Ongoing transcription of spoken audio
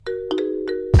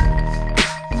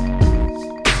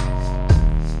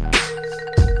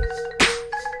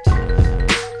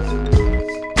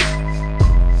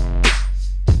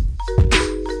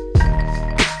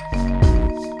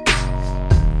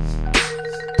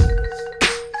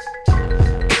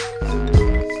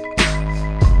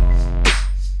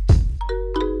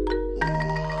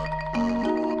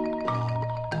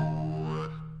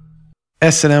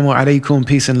Assalamu alaikum,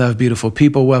 peace and love, beautiful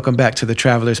people. Welcome back to the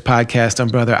Travelers Podcast. I'm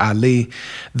Brother Ali.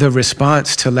 The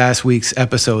response to last week's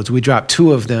episodes, we dropped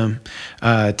two of them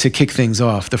to kick things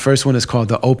off. The first one is called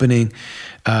The Opening,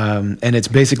 and it's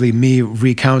basically me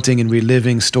recounting and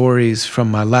reliving stories from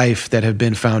my life that have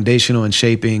been foundational in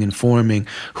shaping and forming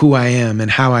who I am and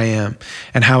how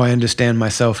I understand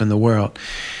myself in the world.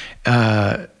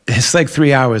 It's like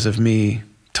 3 hours of me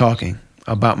talking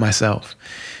about myself.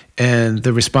 And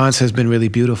the response has been really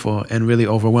beautiful and really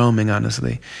overwhelming,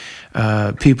 honestly.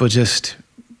 People just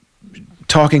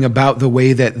talking about the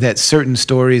way that certain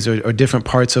stories or different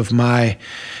parts of my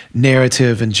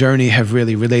narrative and journey have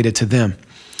really related to them.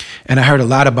 And I heard a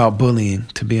lot about bullying,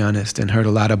 to be honest, and heard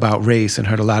a lot about race and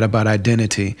heard a lot about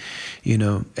identity,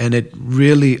 and it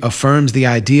really affirms the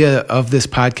idea of this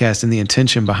podcast and the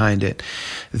intention behind it,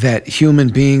 that human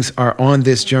beings are on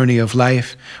this journey of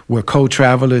life. We're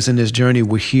co-travelers in this journey.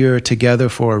 We're here together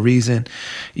for a reason.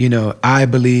 I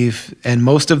believe, and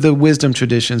most of the wisdom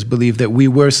traditions believe, that we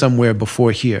were somewhere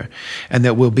before here and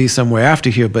that we'll be somewhere after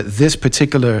here. But this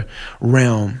particular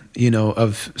realm,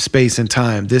 of space and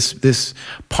time, this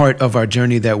part of our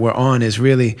journey that we're on is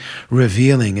really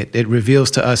revealing. It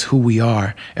reveals to us who we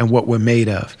are and what we're made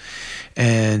of.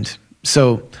 And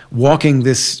so walking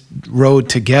this road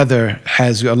together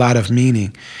has a lot of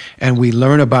meaning, and we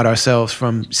learn about ourselves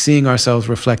from seeing ourselves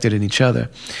reflected in each other.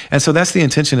 And so that's the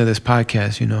intention of this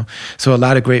podcast, So a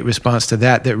lot of great response to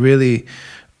that really,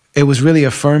 it was really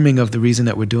affirming of the reason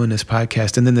that we're doing this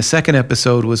podcast. And then the second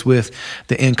episode was with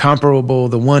the incomparable,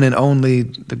 the one and only,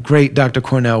 the great Dr.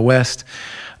 Cornel West.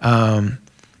 You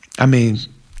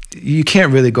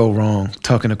can't really go wrong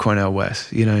talking to Cornel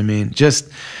West. You know what I mean? Just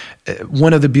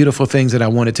one of the beautiful things that I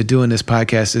wanted to do in this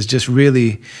podcast is just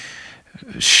really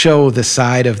show the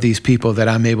side of these people that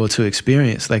I'm able to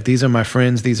experience. Like, these are my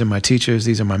friends, these are my teachers,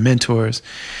 these are my mentors.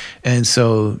 And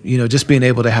so, just being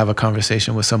able to have a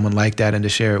conversation with someone like that and to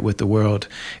share it with the world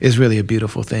is really a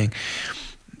beautiful thing.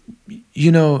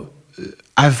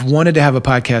 I've wanted to have a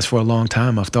podcast for a long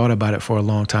time. I've thought about it for a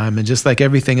long time. And just like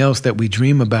everything else that we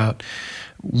dream about,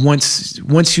 once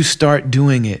you start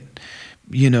doing it,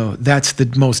 that's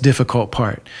the most difficult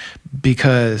part,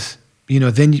 because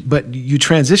but you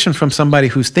transition from somebody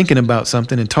who's thinking about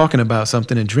something and talking about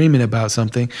something and dreaming about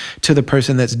something to the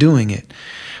person that's doing it.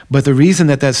 But the reason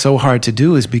that that's so hard to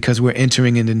do is because we're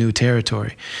entering into new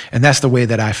territory. And that's the way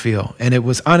that I feel. And it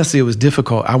was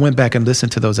difficult. I went back and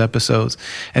listened to those episodes,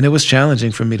 and it was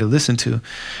challenging for me to listen to,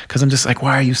 because I'm just like,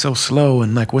 why are you so slow?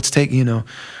 And like, what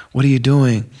are you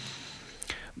doing?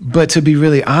 But to be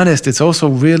really honest, it's also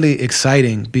really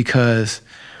exciting because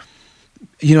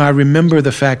I remember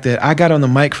the fact that I got on the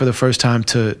mic for the first time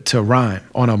to rhyme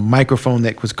on a microphone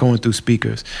that was going through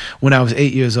speakers when I was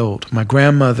 8 years old. My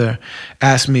grandmother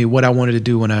asked me what I wanted to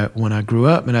do when I grew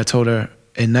up, and I told her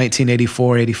in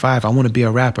 1984, 85, I want to be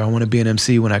a rapper. I want to be an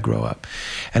MC when I grow up.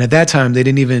 And at that time, they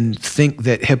didn't even think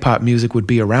that hip hop music would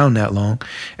be around that long.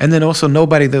 And then also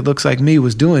nobody that looks like me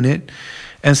was doing it.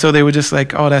 And so they were just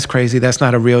like, oh, that's crazy. That's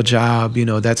not a real job.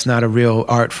 That's not a real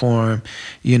art form.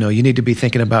 You need to be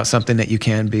thinking about something that you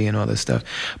can be and all this stuff.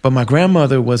 But my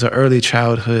grandmother was an early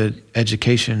childhood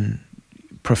education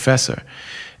professor.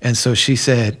 And so she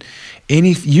said,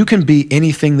 you can be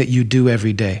anything that you do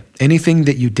every day, anything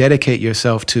that you dedicate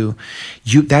yourself to.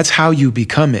 That's how you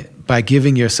become it, by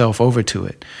giving yourself over to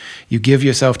it. You give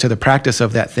yourself to the practice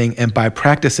of that thing. And by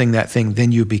practicing that thing,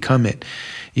 then you become it,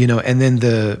 and then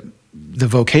the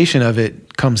vocation of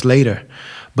it comes later,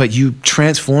 but you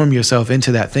transform yourself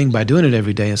into that thing by doing it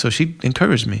every day. And so she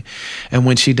encouraged me. And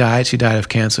when she died of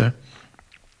cancer.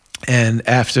 And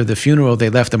after the funeral,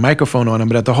 they left the microphone on him,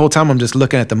 but the whole time I'm just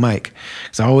looking at the mic,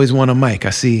 because I always want a mic.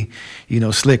 I see,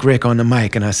 Slick Rick on the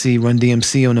mic, and I see Run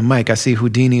DMC on the mic. I see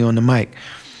Houdini on the mic.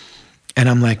 And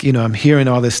I'm like, I'm hearing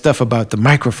all this stuff about the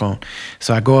microphone.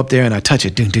 So I go up there and I touch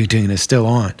it, ding, ding, ding, and it's still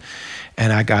on.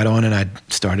 And I got on and I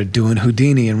started doing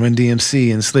Houdini and Run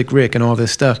DMC and Slick Rick and all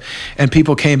this stuff. And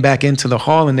people came back into the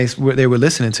hall and they were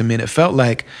listening to me. And it felt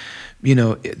like,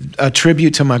 a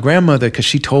tribute to my grandmother, because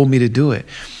she told me to do it.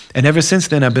 And ever since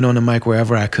then, I've been on the mic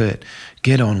wherever I could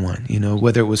get on one,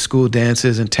 whether it was school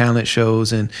dances and talent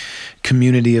shows and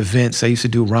community events. I used to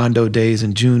do Rondo Days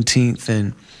and Juneteenth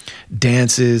and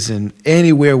dances, and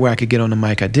anywhere where I could get on the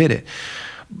mic, I did it.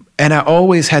 And I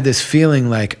always had this feeling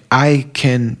like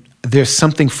there's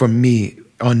something for me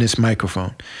on this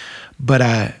microphone, but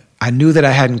I knew that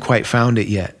I hadn't quite found it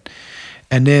yet.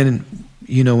 And then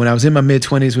When I was in my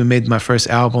mid-20s, we made my first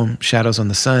album, Shadows on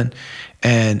the Sun,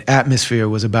 and Atmosphere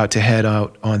was about to head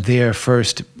out on their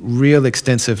first real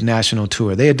extensive national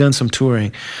tour. They had done some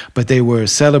touring, but they were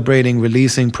celebrating,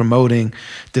 releasing, promoting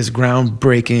this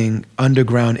groundbreaking,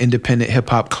 underground, independent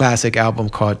hip-hop classic album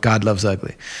called God Loves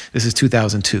Ugly. This is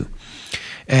 2002.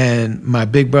 And my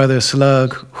big brother,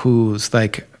 Slug, who's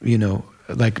like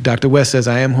Dr. West says,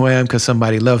 I am who I am because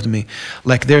somebody loved me.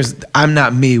 I'm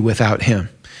not me without him.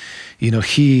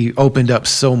 He opened up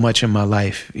so much in my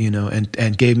life,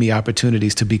 and gave me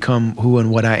opportunities to become who and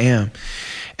what I am.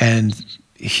 And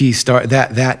he started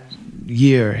that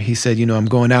year, he said, I'm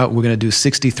going out, we're going to do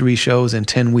 63 shows in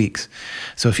 10 weeks.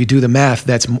 So if you do the math,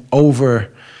 that's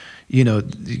over, you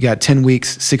got 10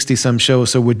 weeks, 60 some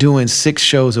shows. So we're doing 6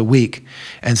 shows a week.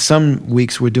 And some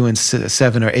weeks we're doing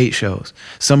 7 or 8 shows.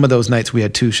 Some of those nights we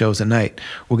had 2 shows a night.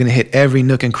 We're going to hit every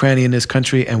nook and cranny in this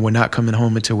country, and we're not coming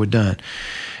home until we're done.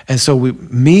 And so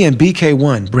me and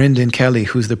BK1, Brendan Kelly,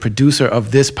 who's the producer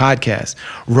of this podcast,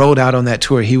 rode out on that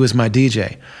tour. He was my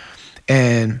DJ.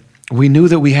 And we knew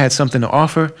that we had something to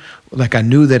offer. Like, I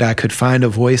knew that I could find a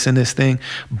voice in this thing,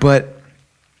 but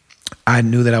I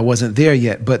knew that I wasn't there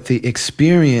yet. But the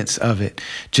experience of it,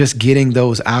 just getting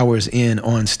those hours in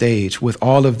on stage with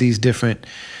all of these different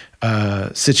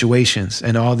situations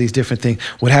and all these different things.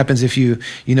 What happens if you're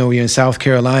in South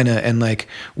Carolina and like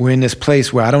we're in this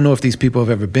place where I don't know if these people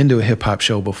have ever been to a hip hop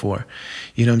show before,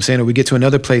 you know what I'm saying? Or we get to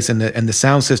another place and the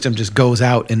sound system just goes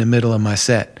out in the middle of my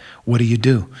set. What do you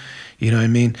do? You know what I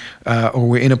mean? Or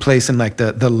we're in a place and like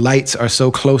the lights are so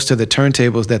close to the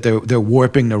turntables that they're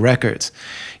warping the records.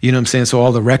 You know what I'm saying? So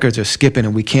all the records are skipping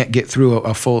and we can't get through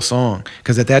a full song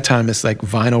because at that time it's like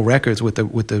vinyl records with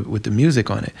the music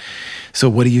on it. So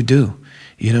what do?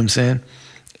 You know what I'm saying?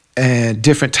 And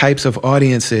different types of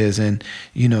audiences and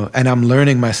I'm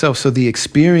learning myself. So the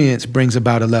experience brings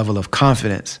about a level of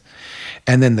confidence.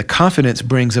 And then the confidence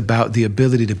brings about the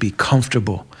ability to be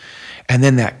comfortable. And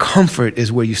then that comfort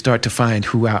is where you start to find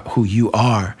who you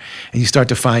are, and you start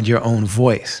to find your own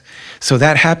voice. So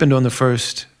that happened on the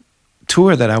first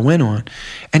tour that I went on.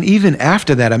 And even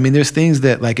after that, I mean, there's things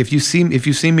that, like, if you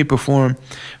see me perform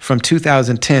from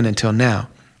 2010 until now,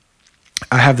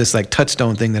 I have this like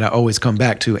touchstone thing that I always come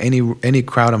back to. Any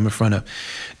crowd I'm in front of.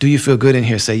 Do you feel good in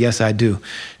here? Say, yes, I do.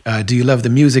 Do you love the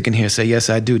music in here? Say, yes,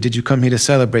 I do. Did you come here to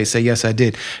celebrate? Say, yes, I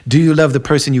did. Do you love the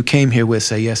person you came here with?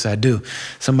 Say, yes, I do.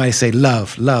 Somebody say,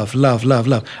 love, love, love, love,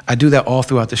 love. I do that all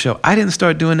throughout the show. I didn't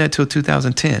start doing that till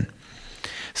 2010.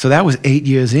 So that was 8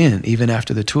 years in, even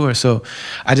after the tour. So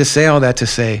I just say all that to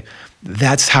say,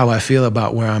 that's how I feel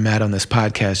about where I'm at on this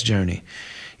podcast journey.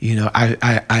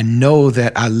 I know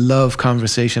that I love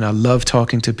conversation. I love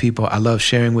talking to people. I love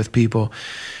sharing with people.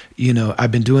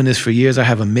 I've been doing this for years. I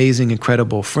have amazing,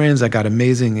 incredible friends. I got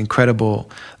amazing,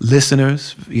 incredible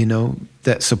listeners,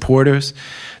 that supporters,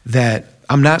 that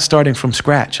I'm not starting from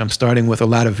scratch. I'm starting with a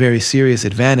lot of very serious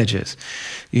advantages,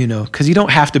 because you don't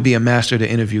have to be a master to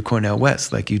interview Cornel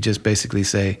West. Like, you just basically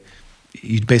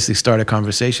start a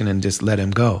conversation and just let him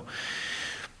go.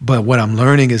 But what I'm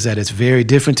learning is that it's very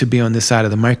different to be on this side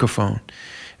of the microphone,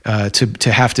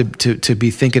 to have to be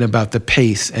thinking about the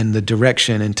pace and the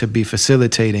direction and to be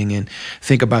facilitating and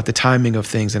think about the timing of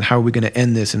things and how are we going to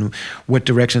end this and what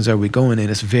directions are we going in.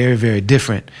 It's very, very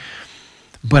different.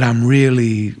 But I'm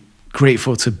really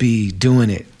grateful to be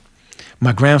doing it.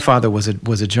 My grandfather was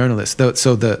a journalist,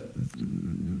 so that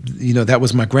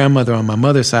was my grandmother on my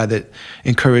mother's side that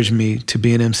encouraged me to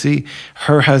be an MC.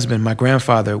 Her husband, my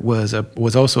grandfather, was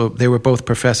also, they were both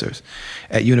professors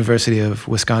at University of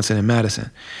Wisconsin in Madison.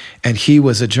 And he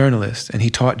was a journalist and he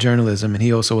taught journalism and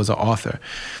he also was an author.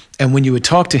 And when you would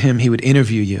talk to him, he would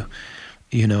interview you,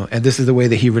 and this is the way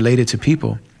that he related to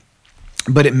people.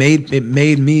 But it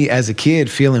made me as a kid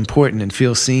feel important and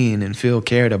feel seen and feel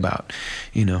cared about,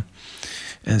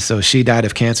 And so she died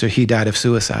of cancer, he died of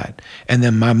suicide. And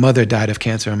then my mother died of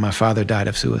cancer and my father died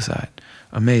of suicide.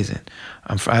 Amazing.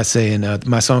 I say in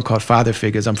my song called Father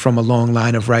Figures, I'm from a long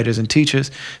line of writers and teachers,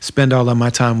 spend all of my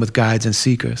time with guides and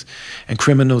seekers and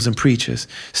criminals and preachers,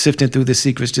 sifting through the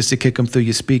secrets just to kick them through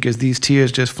your speakers. These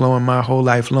tears just flowing my whole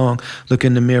life long. Look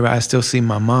in the mirror, I still see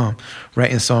my mom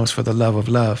writing songs for the love of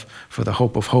love, for the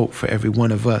hope of hope, for every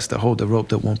one of us to hold the rope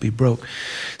that won't be broke.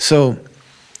 So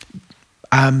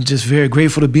I'm just very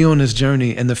grateful to be on this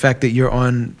journey, and the fact that you're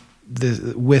on this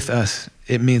with us,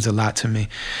 it means a lot to me.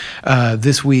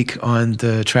 This week on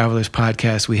the Travelers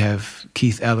Podcast, we have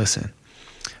Keith Ellison.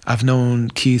 I've known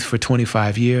Keith for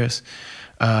 25 years.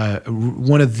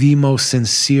 One of the most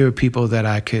sincere people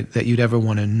that you'd ever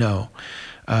want to know.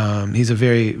 He's a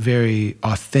very, very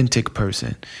authentic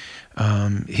person.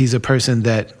 He's a person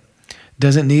that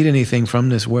doesn't need anything from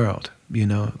this world.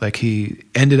 Like he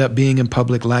ended up being in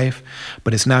public life,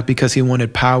 but it's not because he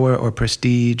wanted power or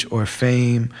prestige or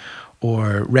fame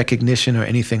or recognition or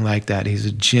anything like that. He's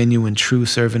a genuine, true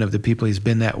servant of the people. He's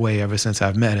been that way ever since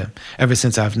I've met him, ever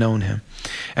since I've known him.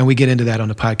 And we get into that on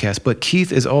the podcast. But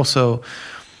Keith is also,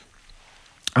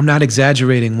 I'm not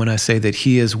exaggerating when I say that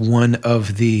he is one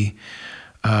of the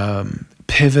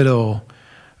pivotal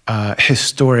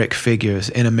historic figures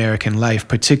in American life,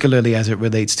 particularly as it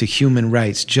relates to human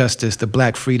rights, justice, the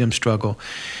Black freedom struggle.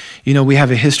 We have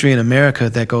a history in America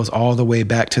that goes all the way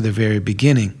back to the very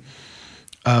beginning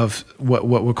of what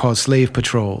were called slave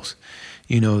patrols,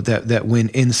 that when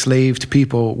enslaved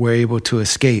people were able to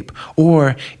escape,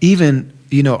 or even,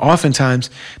 oftentimes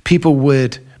people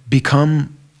would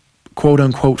become quote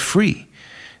unquote free,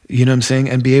 you know what I'm saying,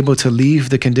 and be able to leave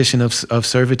the condition of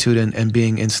servitude and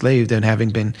being enslaved and having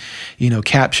been,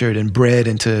 captured and bred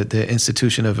into the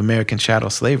institution of American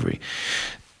chattel slavery.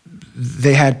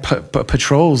 They had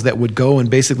patrols that would go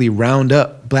and basically round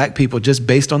up Black people just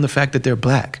based on the fact that they're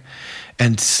Black,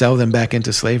 and sell them back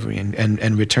into slavery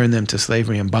and return them to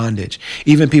slavery and bondage.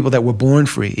 Even people that were born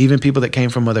free, even people that came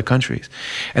from other countries.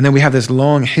 And then we have this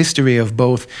long history of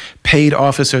both paid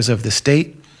officers of the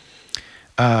state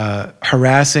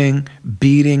harassing,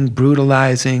 beating,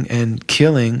 brutalizing, and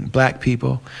killing Black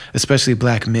people, especially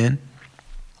Black men,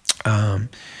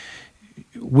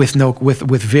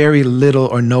 with very little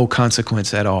or no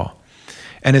consequence at all.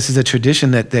 And this is a tradition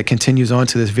that continues on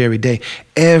to this very day.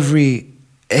 Every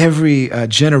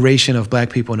generation of Black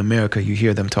people in America, you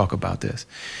hear them talk about this.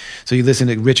 So you listen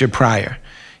to Richard Pryor,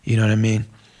 you know what I mean?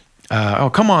 Oh,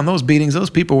 come on, those beatings, those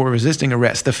people were resisting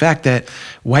arrest. The fact that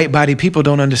white-bodied people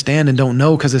don't understand and don't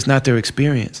know because it's not their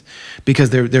experience.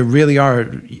 Because there really are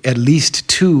at least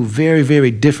two very,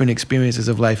 very different experiences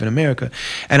of life in America.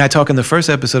 And I talk in the first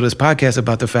episode of this podcast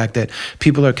about the fact that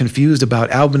people are confused about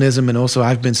albinism, and also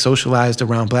I've been socialized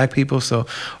around Black people, so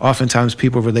oftentimes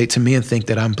people relate to me and think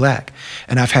that I'm Black.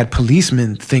 And I've had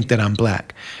policemen think that I'm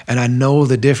Black. And I know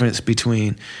the difference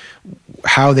between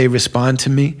how they respond to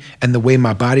me and the way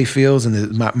my body feels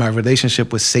and my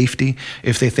relationship with safety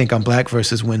if they think I'm Black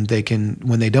versus when they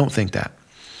don't think that.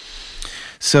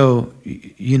 So,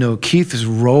 Keith's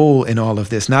role in all of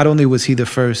this, not only was he the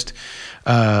first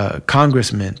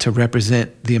congressman to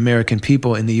represent the American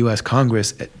people in the U.S.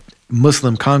 Congress,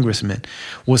 Muslim congressman,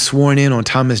 was sworn in on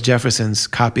Thomas Jefferson's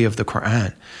copy of the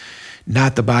Quran,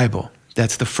 not the Bible.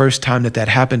 That's the first time that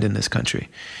happened in this country.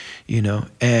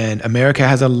 And America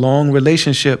has a long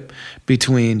relationship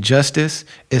between justice,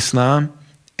 Islam,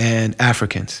 and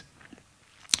Africans.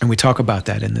 And we talk about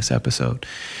that in this episode.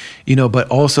 But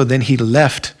also then he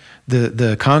left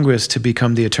the Congress to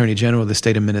become the Attorney General of the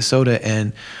state of Minnesota.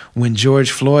 And when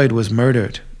George Floyd was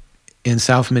murdered in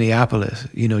South Minneapolis,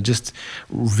 just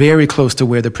very close to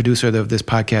where the producer of this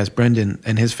podcast, Brendan,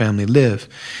 and his family live.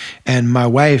 And my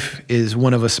wife is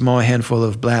one of a small handful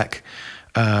of Black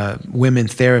women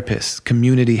therapists,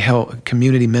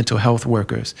 community mental health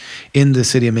workers in the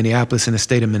city of Minneapolis in the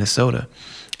state of Minnesota.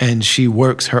 And she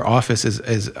works, her office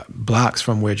is blocks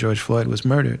from where George Floyd was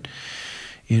murdered,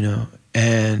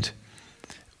 and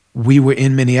we were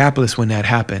in Minneapolis when that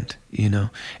happened,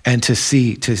 and to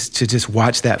just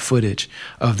watch that footage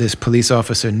of this police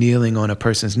officer kneeling on a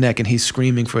person's neck, and he's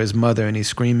screaming for his mother, and he's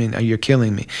screaming, "You're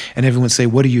killing me." And everyone say,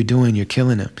 "What are you doing? You're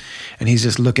killing him." And he's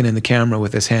just looking in the camera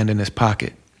with his hand in his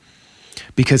pocket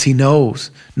because he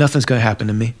knows nothing's going to happen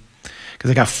to me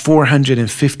because I got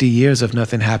 450 years of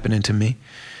nothing happening to me.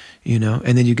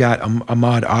 And then you got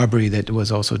Ahmaud Arbery that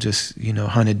was also just,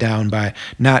 hunted down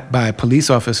not by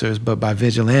police officers, but by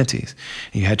vigilantes.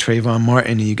 And you had Trayvon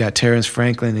Martin, and you got Terrence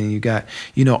Franklin, and you got,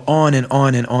 on and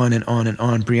on and on and on and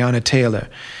on, Breonna Taylor,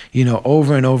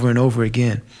 over and over and over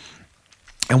again.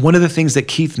 And one of the things that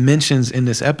Keith mentions in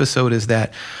this episode is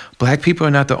that Black people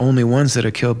are not the only ones that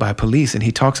are killed by police. And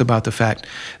he talks about the fact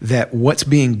that what's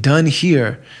being done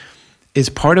here is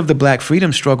part of the Black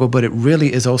freedom struggle, but it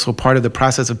really is also part of the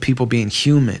process of people being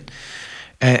human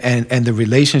and the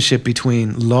relationship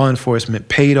between law enforcement,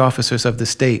 paid officers of the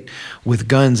state with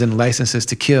guns and licenses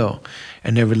to kill,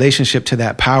 and their relationship to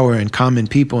that power and common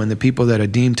people and the people that are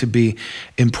deemed to be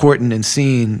important and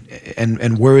seen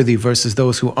and worthy versus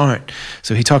those who aren't.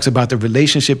 So he talks about the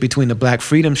relationship between the Black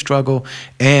freedom struggle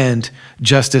and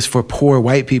justice for poor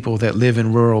white people that live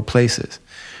in rural places.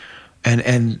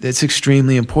 And it's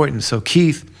extremely important. So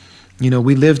Keith,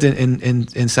 we lived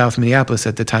in South Minneapolis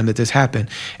at the time that this happened,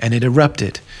 and it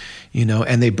erupted,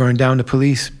 and they burned down the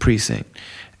police precinct.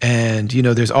 And,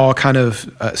 there's all kind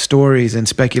of stories and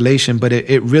speculation, but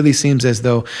it really seems as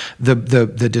though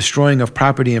the destroying of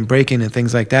property and breaking and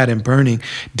things like that and burning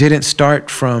didn't start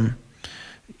from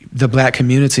the black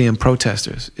community and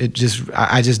protesters.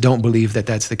 I just don't believe that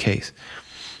that's the case.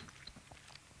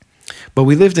 But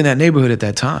we lived in that neighborhood at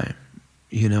that time,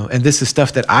 and this is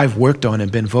stuff that I've worked on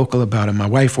and been vocal about, and my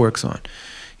wife works on,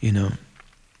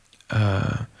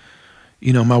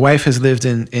 my wife has lived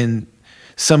in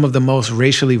some of the most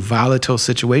racially volatile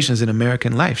situations in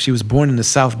American life. She was born in the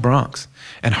South Bronx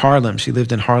and Harlem. She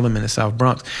lived in Harlem in the South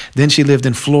Bronx. Then she lived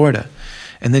in Florida.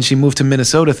 And then she moved to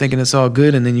Minnesota thinking it's all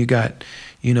good. And then you got,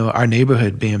 our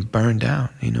neighborhood being burned down.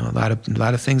 A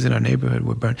lot of things in our neighborhood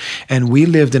were burned. And we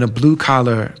lived in a blue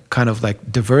collar kind of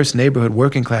like diverse neighborhood,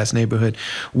 working class neighborhood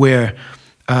where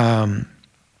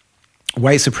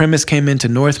white supremacists came into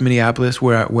North Minneapolis,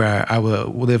 where I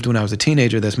lived when I was a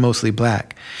teenager, that's mostly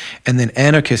black. And then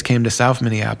anarchists came to South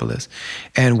Minneapolis.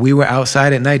 And we were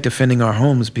outside at night defending our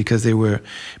homes because they were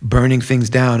burning things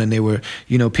down. And they were,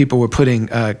 people were putting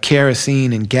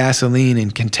kerosene and gasoline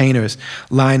in containers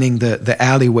lining the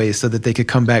alleyways so that they could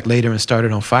come back later and start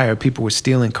it on fire. People were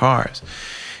stealing cars.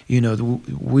 You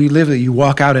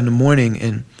walk out in the morning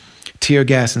and tear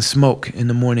gas and smoke in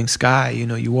the morning sky.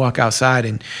 You walk outside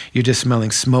and you're just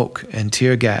smelling smoke and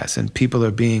tear gas, and people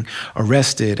are being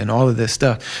arrested and all of this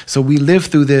stuff. So we live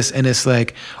through this, and it's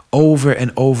like over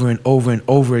and over and over and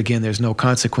over again, there's no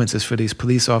consequences for these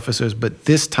police officers. But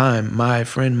this time, my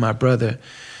friend, my brother,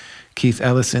 Keith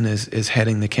Ellison, is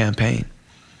heading the campaign,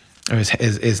 or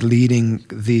is leading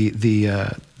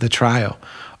the trial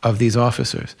of these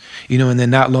officers. And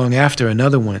then not long after,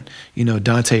 another one,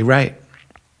 Dante Wright,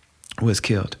 was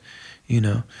killed,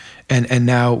 and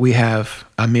now we have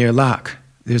Amir Locke.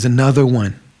 There's another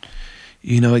one,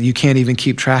 you can't even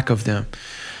keep track of them.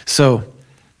 So,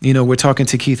 we're talking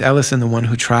to Keith Ellison, the one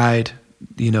who tried,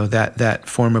 that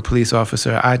former police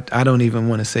officer. I don't even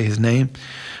want to say his name,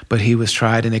 but he was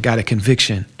tried and it got a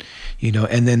conviction,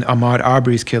 and then Ahmaud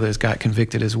Arbery's killers got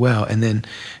convicted as well. And then,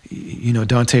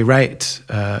 Dante Wright's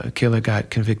killer got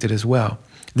convicted as well.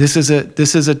 This is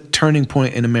a turning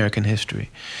point in American history.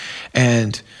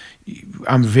 And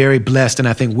I'm very blessed, and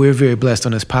I think we're very blessed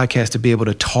on this podcast to be able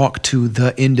to talk to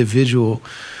the individual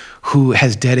who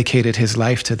has dedicated his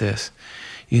life to this.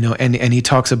 And he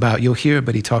talks about, you'll hear,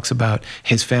 but he talks about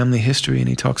his family history, and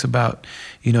he talks about,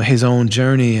 his own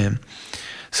journey. And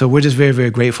so we're just very,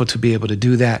 very grateful to be able to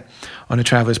do that on the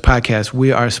Travelers Podcast.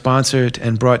 We are sponsored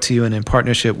and brought to you and in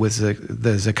partnership with the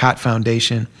Zakat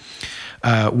Foundation,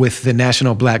 with the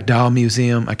National Black Doll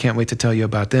Museum. I can't wait to tell you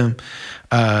about them,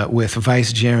 with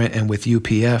Vice Gerent and with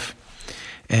UPF.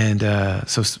 And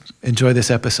so enjoy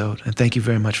this episode. And thank you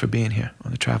very much for being here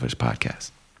on the Travelers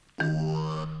Podcast.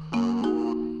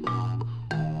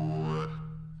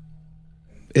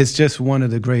 It's just one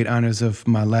of the great honors of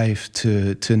my life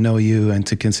to know you and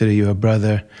to consider you a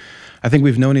brother. I think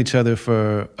we've known each other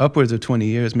for upwards of 20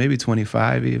 years, maybe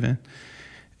 25 even.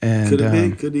 And could it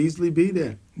be? Could easily be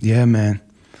that. Yeah, man.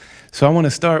 So I want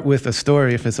to start with a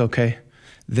story, if it's okay,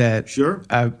 that sure.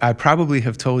 I probably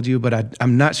have told you, but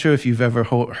I'm not sure if you've ever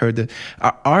heard that.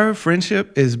 Our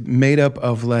friendship is made up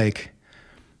of like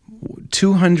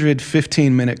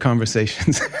 215-minute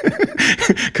conversations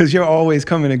because you're always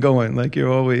coming and going. Like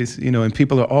you're always, and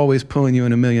people are always pulling you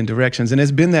in a million directions. And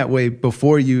it's been that way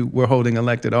before you were holding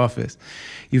elected office.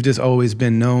 You've just always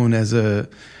been known as a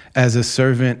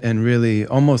servant and really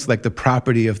almost like the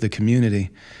property of the community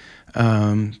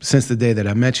since the day that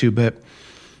I met you. But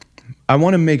I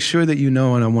want to make sure that and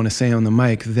I want to say on the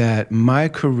mic that my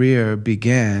career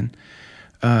began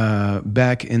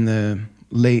back in the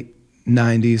late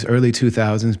 90s, early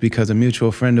 2000s, because a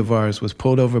mutual friend of ours was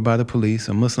pulled over by the police,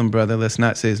 a Muslim brother. Let's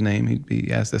not say his name.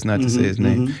 He asked us not to say his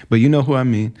name, but you know who I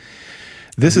mean.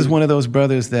 This is one of those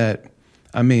brothers that,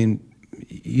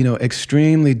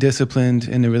 extremely disciplined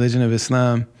in the religion of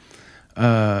Islam.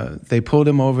 They pulled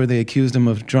him over. They accused him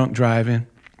of drunk driving.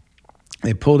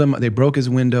 They broke his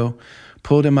window,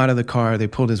 pulled him out of the car. They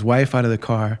pulled his wife out of the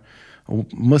car, a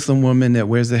Muslim woman that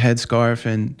wears the headscarf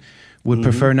and would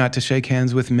prefer not to shake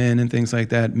hands with men and things like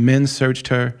that. Men searched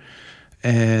her.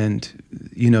 And,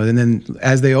 and then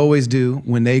as they always do,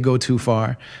 when they go too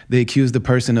far, they accuse the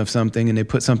person of something and they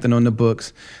put something on the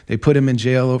books. They put him in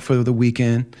jail for the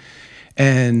weekend.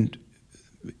 And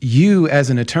you,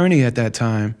 as an attorney at that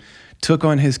time, took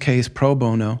on his case pro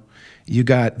bono. You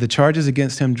got the charges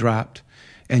against him dropped,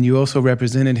 and you also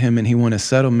represented him, and he won a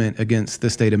settlement against the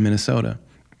state of Minnesota.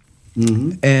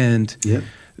 And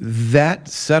that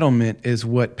settlement is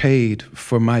what paid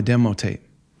for my demo tape.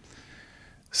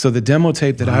 So the demo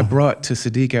tape that I brought to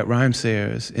Sadiq at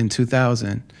Rhymesayers in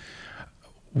 2000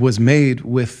 was made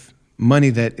with money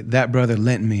that brother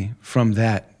lent me from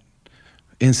that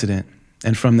incident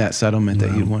and from that settlement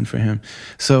that you'd won for him.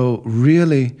 So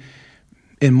really,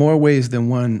 in more ways than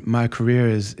one, my career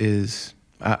is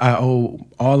I owe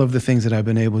all of the things that I've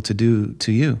been able to do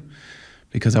to you,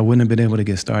 because I wouldn't have been able to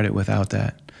get started without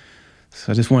that.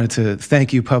 So I just wanted to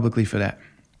thank you publicly for that.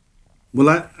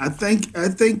 Well, I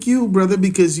thank you, brother,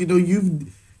 because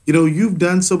you've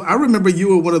done so. I remember you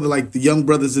were one of the young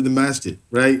brothers in the masjid,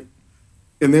 right?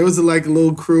 And there was a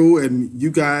little crew, and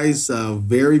you guys,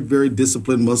 very, very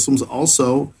disciplined Muslims,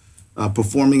 also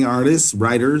performing artists,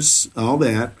 writers, all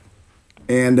that.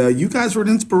 And you guys were an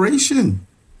inspiration.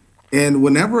 And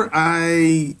whenever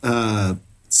I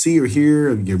see or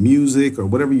hear your music or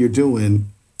whatever you're doing,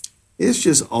 it's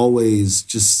just always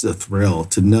just a thrill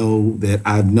to know that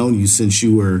I've known you since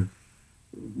you were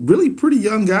really pretty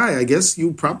young guy. I guess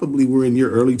you probably were in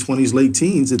your early 20s, late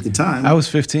teens at the time. I was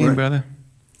 15, right? Brother.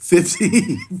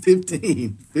 15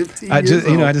 I years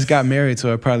old. I just got married,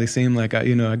 so it probably seemed like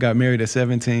I got married at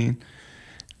 17.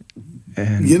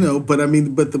 And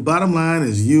but the bottom line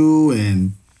is you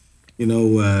and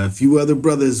a few other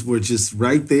brothers were just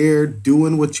right there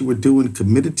doing what you were doing,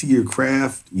 committed to your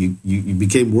craft. You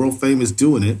became world famous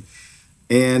doing it.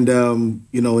 And,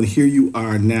 and here you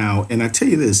are now. And I tell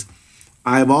you this,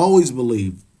 I've always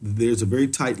believed that there's a very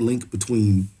tight link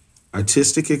between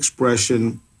artistic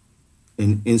expression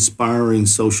and inspiring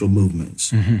social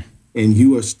movements. Mm-hmm. And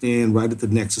you are standing right at the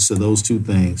nexus of those two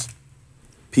things.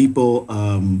 People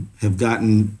have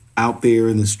gotten out there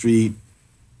in the street,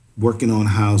 working on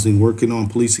housing, working on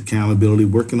police accountability,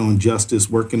 working on justice,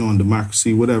 working on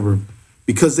democracy, whatever,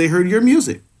 because they heard your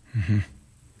music. Mm-hmm.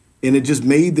 And it just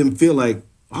made them feel like,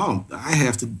 oh, I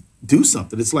have to do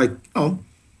something. It's like,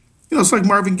 it's like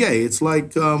Marvin Gaye. It's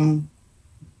like,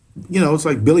 it's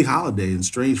like Billie Holiday and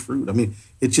Strange Fruit. I mean,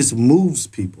 it just moves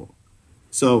people.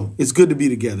 So it's good to be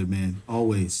together, man.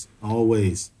 Always,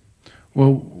 always.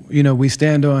 Well, we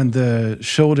stand on the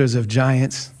shoulders of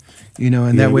giants.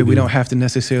 And that way we don't have to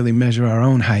necessarily measure our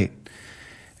own height.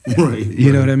 Right.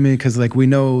 You know what I mean? Because we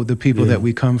know the people that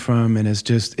we come from, and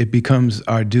it becomes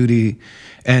our duty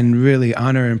and really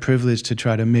honor and privilege to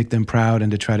try to make them proud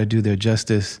and to try to do their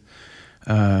justice,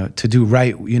 to do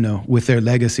right, with their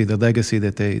legacy, the legacy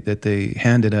that they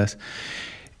handed us.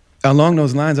 Along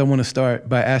those lines, I want to start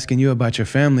by asking you about your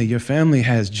family. Your family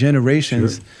has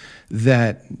generations. Sure.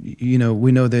 That,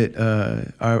 we know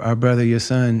that our brother, your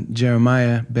son,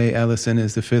 Jeremiah Bay Ellison,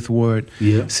 is the 5th Ward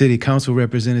City Council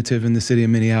representative in the city of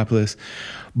Minneapolis.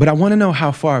 But I want to know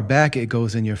how far back it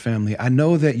goes in your family. I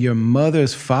know that your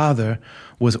mother's father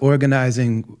was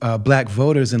organizing black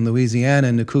voters in Louisiana,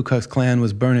 and the Ku Klux Klan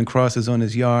was burning crosses on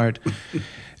his yard.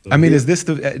 I mean, is this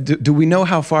do we know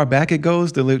how far back it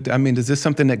goes? Is this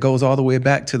something that goes all the way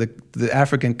back to the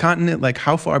African continent? Like,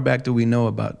 how far back do we know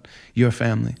about your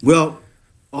family? Well,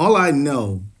 all I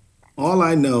know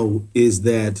is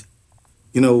that,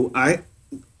 I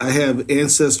have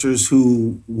ancestors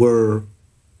who were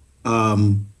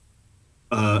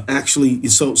actually,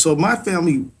 so my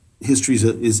family history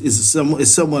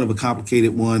is somewhat of a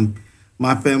complicated one.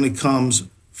 My family comes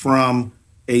from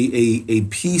a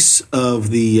piece of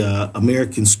the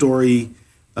American story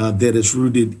that is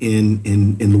rooted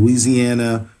in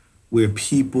Louisiana, where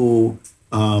people,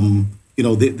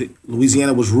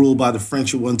 Louisiana was ruled by the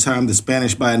French at one time, the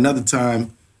Spanish by another time.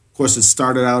 Of course, it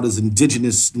started out as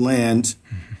indigenous land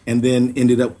and then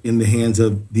ended up in the hands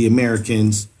of the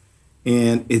Americans.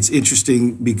 And it's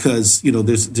interesting because,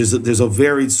 there's a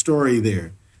varied story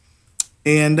there.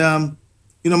 And,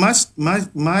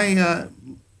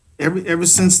 ever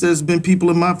since there's been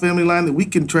people in my family line that we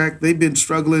can track, they've been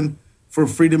struggling for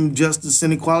freedom, justice,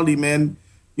 and equality, man.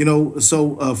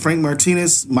 Frank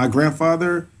Martinez, my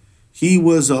grandfather, he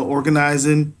was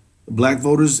organizing black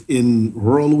voters in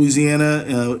rural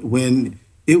Louisiana when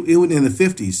it was in the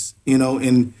 50s,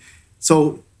 and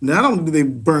so not only did they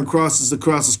burn crosses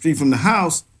across the street from the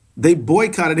house, they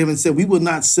boycotted him and said, we will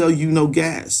not sell you no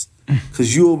gas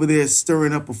because you over there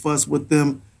stirring up a fuss with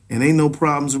them and ain't no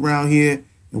problems around here.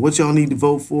 And what y'all need to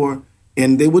vote for.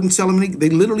 And they wouldn't sell him any. They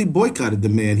literally boycotted the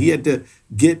man. He had to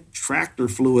get tractor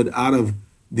fluid out of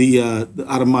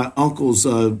my uncle's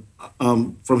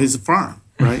from his farm,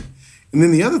 right? And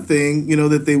then the other thing,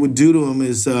 that they would do to him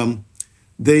is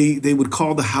they would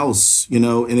call the house,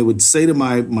 and it would say to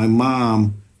my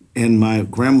mom and my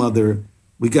grandmother,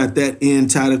 we got that end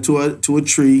tied up to a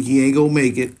tree. He ain't gonna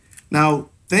make it. Now,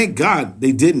 thank God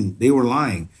they didn't. They were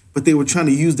lying, but they were trying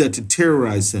to use that to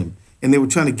terrorize him. and they were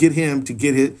trying to get him to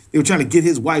get his. They were trying to get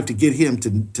his wife to get him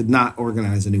to not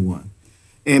organize anyone.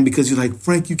 And because you're like,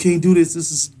 Frank, you can't do this.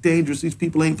 This is dangerous. These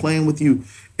people ain't playing with you.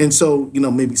 And so,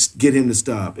 maybe get him to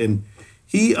stop. And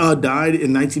he died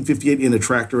in 1958 in a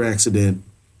tractor accident.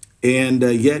 And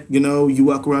yet, you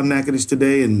walk around Natchitoches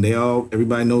today, and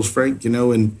everybody knows Frank.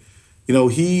 And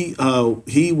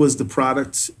he was the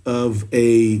product of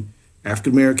a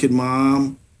African American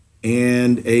mom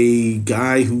and a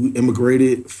guy who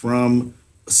immigrated from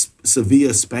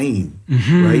Sevilla, Spain.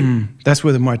 Right? That's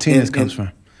where the Martinez comes from.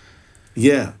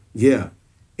 Yeah.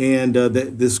 And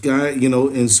this guy,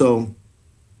 and so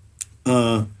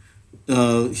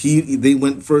he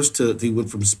went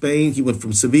from Spain. He went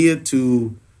from Sevilla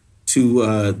to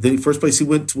the first place he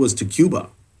went was to Cuba,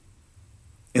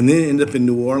 and then ended up in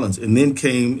New Orleans, and then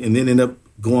ended up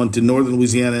going to northern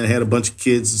Louisiana and had a bunch of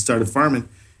kids and started farming.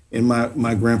 And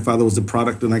my grandfather was the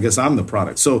product, and I guess I'm the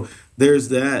product. So there's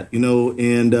that,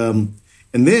 and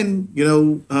then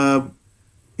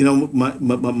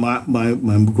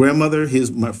my grandmother,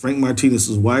 Frank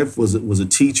Martinez's wife, was a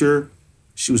teacher.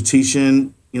 She was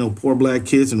teaching poor black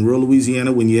kids in rural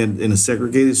Louisiana when you had in a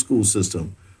segregated school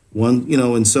system.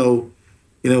 And so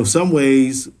in some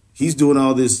ways he's doing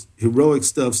all this heroic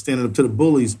stuff, standing up to the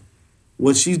bullies.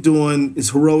 What she's doing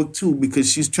is heroic too,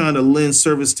 because she's trying to lend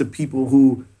service to people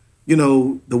who,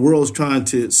 the world's trying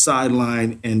to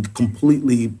sideline and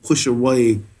completely push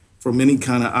away from any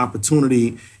kind of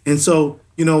opportunity. And so,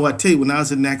 I tell you, when I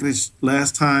was in Natchitoches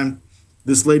last time,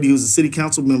 this lady who was a city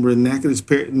council member in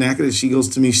Natchitoches, she goes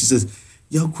to me, she says,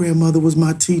 your grandmother was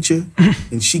my teacher,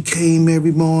 and she came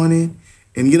every morning.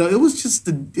 And, it was just,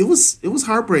 it was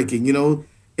heartbreaking,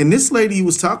 And this lady who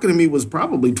was talking to me was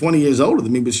probably 20 years older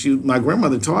than me, but my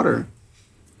grandmother taught her.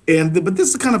 But this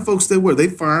is the kind of folks they were. They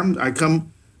farmed. I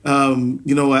come,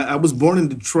 I was born in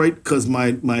Detroit because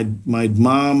my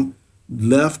mom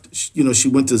left. She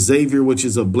went to Xavier, which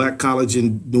is a black college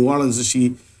in New Orleans, and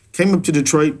she came up to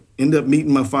Detroit, ended up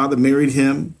meeting my father, married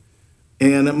him.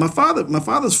 And my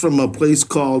father's from a place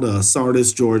called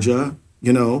Sardis, Georgia,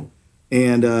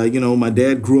 And, my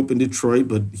dad grew up in Detroit,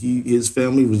 but his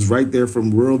family was right there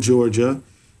from rural Georgia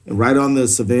and right on the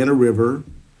Savannah River.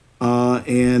 We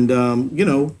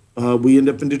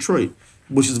ended up in Detroit,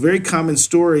 which is a very common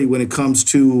story when it comes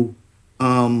to,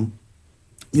 the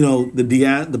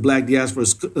black diaspora.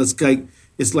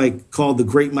 It's like called the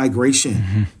Great Migration.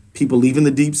 Mm-hmm. People leaving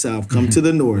the Deep South, come to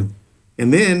the North.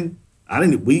 And then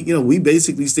we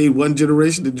basically stayed one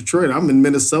generation in Detroit. I'm in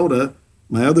Minnesota.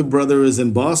 My other brother is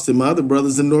in Boston. My other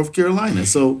brother's in North Carolina.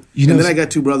 So, and then I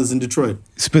got two brothers in Detroit.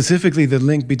 Specifically, the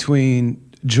link between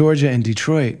Georgia and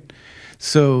Detroit.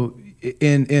 So,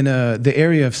 in the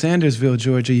area of Sandersville,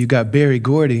 Georgia, you got Berry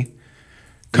Gordy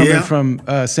coming from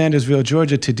Sandersville,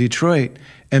 Georgia, to Detroit,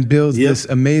 and builds this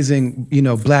amazing,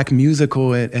 black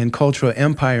musical and cultural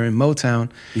empire in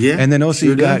Motown. Yeah, and then also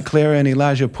you got Clara and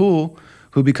Elijah Poole,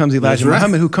 who becomes Elijah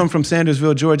Muhammad, who come from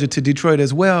Sandersville, Georgia, to Detroit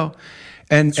as well.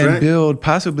 And build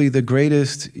possibly the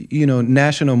greatest,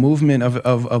 national movement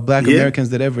of Black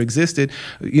Americans that ever existed,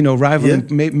 rivaling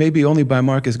maybe only by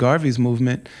Marcus Garvey's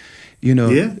movement,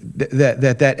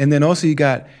 that, and then also you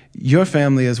got your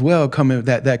family as well coming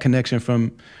that connection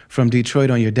from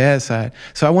Detroit on your dad's side.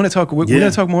 So I want to talk. We're going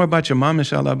to talk more about your mom,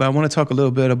 inshallah, but I want to talk a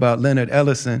little bit about Leonard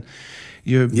Ellison,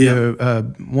 your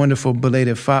wonderful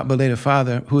belated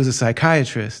father, who is a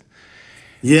psychiatrist.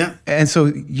 Yeah. And so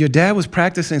your dad was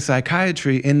practicing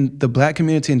psychiatry in the black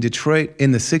community in Detroit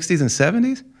in the 60s and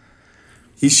 70s?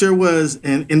 He sure was.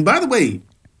 And by the way,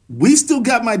 we still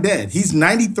got my dad. He's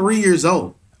 93 years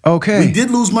old. Okay. We did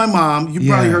lose my mom. You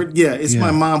probably heard. Yeah, it's my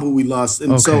mom who we lost.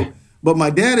 And but my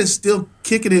dad is still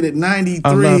kicking it at 93.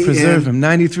 Allah preserve him.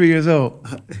 93 years old.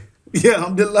 Yeah,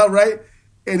 alhamdulillah, right?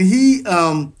 And he,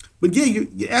 but yeah, you're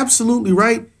absolutely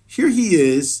right. Here he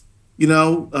is.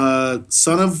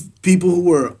 Son of people who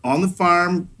were on the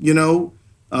farm,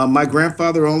 my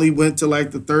grandfather only went to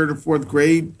like the 3rd or 4th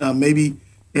grade, maybe.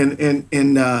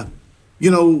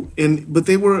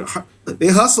 But they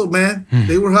hustled, man.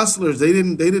 They were hustlers. They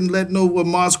didn't let no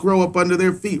moss grow up under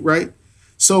their feet. Right.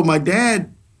 So my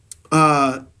dad,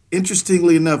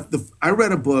 interestingly enough, I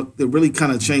read a book that really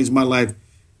kind of changed my life,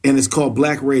 and it's called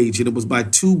Black Rage. And it was by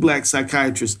 2 black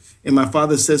psychiatrists. And my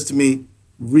father says to me,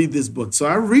 read this book. So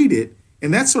I read it,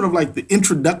 and that's sort of like the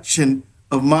introduction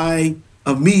of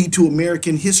me to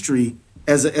American history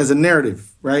as a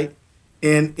narrative, right?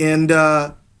 And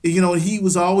he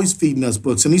was always feeding us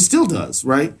books, and he still does,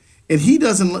 right? And he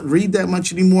doesn't read that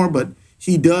much anymore, but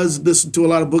he does listen to a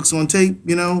lot of books on tape,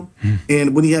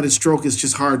 And when he had his stroke, it's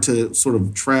just hard to sort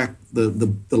of track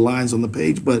the lines on the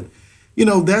page. But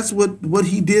that's what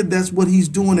he did. That's what he's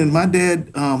doing. And my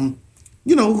dad,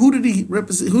 who did he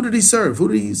represent? Who did he serve?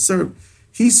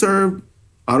 He served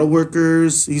auto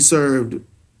workers. He served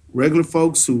regular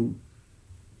folks who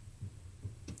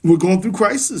were going through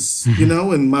crisis,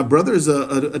 and my brother is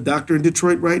a doctor in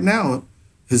Detroit right now.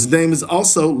 His name is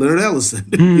also Leonard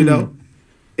Ellison,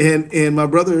 and my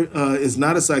brother is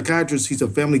not a psychiatrist. He's a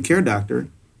family care doctor.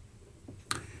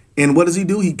 And what does he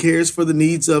do? He cares for the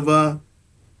needs of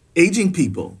aging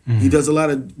people. He does a lot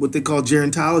of what they call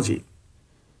gerontology.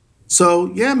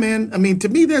 So yeah, man. I mean, to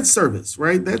me, that's service,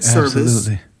 right? That's service.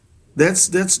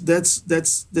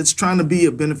 That's trying to be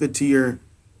a benefit to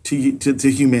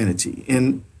humanity,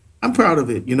 and I'm proud of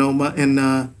it.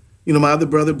 My other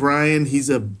brother Brian, he's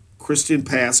a Christian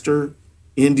pastor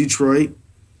in Detroit.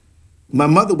 My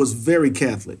mother was very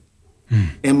Catholic,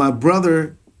 and my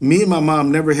brother, me and my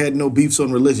mom never had no beefs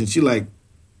on religion. She like,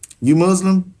 you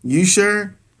Muslim? You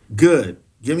sure? Good.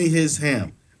 Give me his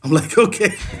ham. I'm like,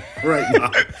 okay, right,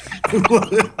 Mom.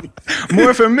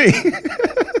 More for me.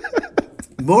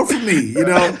 More for me,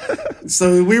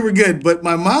 So we were good. But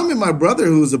my mom and my brother,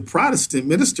 who was a Protestant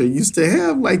minister, used to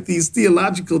have like these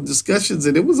theological discussions.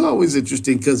 And it was always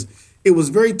interesting because it was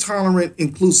very tolerant,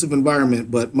 inclusive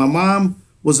environment. But my mom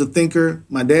was a thinker.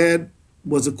 My dad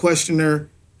was a questioner.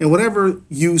 And whatever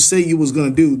you say you was going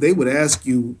to do, they would ask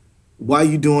you why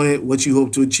you doing it, what you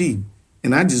hope to achieve.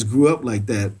 And I just grew up like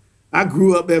that. I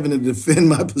grew up having to defend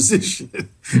my position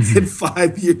at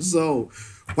 5 years old.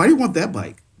 Why do you want that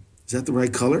bike? Is that the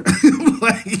right color?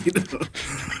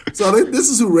 So this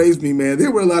is who raised me, man. They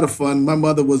were a lot of fun. My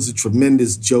mother was a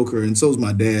tremendous joker, and so was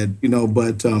my dad,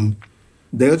 but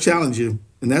they'll challenge you.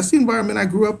 And that's the environment I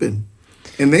grew up in.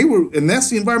 And that's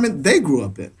the environment they grew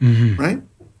up in, right?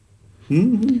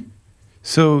 Mm-hmm.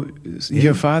 So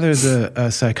your father's a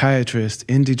psychiatrist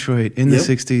in Detroit in the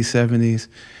 60s, 70s.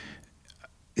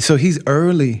 So he's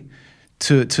early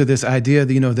to this idea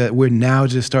that, that we're now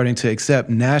just starting to accept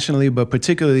nationally, but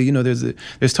particularly,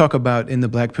 there's talk about in the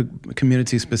Black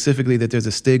community specifically that there's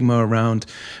a stigma around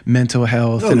mental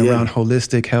health around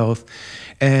holistic health.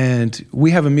 And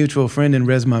we have a mutual friend in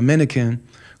Resma Minikin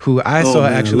who I saw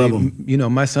actually,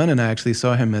 my son and I actually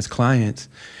saw him as clients,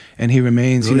 and he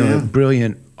remains, a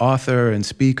brilliant author and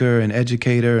speaker and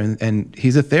educator, and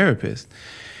he's a therapist.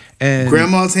 And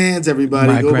Grandma's Hands,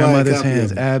 everybody. My grandmother's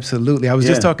hands, absolutely. I was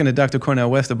just talking to Dr. Cornell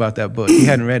West about that book. He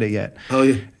hadn't read it yet. Oh,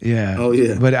 yeah. Yeah. Oh,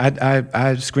 yeah. But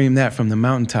I screamed that from the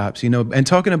mountaintops, and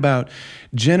talking about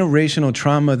generational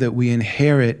trauma that we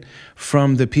inherit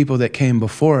from the people that came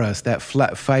before us, that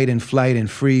fight and flight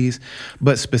and freeze.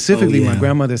 But specifically, my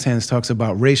grandmother's hands talks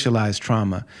about racialized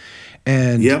trauma.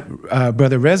 And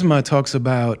Brother Resma talks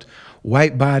about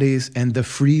white bodies and the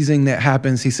freezing that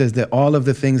happens. He says that all of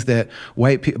the things that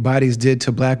white bodies did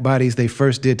to black bodies, they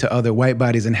first did to other white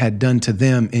bodies and had done to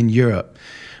them in Europe.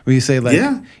 When you say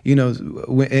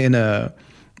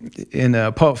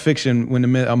in Pulp Fiction, when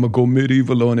I'm gonna go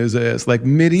medieval on his ass, like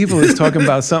medieval is talking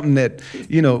about something that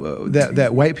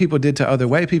that white people did to other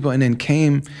white people and then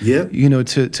came to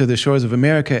the shores of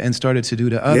America and started to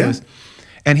do to others. Yeah.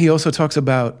 And he also talks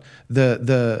about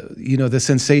the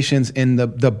sensations in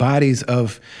the bodies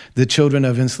of the children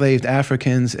of enslaved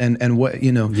Africans and what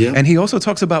And he also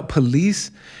talks about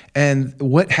police and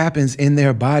what happens in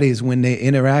their bodies when they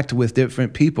interact with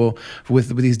different people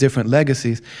with these different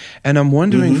legacies. And I'm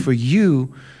wondering for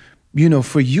you,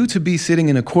 for you to be sitting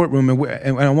in a courtroom,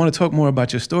 and I want to talk more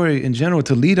about your story in general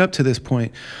to lead up to this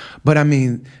point, but I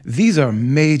mean, these are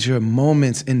major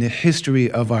moments in the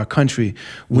history of our country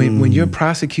when you're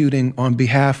prosecuting on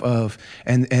behalf of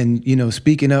and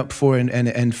speaking up for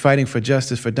and fighting for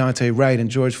justice for Daunte Wright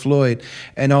and George Floyd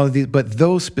and all of these, but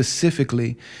those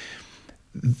specifically.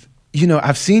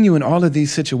 I've seen you in all of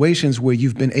these situations where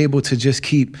you've been able to just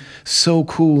keep so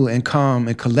cool and calm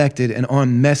and collected and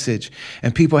on message,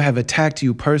 and people have attacked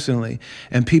you personally,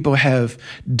 and people have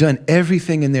done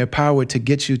everything in their power to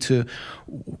get you to,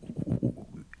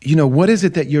 what is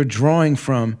it that you're drawing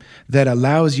from that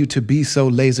allows you to be so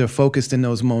laser focused in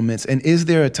those moments? And is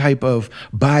there a type of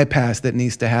bypass that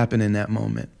needs to happen in that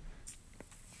moment?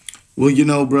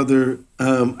 Well, brother,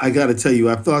 I got to tell you,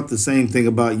 I thought the same thing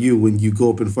about you when you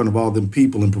go up in front of all them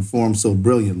people and perform so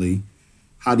brilliantly.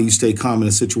 How do you stay calm in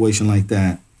a situation like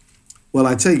that? Well,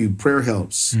 I tell you, prayer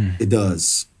helps. It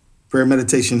does. Prayer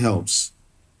meditation helps.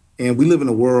 And we live in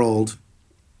a world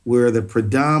where the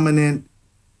predominant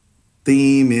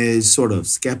theme is sort of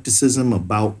skepticism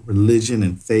about religion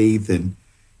and faith. And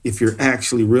if you're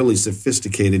actually really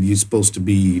sophisticated, you're supposed to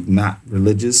be not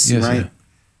religious, yes, right? Sir.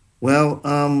 Well,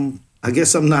 I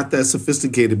guess I'm not that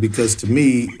sophisticated because to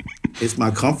me, it's my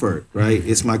comfort, right?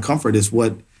 It's my comfort. It's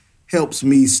what helps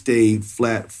me stay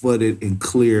flat-footed and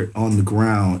clear on the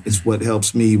ground. It's what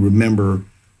helps me remember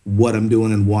what I'm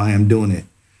doing and why I'm doing it.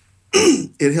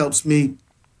 It helps me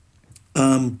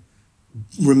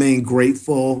remain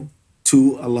grateful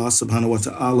to Allah subhanahu wa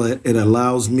ta'ala. It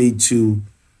allows me to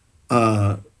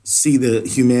see the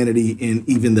humanity in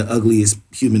even the ugliest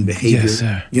human behavior. Yes,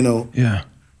 sir. You know? Yeah.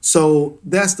 So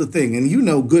that's the thing. And you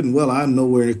know good and well, I'm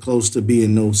nowhere close to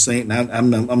being no saint.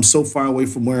 I'm so far away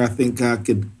from where I think God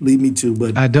could lead me to.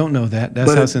 But I don't know that.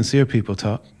 That's how sincere people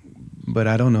talk. But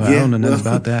I don't know. I don't know nothing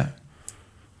about that.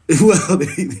 Well,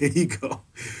 there you go.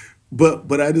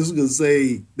 But I just going to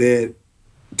say that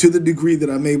to the degree that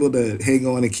I'm able to hang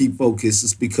on and keep focused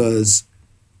is because,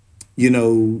 you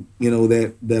know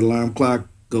that alarm clock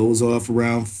goes off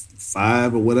around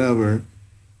 5 or whatever,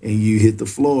 and you hit the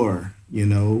floor,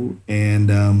 and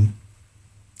and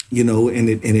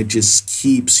it just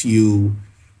keeps you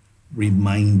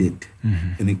reminded,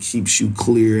 and it keeps you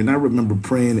clear. And I remember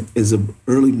praying as an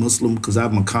early Muslim because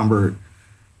I'm a convert,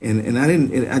 and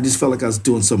I just felt like I was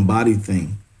doing some body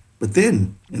thing. But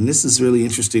then, and this is really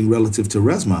interesting relative to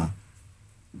Resma,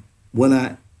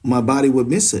 when my body would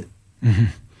miss it. Mm-hmm.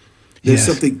 There's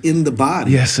something in the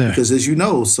body. Yes, sir. Because as you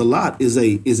know, salat is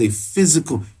a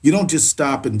physical. You don't just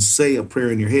stop and say a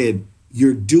prayer in your head.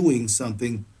 You're doing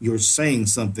something. You're saying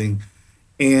something.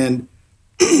 And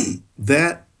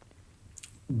that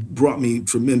brought me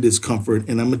tremendous comfort.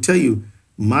 And I'm going to tell you,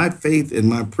 my faith and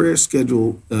my prayer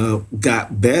schedule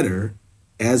got better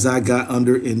as I got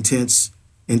under intense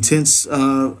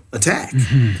attack,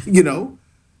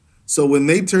 So when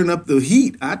they turn up the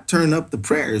heat, I turn up the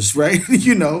prayers, right?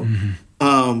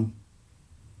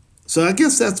 So I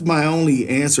guess that's my only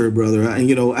answer, brother.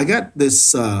 I got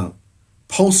this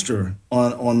poster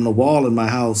on the wall in my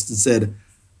house that said,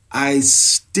 I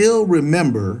still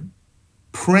remember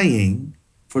praying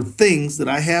for things that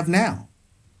I have now.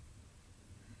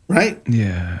 Right?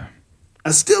 Yeah.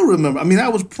 I still remember. I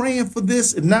was praying for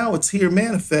this, and now it's here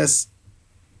manifest.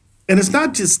 And it's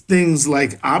not just things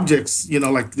like objects,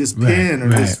 like this pen or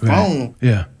this phone.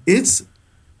 Yeah. It's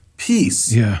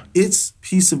peace. Yeah. It's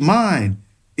peace of mind.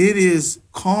 It is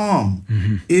calm.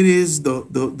 Mm-hmm. It is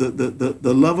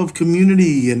the love of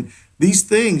community and these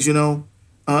things, And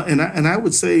I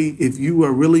would say if you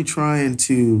are really trying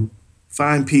to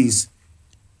find peace,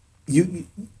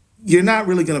 you're not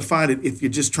really going to find it if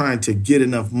you're just trying to get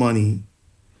enough money,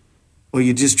 or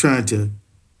you're just trying to,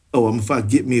 if I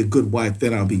get me a good wife,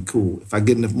 then I'll be cool. If I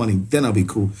get enough money, then I'll be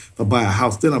cool. If I buy a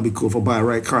house, then I'll be cool. If I buy a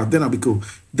right car, then I'll be cool.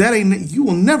 You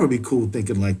will never be cool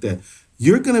thinking like that.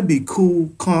 You're going to be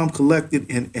cool, calm, collected,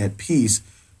 and at peace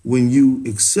when you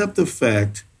accept the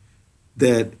fact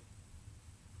that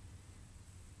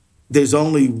there's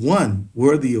only one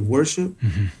worthy of worship.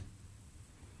 Mm-hmm.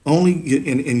 Only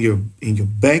in your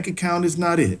bank account is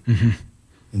not it. Mm-hmm.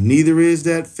 And neither is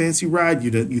that fancy ride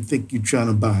you think you're trying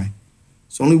to buy.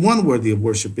 It's only one worthy of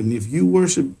worship. And if you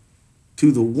worship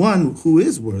to the one who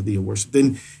is worthy of worship,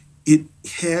 then it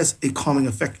has a calming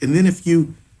effect. And then if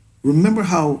you remember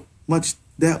how much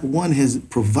that one has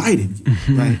provided you,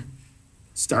 mm-hmm. right?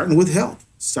 Starting with health,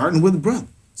 starting with breath,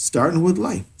 starting with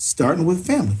life, starting with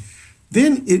family,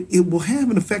 then it will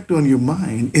have an effect on your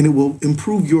mind, and it will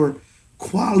improve your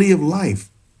quality of life.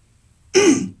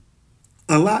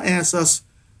 Allah asks us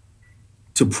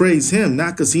to praise him,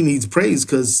 not because he needs praise,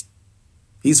 because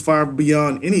he's far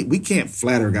beyond we can't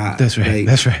flatter God. That's right.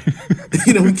 That's right.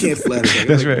 We can't flatter God.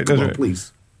 That's right. Come on,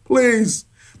 please.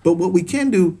 But what we can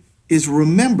do is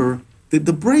remember that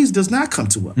the praise does not come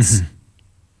to us.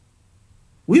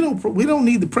 Mm-hmm. We don't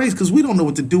need the praise because we don't know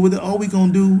what to do with it. All we're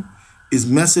going to do is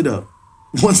mess it up.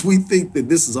 Once we think that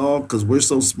this is all because we're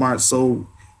so smart, so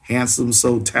handsome,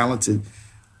 so talented,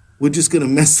 we're just going to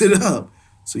mess it up.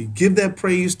 So you give that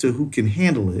praise to who can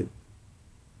handle it,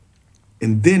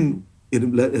 and then it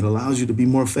allows you to be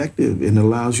more effective and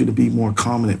allows you to be more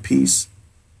calm and at peace.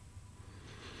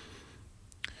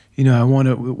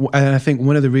 I think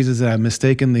one of the reasons that I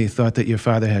mistakenly thought that your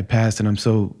father had passed, and I'm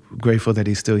so grateful that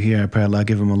he's still here. I pray Allah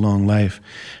give him a long life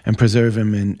and preserve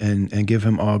him and give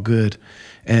him all good.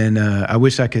 And I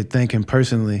wish I could thank him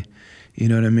personally, you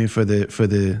know what I mean, for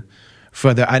the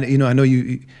I know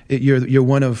you're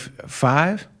one of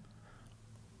 5.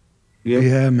 Yep.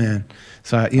 Yeah, man.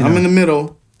 So I'm in the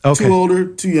middle. Okay. 2 older,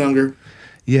 2 younger.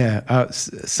 Yeah.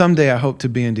 Someday I hope to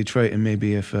be in Detroit, and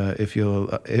maybe if you'll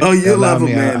you'll allow love them,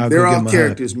 me, man. I'll They're go all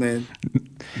characters, man.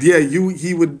 Yeah,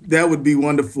 that would be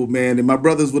wonderful, man. And my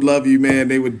brothers would love you,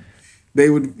 man. It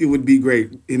would be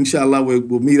great. Inshallah,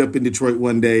 we'll meet up in Detroit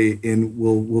one day, and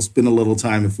we'll spend a little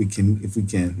time if we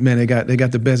can. Man, they got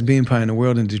the best bean pie in the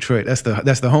world in Detroit. That's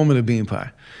the home of the bean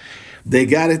pie. They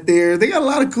got it there. They got a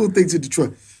lot of cool things in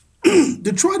Detroit.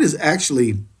 Detroit is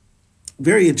actually a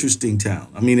very interesting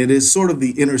town. I mean, it is sort of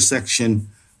the intersection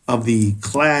of the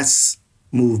class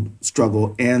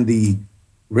struggle and the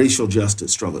racial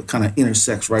justice struggle. It kind of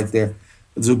intersects right there.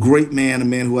 There's a great man, a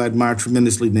man who I admire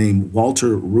tremendously, named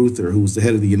Walter Reuther, who was the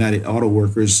head of the United Auto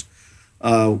Workers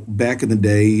back in the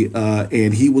day.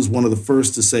 And he was one of the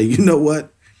first to say, you know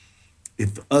what?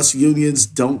 If us unions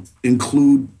don't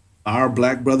include our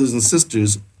black brothers and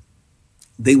sisters,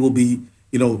 they will be,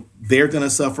 they're going to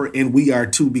suffer, and we are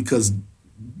too, because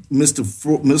Mr.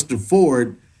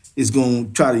 Ford is going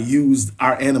to try to use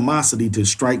our animosity to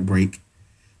strike break.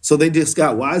 So they just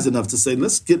got wise enough to say,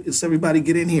 let's everybody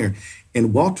get in here.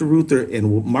 And Walter Reuther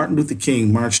and Martin Luther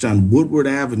King marched on Woodward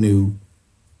Avenue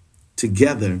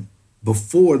together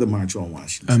before the March on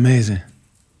Washington. Amazing.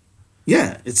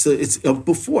 Yeah, it's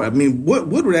before. I mean,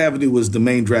 Woodward Avenue was the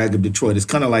main drag of Detroit. It's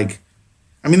kind of like,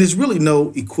 there's really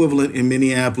no equivalent in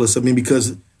Minneapolis.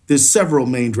 because there's several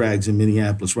main drags in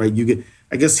Minneapolis, right? You get,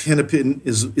 I guess Hennepin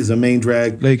is a main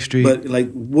drag. Lake Street. But like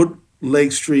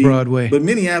Lake Street. Broadway. But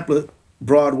Minneapolis,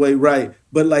 Broadway, right.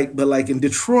 But like in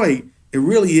Detroit, it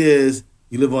really is,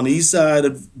 you live on the east side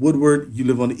of Woodward, you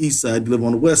live on the east side, you live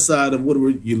on the west side of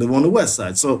Woodward, you live on the west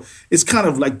side. So it's kind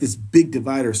of like this big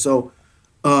divider. So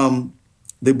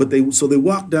they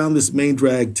walk down this main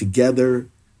drag together,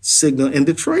 signal. And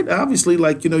Detroit, obviously,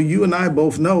 like, you and I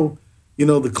both know,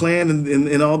 the Klan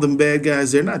and all them bad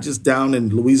guys, they're not just down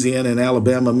in Louisiana and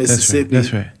Alabama, Mississippi.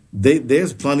 That's right.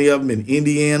 There's plenty of them in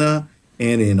Indiana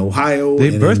and in Ohio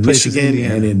and in Michigan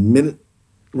and in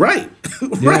Right.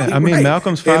 Yeah, right.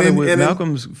 Malcolm's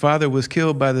father was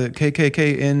killed by the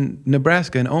KKK in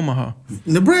Nebraska, in Omaha.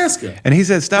 Nebraska. And he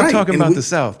said, stop talking about the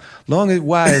South.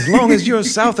 As long as you're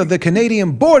south of the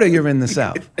Canadian border, you're in the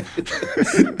South.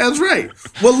 That's right.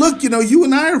 Well, look, you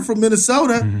and I are from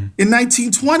Minnesota. Mm-hmm. In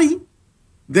 1920,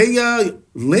 they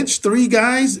lynched 3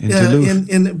 guys in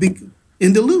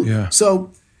Duluth. Yeah.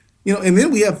 So, and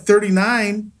then we have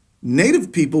 39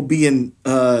 Native people being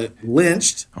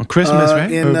lynched on Christmas,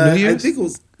 right? And New Year's? I think it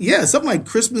was something like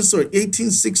Christmas or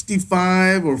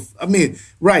 1865, or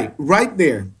right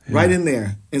there, right in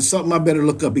there, and something I better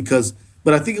look up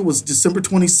but I think it was December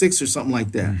 26th or something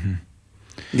like that. Mm-hmm.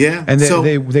 Yeah, and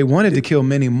they wanted to kill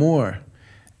many more.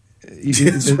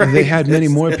 Right. They had many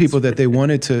more people that they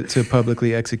wanted to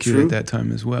publicly execute at that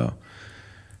time as well.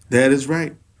 That is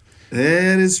right.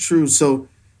 That is true. So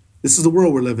this is the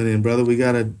world we're living in, brother. We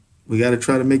gotta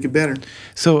try to make it better.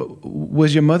 So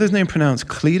was your mother's name pronounced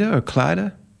Cleta or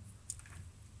Clyda?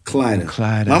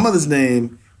 Clyda. My mother's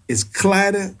name is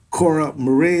Clyda Cora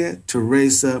Maria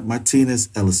Teresa Martinez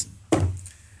Ellison.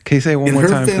 Can you say it one more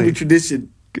time, In her family please?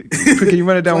 tradition. Can you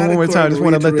run it down one more time? I just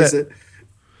want to let that.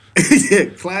 Yeah,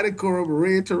 Clyda Cora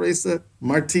Maria Teresa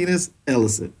Martinez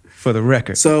Ellison. For the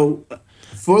record. So,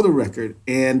 for the record,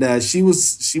 and she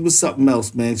was something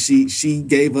else, man. She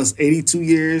gave us 82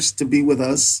 years to be with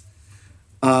us,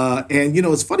 and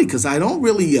it's funny because I don't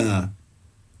really,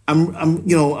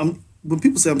 when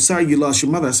people say I'm sorry you lost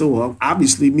your mother, I say, well,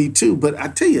 obviously me too. But I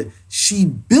tell you, she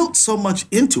built so much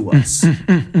into us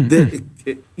that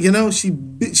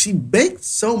she baked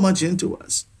so much into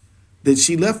us that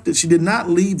she left it. She did not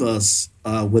leave us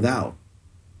without,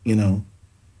 and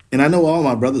I know all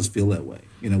my brothers feel that way.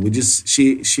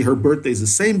 Her birthday is the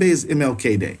same day as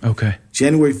MLK Day. Okay.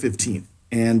 January 15th.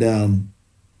 And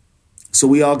so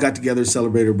we all got together to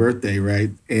celebrate her birthday, right?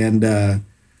 And,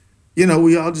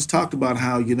 we all just talked about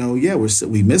how,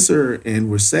 we miss her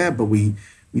and we're sad, but we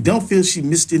don't feel she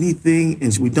missed anything,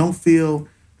 and we don't feel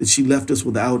that she left us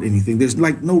without anything. There's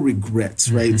like no regrets,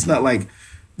 right? Mm-hmm. It's not like,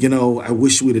 I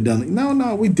wish we'd have done it.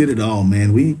 No, we did it all,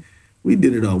 man. We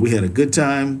did it all. We had a good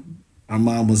time. Our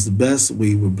mom was the best.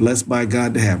 We were blessed by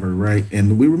God to have her, right?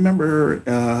 And we remember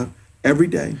her every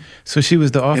day. So she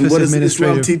was the office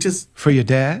administrator for your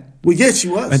dad? Well, yes, she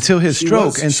was. Until his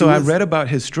stroke. I read about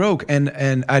his stroke,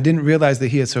 and I didn't realize that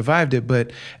he had survived it.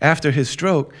 But after his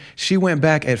stroke, she went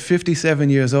back at 57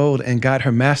 years old and got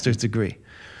her master's degree,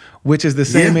 which is the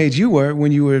same age you were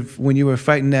when you were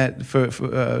fighting that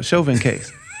for Chauvin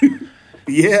case.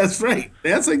 Yeah, that's right.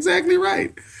 That's exactly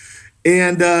right.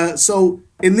 And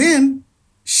and then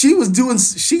she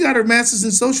got her master's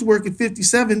in social work at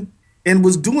 57 and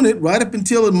was doing it right up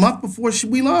until a month before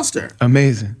we lost her.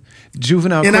 Amazing.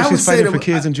 Juvenile court, she's fighting for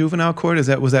kids in juvenile court? Was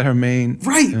that her main?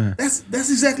 Right. That's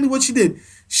exactly what she did.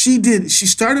 She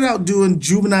started out doing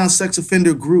juvenile sex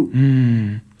offender group.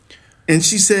 Mm. And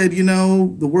she said,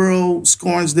 the world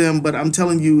scorns them, but I'm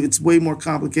telling you, it's way more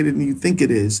complicated than you think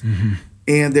it is. Mm-hmm.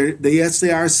 And they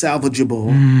are salvageable.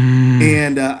 Mm.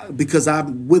 And because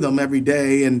I'm with them every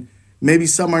day, and Maybe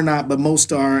some are not, but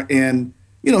most are. And,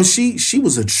 she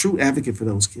was a true advocate for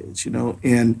those kids,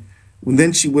 and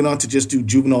then she went on to just do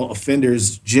juvenile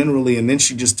offenders generally. And then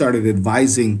she just started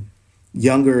advising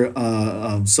younger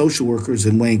social workers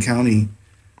in Wayne County.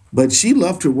 But she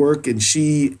loved her work, and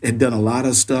she had done a lot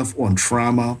of stuff on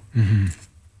trauma. Mm-hmm.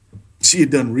 She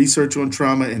had done research on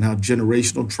trauma and how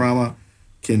generational trauma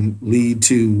can lead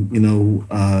to,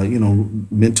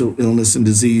 mental illness and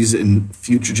disease in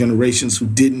future generations who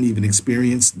didn't even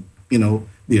experience,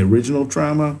 the original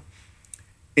trauma.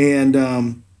 And,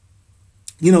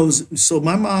 so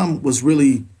my mom was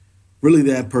really, really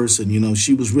that person.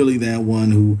 She was really that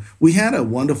one who, we had a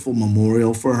wonderful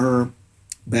memorial for her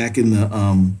back in the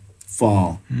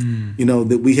fall.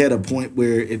 That we had a point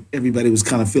where everybody was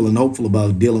kind of feeling hopeful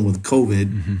about dealing with COVID.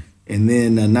 Mm-hmm. And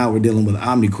then now we're dealing with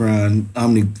Omicron.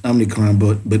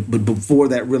 But before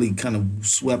that really kind of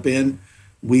swept in,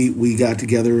 we got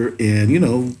together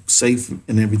and, safe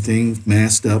and everything,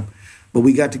 masked up. But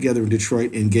we got together in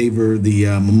Detroit and gave her the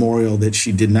memorial that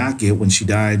she did not get when she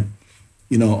died.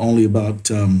 Only about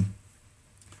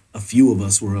a few of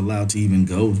us were allowed to even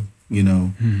go,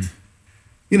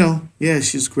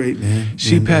 she's great, man.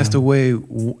 She passed away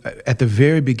at the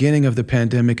very beginning of the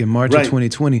pandemic in March of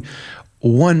 2020,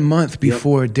 1 month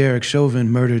before Derek Chauvin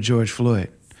murdered George Floyd.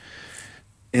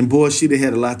 And boy, she'd have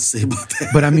had a lot to say about that.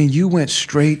 But I mean, you went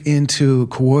straight into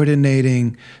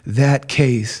coordinating that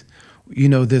case,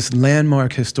 this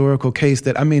landmark historical case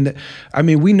that,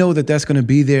 we know that that's going to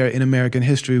be there in American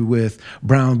history with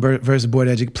Brown versus Board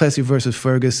of Education, Plessy versus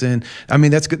Ferguson.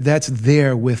 That's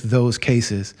there with those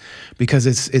cases because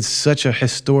it's such a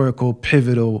historical,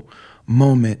 pivotal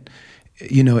moment,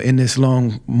 in this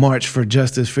long march for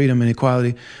justice, freedom, and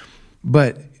equality.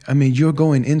 But, you're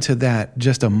going into that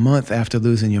just a month after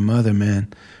losing your mother,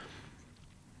 man.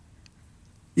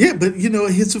 Yeah, but,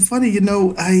 it's so funny,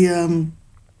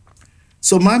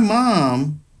 so my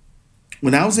mom,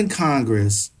 when I was in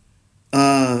Congress,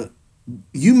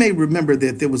 you may remember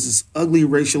that there was this ugly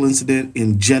racial incident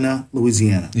in Jena,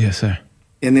 Louisiana. Yes, sir.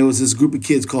 And there was this group of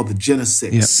kids called the Jena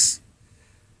Six.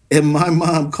 Yep. And my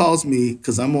mom calls me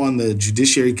because I'm on the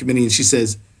Judiciary Committee, and she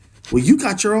says, well, you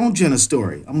got your own Jena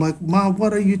story. I'm like, Mom,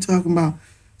 what are you talking about?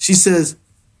 She says,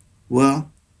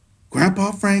 well,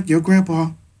 Grandpa Frank, your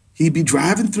grandpa, he'd be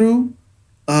driving through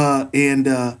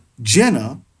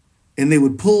Jena, and they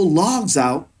would pull logs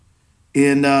out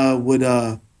and would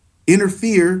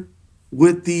interfere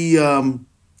with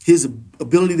his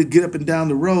ability to get up and down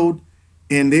the road.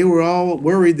 And they were all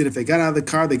worried that if they got out of the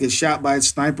car, they'd get shot by a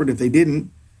sniper. And if they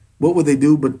didn't, what would they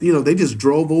do? But, they just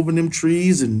drove over them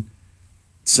trees. And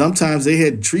sometimes they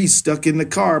had trees stuck in the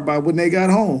car by when they got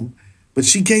home. But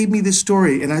she gave me this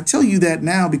story. And I tell you that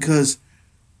now because,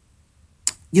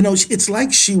 it's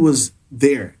like she was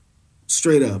there,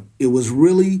 straight up.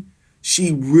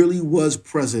 She really was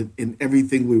present in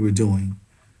everything we were doing.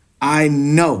 I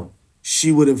know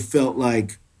she would have felt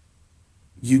like,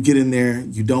 you get in there,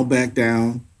 you don't back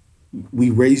down. We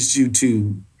raised you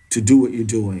to do what you're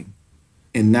doing.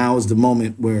 And now is the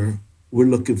moment where we're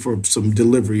looking for some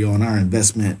delivery on our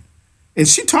investment. And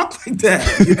she talked like that,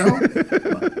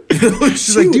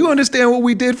 She's like, do you understand what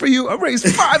we did for you? I raised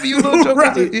 5 of you little jokers.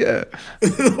 Right. Yeah.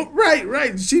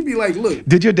 Right. She'd be like, look.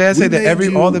 Did your dad say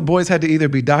that all the boys had to either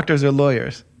be doctors or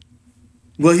lawyers?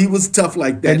 Well, he was tough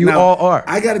like that. And you all are.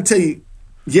 I got to tell you,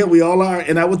 yeah, we all are.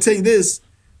 And I will tell you this.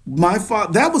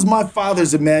 That was my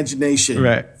father's imagination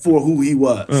for who he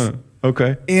was.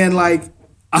 Okay. And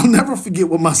I'll never forget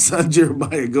when my son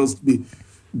Jeremiah goes to me,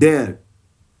 Dad,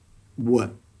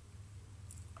 what?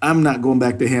 I'm not going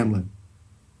back to Hamlin.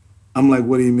 I'm like,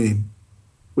 what do you mean?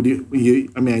 Are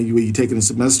you taking a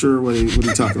semester? What are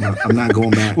you talking about? I'm not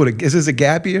going back. Is this a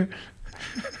gap year?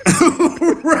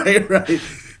 Right.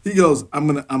 He goes, I'm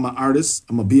an artist.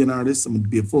 I'm gonna be an artist. I'm gonna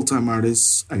be a full-time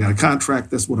artist. I got a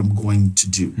contract. That's what I'm going to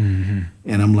do. Mm-hmm.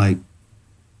 And I'm like,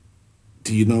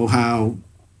 do you know how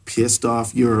pissed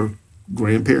off your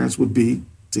grandparents would be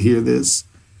to hear this?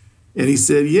 And he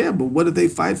said, yeah, but what did they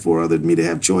fight for other than me to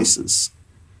have choices?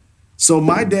 So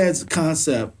my dad's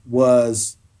concept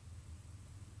was,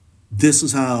 this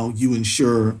is how you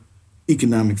ensure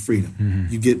economic freedom.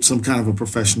 Mm-hmm. You get some kind of a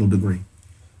professional degree.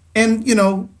 And,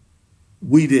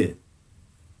 we did.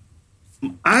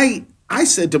 I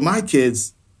said to my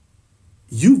kids,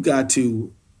 you've got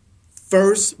to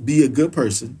first be a good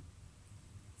person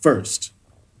first.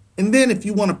 And then if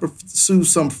you want to pursue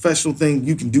some professional thing,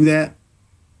 you can do that.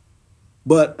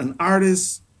 But an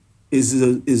artist is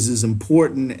as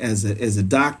important as a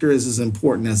doctor, is as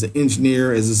important as an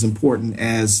engineer, is as important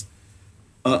as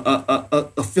a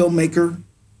filmmaker.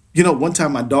 One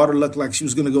time my daughter looked like she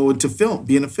was going to go into film,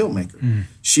 being a filmmaker.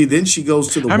 She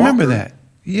goes to the I Walker. remember that.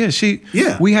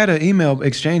 Yeah, we had an email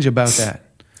exchange about that.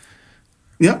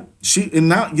 Yeah.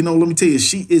 Now, let me tell you,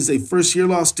 she is a first-year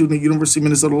law student at University of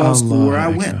Minnesota Law School where I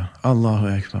went. Allahu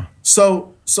Akbar.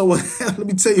 So let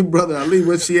me tell you, Brother Ali,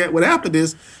 what happened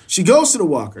is she goes to the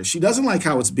Walker. She doesn't like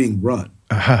how it's being run.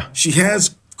 She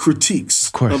has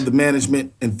critiques of the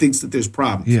management and thinks that there's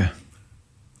problems. Yeah.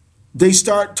 They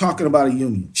start talking about a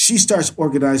union. She starts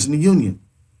organizing a union.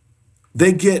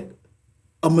 They get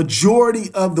a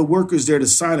majority of the workers there to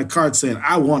sign a card saying,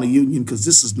 I want a union because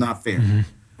this is not fair. Mm-hmm.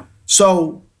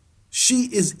 So she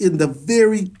is in the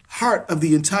very heart of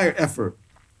the entire effort.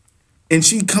 And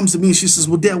she comes to me and she says,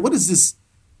 well, Dad, what is this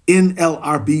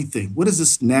NLRB thing? What is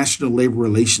this National Labor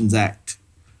Relations Act?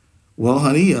 Well,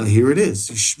 honey, here it is.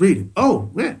 You should read it. Oh,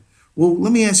 man. Well,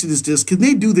 let me ask you this. Can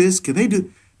they do this? Can they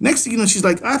do... Next thing you know, she's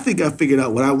like, I think I figured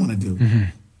out what I want to do. Mm-hmm.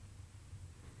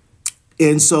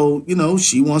 And so,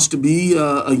 she wants to be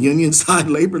a union side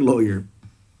labor lawyer.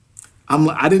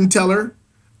 I didn't tell her.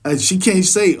 She can't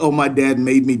say, oh, my dad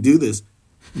made me do this.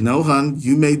 No, hon,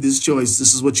 you made this choice.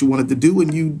 This is what you wanted to do,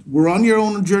 and you were on your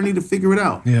own journey to figure it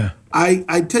out. Yeah.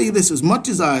 I tell you this, as much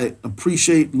as I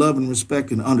appreciate, love, and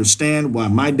respect and understand why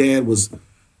my dad was,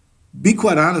 be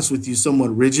quite honest with you,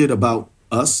 somewhat rigid about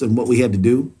us and what we had to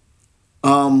do,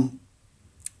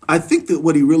 I think that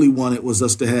what he really wanted was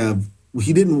us to have,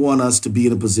 he didn't want us to be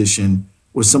in a position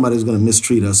where somebody was going to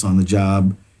mistreat us on the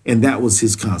job, and that was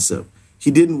his concept.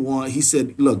 He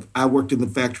said, look, I worked in the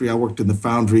factory, I worked in the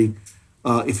foundry.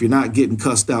 If you're not getting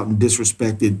cussed out and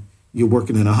disrespected, you're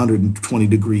working in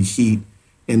 120-degree heat,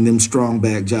 and them strong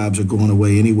back jobs are going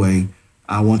away anyway.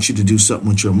 I want you to do something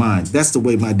with your mind. That's the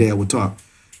way my dad would talk.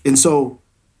 And so,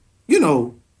 he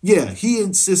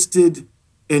insisted,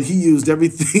 and he used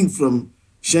everything from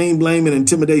shame, blame, and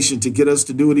intimidation to get us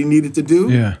to do what he needed to do.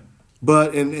 Yeah.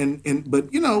 But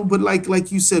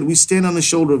like you said, we stand on the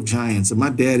shoulder of giants, and my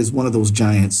dad is one of those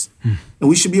giants, and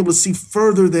we should be able to see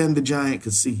further than the giant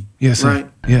could see. Yes, right?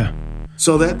 Sir. Yeah.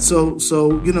 So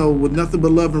with nothing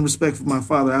but love and respect for my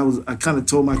father, I kind of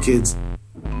told my kids,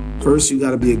 first you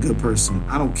got to be a good person.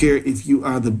 I don't care if you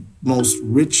are the most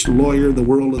rich lawyer the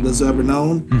world has ever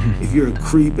known. Mm-hmm. If you're a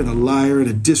creep and a liar and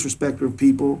a disrespecter of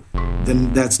people,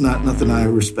 then that's not nothing I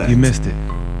respect. You missed it.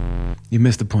 You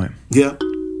missed the point. Yeah.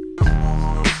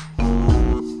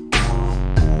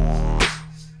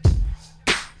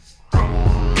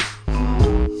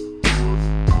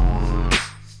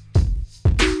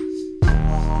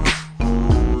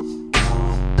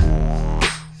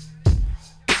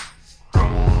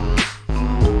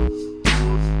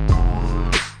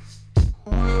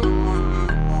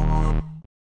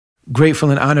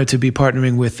 Grateful and honored to be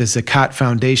partnering with the Zakat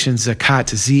Foundation.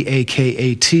 Zakat,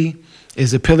 Z-A-K-A-T,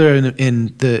 is a pillar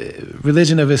in the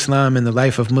religion of Islam and the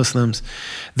life of Muslims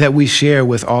that we share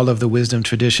with all of the wisdom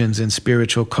traditions and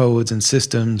spiritual codes and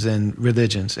systems and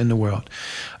religions in the world,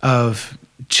 of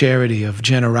charity, of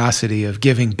generosity, of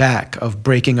giving back, of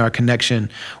breaking our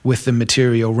connection with the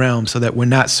material realm so that we're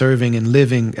not serving and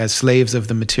living as slaves of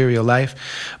the material life,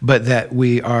 but that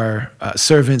we are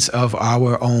servants of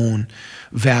our own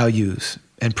values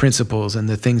and principles and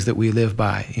the things that we live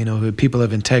by, people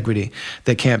of integrity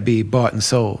that can't be bought and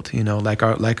sold, like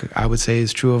I would say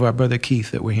is true of our brother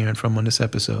Keith that we're hearing from on this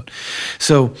episode.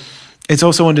 So it's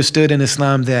also understood in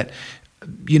Islam that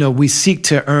we seek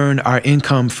to earn our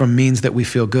income from means that we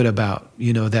feel good about,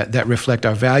 that reflect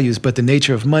our values. But the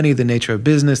nature of money, the nature of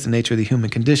business, the nature of the human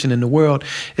condition in the world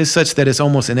is such that it's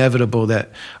almost inevitable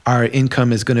that our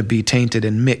income is going to be tainted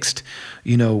and mixed,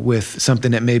 with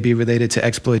something that may be related to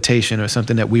exploitation or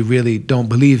something that we really don't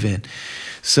believe in.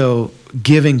 So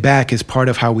giving back is part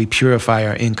of how we purify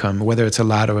our income, whether it's a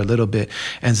lot or a little bit.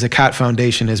 And Zakat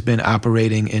Foundation has been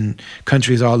operating in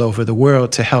countries all over the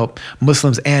world to help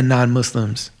Muslims and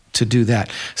non-Muslims to do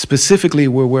that. Specifically,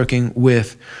 we're working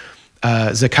with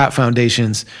Zakat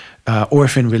Foundation's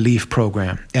orphan relief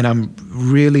program. And I'm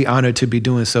really honored to be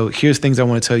doing so. Here's things I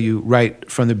want to tell you right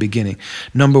from the beginning.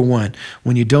 Number one,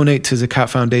 when you donate to Zakat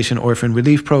Foundation Orphan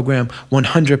Relief Program,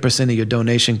 100% of your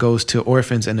donation goes to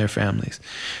orphans and their families.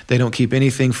 They don't keep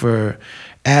anything for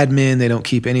admin. They don't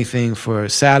keep anything for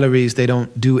salaries. They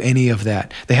don't do any of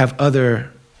that. They have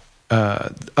other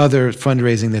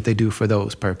fundraising that they do for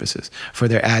those purposes, for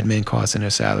their admin costs and their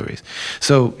salaries.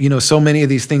 So, so many of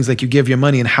these things, like you give your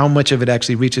money and how much of it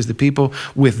actually reaches the people.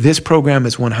 With this program,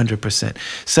 it's 100%.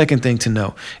 Second thing to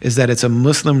know is that it's a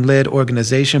Muslim-led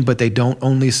organization, but they don't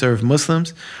only serve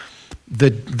Muslims.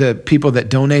 the people that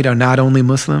donate are not only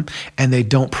Muslim, and they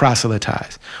don't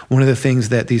proselytize. One of the things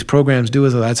that these programs do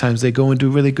is a lot of times they go and do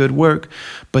really good work,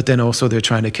 but then also they're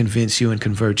trying to convince you and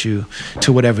convert you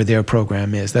to whatever their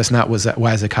program is. That's not why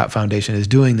Zakat Foundation is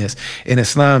doing this. In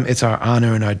Islam, it's our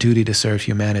honor and our duty to serve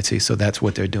humanity, so that's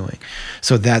what they're doing.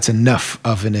 So that's enough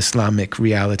of an Islamic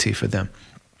reality for them.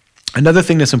 Another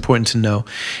thing that's important to know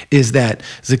is that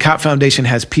Zakat Foundation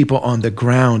has people on the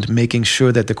ground making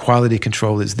sure that the quality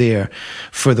control is there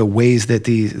for the ways that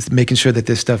making sure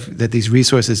that these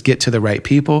resources get to the right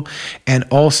people, and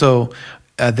also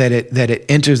that it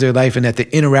enters their life, and that the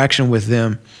interaction with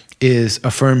them is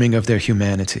affirming of their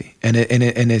humanity, and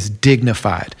is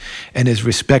dignified and is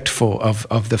respectful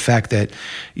of the fact that,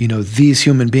 these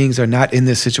human beings are not in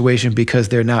this situation because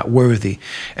they're not worthy.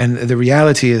 And the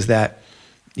reality is that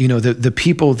the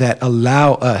people that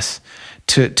allow us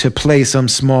to play some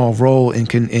small role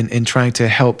in trying to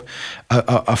help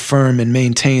affirm and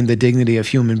maintain the dignity of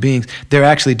human beings, they're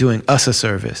actually doing us a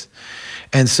service.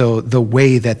 And so the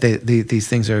way that these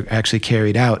things are actually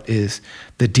carried out is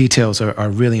the details are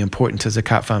really important to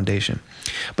Zakat Foundation.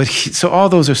 So all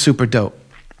those are super dope.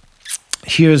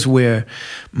 Here's where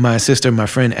my sister, my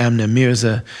friend Amna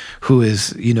Mirza, who is,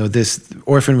 this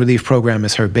orphan relief program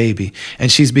is her baby.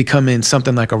 And she's becoming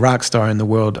something like a rock star in the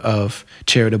world of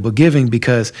charitable giving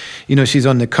because, she's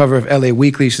on the cover of LA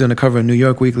Weekly. She's on the cover of New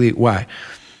York Weekly. Why?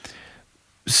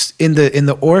 In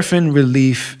the orphan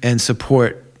relief and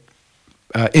support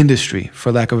industry,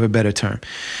 for lack of a better term,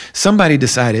 somebody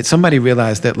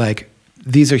realized that,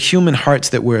 these are human hearts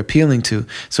that we're appealing to.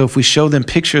 So if we show them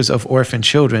pictures of orphan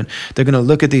children, they're going to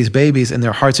look at these babies and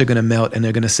their hearts are going to melt and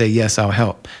they're going to say, yes, I'll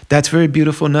help. That's very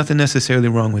beautiful. Nothing necessarily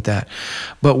wrong with that.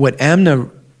 But what Amna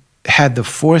had the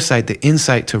foresight, the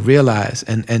insight to realize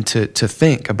and to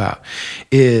think about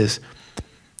is,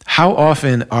 how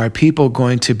often are people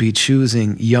going to be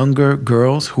choosing younger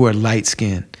girls who are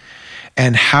light-skinned?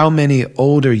 And how many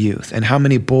older youth and how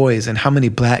many boys and how many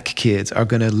black kids are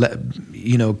going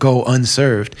to go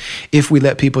unserved if we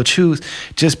let people choose,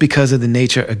 just because of the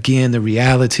nature, again, the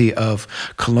reality of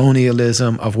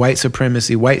colonialism, of white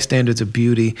supremacy, white standards of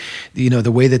beauty,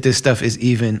 the way that this stuff is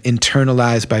even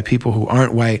internalized by people who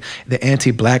aren't white, the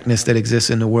anti-blackness that exists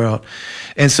in the world.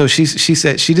 And so she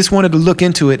said she just wanted to look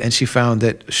into it, and she found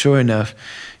that, sure enough,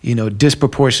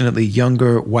 disproportionately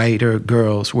younger, whiter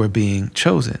girls were being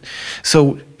chosen.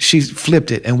 So she flipped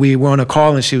it, and we were on a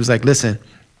call, and she was like, listen,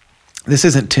 this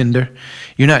isn't Tinder.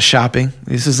 You're not shopping.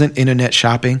 This isn't internet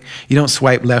shopping. You don't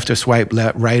swipe left or swipe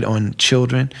right on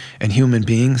children and human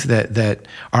beings that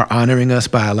are honoring us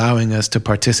by allowing us to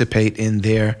participate in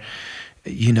their,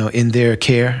 in their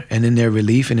care and in their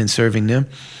relief and in serving them.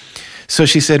 So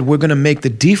she said, we're going to make the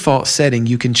default setting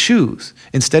you can choose.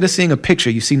 Instead of seeing a picture,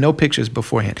 you see no pictures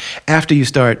beforehand. After you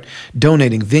start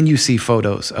donating, then you see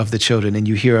photos of the children, and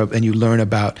you hear and you learn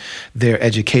about their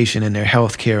education and their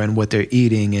health care and what they're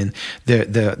eating and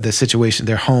the situation,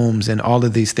 their homes, and all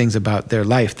of these things about their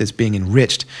life that's being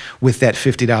enriched with that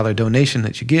 $50 donation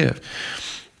that you give.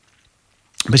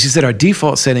 But she said our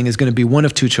default setting is going to be one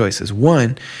of two choices.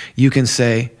 One, you can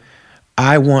say,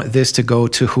 I want this to go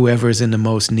to whoever's in the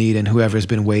most need and whoever's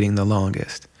been waiting the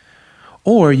longest.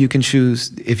 Or you can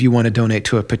choose if you want to donate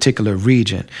to a particular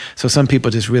region. So some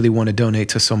people just really want to donate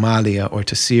to Somalia or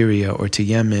to Syria or to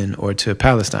Yemen or to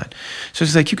Palestine. So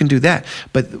she's like, you can do that.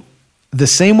 But the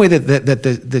same way that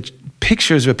the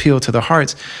pictures appeal to the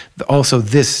hearts, also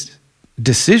this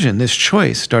decision, this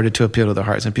choice started to appeal to the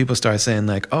hearts. And people started saying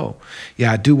like, oh,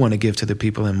 yeah, I do want to give to the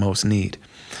people in most need.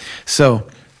 So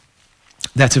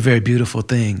that's a very beautiful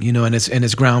thing, and it's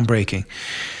groundbreaking.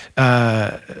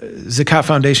 Zakat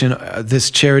Foundation,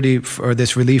 this charity or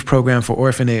this relief program for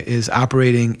orphanage, is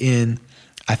operating in,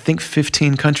 I think,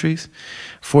 14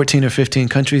 or 15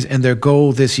 countries, and their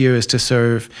goal this year is to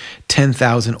serve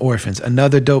 10,000 orphans.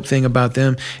 Another dope thing about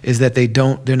them is that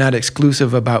they're not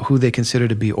exclusive about who they consider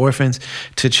to be orphans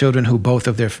to children who both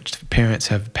of their parents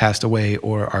have passed away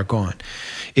or are gone.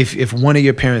 If one of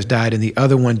your parents died and the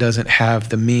other one doesn't have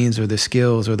the means or the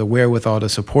skills or the wherewithal to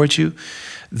support you,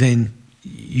 then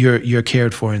you're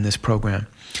cared for in this program.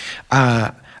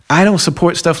 I don't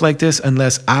support stuff like this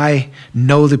unless I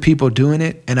know the people doing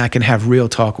it and I can have real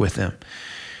talk with them.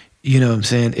 You know what I'm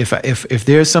saying? If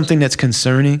there's something that's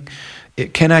concerning,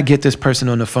 can I get this person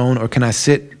on the phone, or can I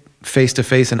sit face to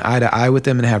face and eye to eye with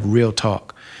them and have real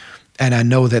talk? And I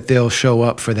know that they'll show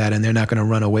up for that, and they're not going to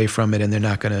run away from it, and they're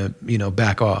not going to,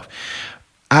 back off.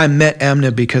 I met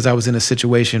Amna because I was in a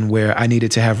situation where I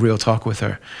needed to have real talk with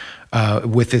her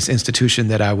with this institution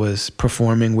that I was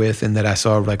performing with and that I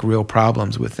saw like real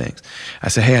problems with things. I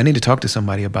said, hey, I need to talk to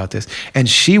somebody about this. And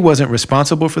she wasn't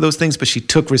responsible for those things, but she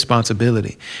took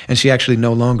responsibility. And she actually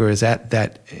no longer is at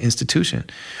that institution.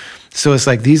 So it's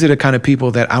like, these are the kind of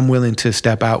people that I'm willing to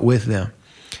step out with them.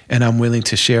 And I'm willing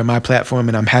to share my platform,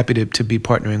 and I'm happy to be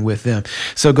partnering with them.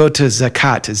 So go to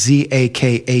Zakat,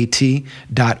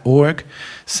 ZAKAT.org,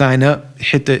 sign up,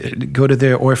 go to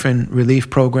their orphan relief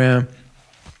program.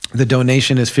 The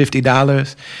donation is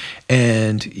 $50,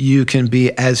 and you can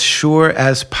be as sure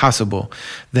as possible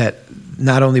that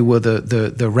not only will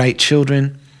the right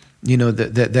children,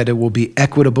 that it will be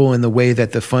equitable in the way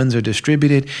that the funds are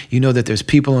distributed. You know that there's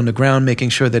people on the ground making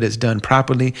sure that it's done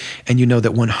properly. And you know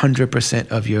that 100%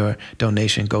 of your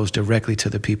donation goes directly to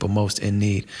the people most in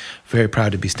need. Very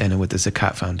proud to be standing with the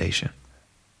Zakat Foundation.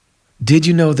 Did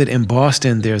you know that in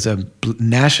Boston, there's a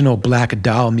National Black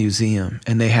Doll Museum,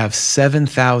 and they have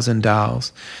 7,000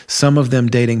 dolls, some of them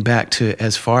dating back to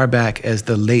as far back as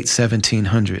the late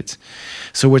 1700s.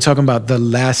 So we're talking about the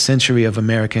last century of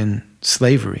American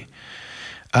slavery.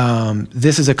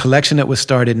 This is a collection that was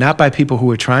started not by people who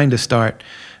were trying to start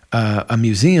a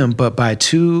museum, but by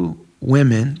two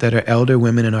women that are elder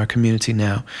women in our community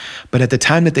now. But at the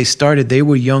time that they started, they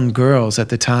were young girls at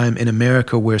the time in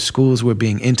America where schools were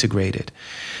being integrated.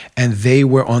 And they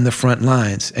were on the front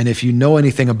lines. And if you know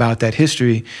anything about that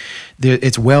history,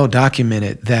 it's well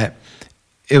documented that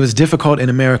it was difficult in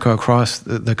America across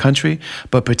the country,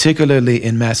 but particularly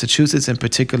in Massachusetts and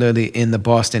particularly in the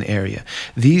Boston area.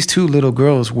 These two little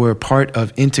girls were part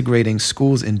of integrating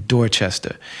schools in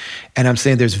Dorchester. And I'm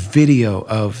saying there's video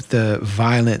of the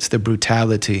violence, the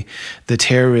brutality, the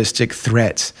terroristic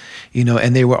threats,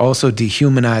 and they were also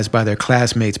dehumanized by their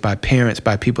classmates, by parents,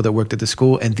 by people that worked at the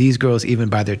school, and these girls even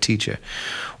by their teacher.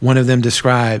 One of them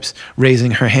describes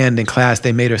raising her hand in class.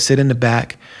 They made her sit in the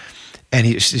back,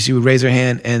 and she would raise her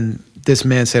hand, and this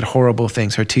man said horrible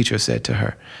things. Her teacher said to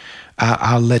her,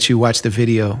 I'll let you watch the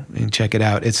video and check it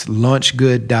out. It's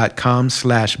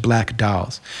launchgood.com/black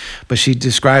dolls. But she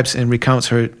describes and recounts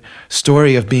her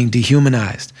story of being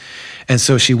dehumanized. And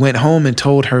so she went home and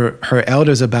told her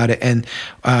elders about it. And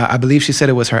I believe she said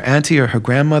it was her auntie or her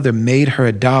grandmother made her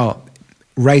a doll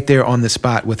right there on the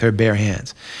spot with her bare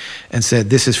hands and said,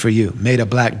 this is for you, made a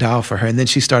black doll for her. And then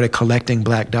she started collecting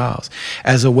black dolls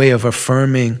as a way of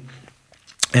affirming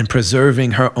and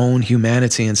preserving her own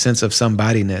humanity and sense of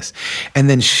somebodyness, and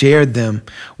then shared them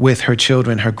with her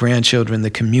children, her grandchildren, the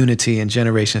community, and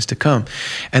generations to come.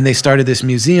 And they started this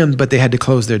museum, but they had to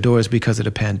close their doors because of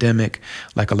the pandemic,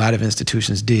 like a lot of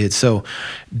institutions did. So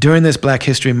during this Black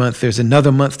History Month, there's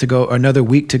another month to go, or another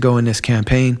week to go in this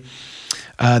campaign.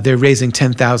 They're raising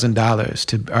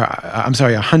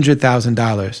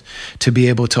 $100,000 to be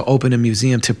able to open a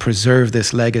museum to preserve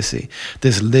this legacy,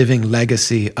 this living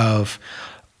legacy of,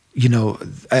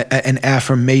 an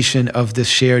affirmation of the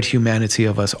shared humanity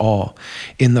of us all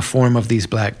in the form of these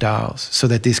black dolls, so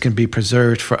that these can be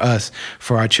preserved for us,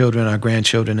 for our children, our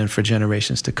grandchildren, and for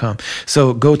generations to come.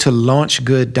 So go to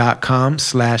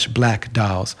launchgood.com/black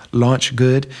dolls,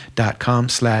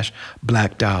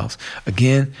 launchgood.com/black dolls.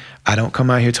 Again, I don't come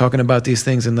out here talking about these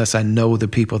things unless I know the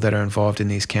people that are involved in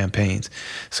these campaigns.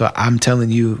 So I'm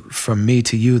telling you, from me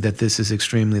to you, that this is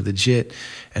extremely legit,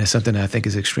 and it's something that I think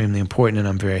is extremely important, and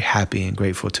I'm very happy and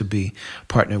grateful to be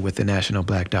partnered with the National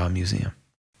Black Doll Museum.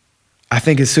 I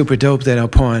think it's super dope that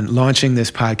upon launching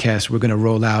this podcast, we're going to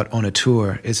roll out on a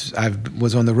tour. I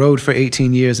was on the road for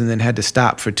 18 years and then had to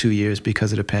stop for 2 years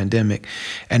because of the pandemic.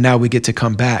 And now we get to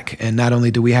come back. And not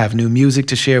only do we have new music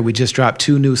to share, we just dropped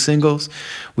 2 new singles.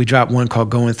 We dropped one called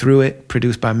Going Through It,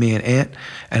 produced by me and Ant,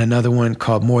 and another one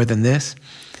called More Than This.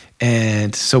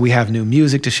 And so we have new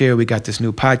music to share. We got this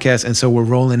new podcast. And so we're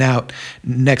rolling out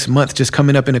next month, just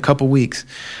coming up in a couple weeks,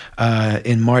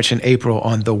 in March and April,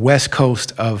 on the West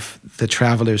Coast of the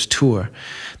Travelers Tour.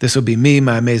 This will be me,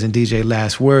 my amazing DJ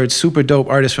Last Word, super dope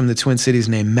artist from the Twin Cities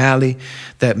named Mally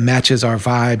that matches our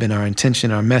vibe and our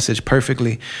intention, our message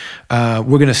perfectly. We're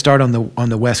going to start on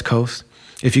the West Coast.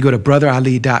 If you go to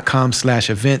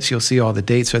brotherali.com/events, you'll see all the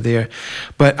dates are there.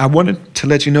 But I wanted to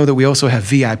let you know that we also have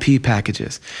VIP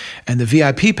packages. And the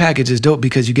VIP package is dope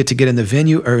because you get in the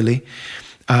venue early.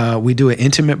 We do an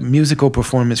intimate musical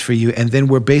performance for you. And then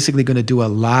we're basically going to do a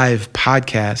live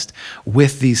podcast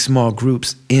with these small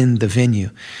groups in the venue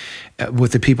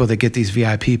with the people that get these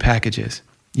VIP packages.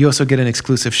 You also get an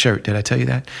exclusive shirt. Did I tell you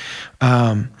that?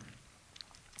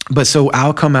 But so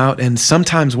I'll come out, and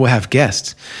sometimes we'll have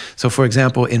guests. So for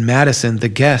example, in Madison, the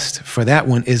guest for that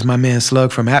one is my man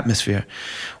Slug from Atmosphere.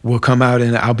 We'll come out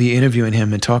and I'll be interviewing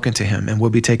him and talking to him, and we'll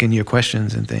be taking your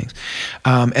questions and things.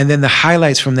 And then the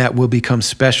highlights from that will become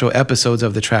special episodes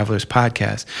of the Travelers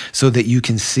Podcast, so that you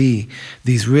can see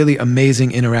these really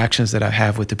amazing interactions that I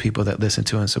have with the people that listen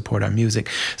to and support our music.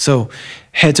 So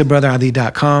head to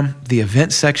brotherali.com, the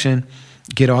events section.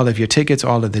 Get all of your tickets.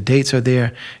 All of the dates are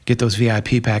there. Get those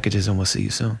VIP packages, and we'll see you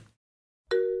soon.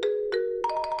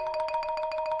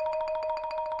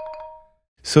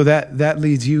 So that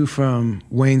leads you from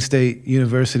Wayne State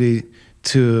University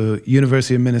to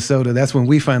University of Minnesota. That's when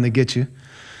we finally get you.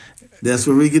 That's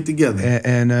where we get together.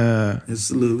 And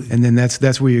absolutely. And then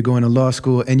that's where you're going to law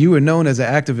school. And you were known as an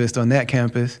activist on that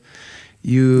campus.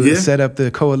 You set up the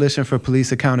Coalition for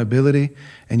Police Accountability,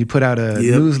 and you put out a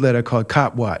newsletter called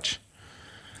Cop Watch.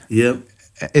 Yep.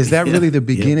 Is that really the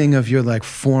beginning of your like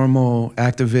formal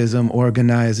activism,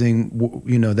 organizing,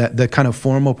 you know, that kind of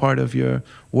formal part of your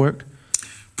work?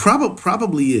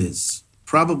 Probably is.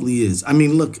 Probably is. I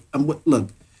mean, look,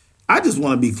 I just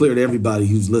want to be clear to everybody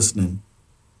who's listening.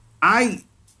 I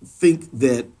think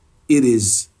that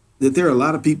there are a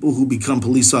lot of people who become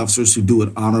police officers who do it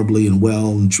honorably and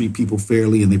well and treat people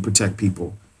fairly and they protect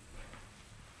people.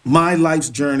 My life's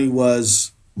journey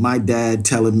was my dad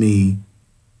telling me,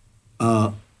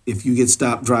 if you get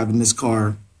stopped driving this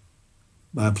car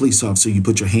by a police officer, you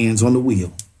put your hands on the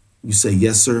wheel. You say,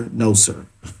 yes, sir, no, sir.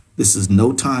 This is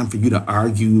no time for you to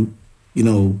argue, you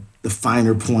know, the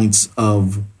finer points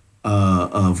of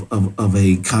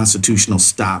a constitutional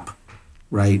stop,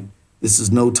 right? This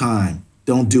is no time.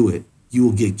 Don't do it. You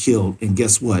will get killed. And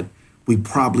guess what? We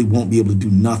probably won't be able to do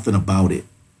nothing about it,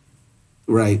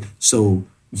 right? So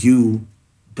you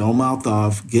don't mouth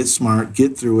off, get smart,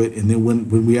 get through it, and then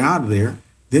when we're out of there,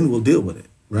 then we'll deal with it,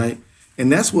 right? And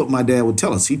that's what my dad would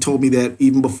tell us. He told me that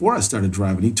even before I started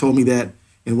driving. He told me that,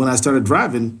 and when I started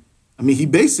driving, I mean, he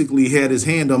basically had his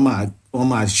hand on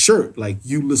my shirt, like,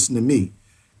 you listen to me.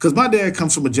 Because my dad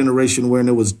comes from a generation where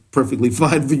it was perfectly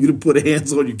fine for you to put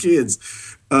hands on your kids.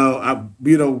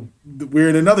 We're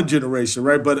in another generation,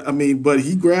 right? But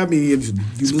he grabbed me and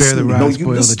you spare the rod,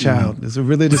 spoil the child. It's a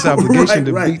religious obligation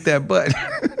to beat that butt.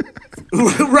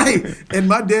 Right. And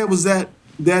my dad was that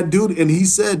dude, and he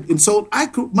said, and so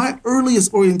my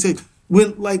earliest orientation,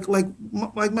 when like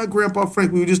my grandpa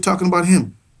Frank, we were just talking about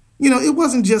him. You know, it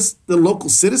wasn't just the local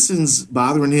citizens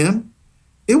bothering him;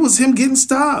 it was him getting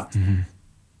stopped. Mm-hmm.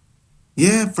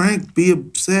 Yeah, Frank, be a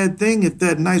sad thing if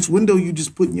that nice window you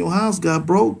just put in your house got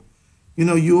broke. You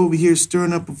know, you over here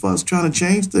stirring up a fuss, trying to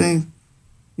change things.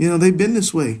 You know, they've been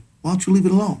this way. Why don't you leave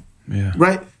it alone? Yeah.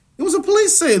 Right? It was the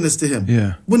police saying this to him.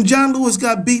 Yeah. When John Lewis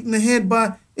got beaten in the head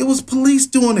it was police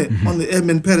doing it on the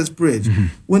Edmund Pettus Bridge. Mm-hmm.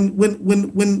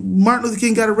 When Martin Luther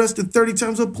King got arrested 30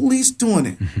 times, it was police doing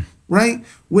it. Mm-hmm. Right?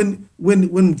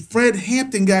 When Fred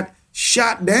Hampton got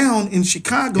shot down in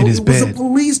Chicago, it was the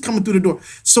police coming through the door.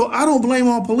 So I don't blame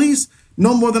all police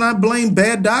no more than I blame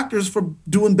bad doctors for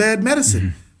doing bad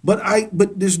medicine. Mm-hmm.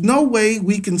 But there's no way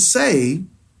we can say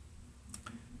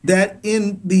that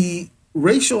in the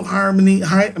racial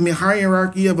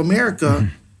hierarchy of America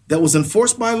that was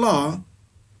enforced by law,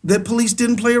 that police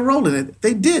didn't play a role in it.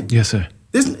 They did. Yes, sir.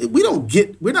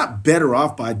 We're not better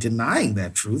off by denying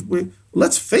that truth.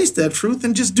 Let's face that truth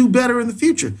and just do better in the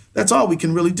future. That's all we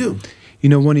can really do. You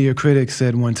know, one of your critics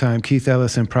said one time, Keith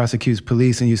Ellison prosecutes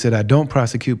police, and you said, I don't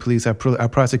prosecute police, I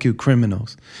prosecute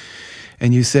criminals.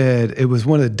 And you said, it was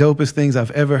one of the dopest things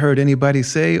I've ever heard anybody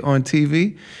say on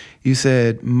TV. You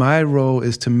said, my role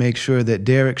is to make sure that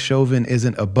Derek Chauvin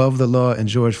isn't above the law and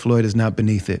George Floyd is not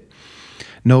beneath it.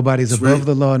 Nobody's above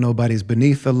the law, nobody's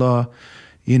beneath the law.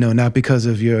 You know, not because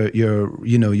of your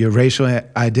racial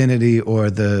identity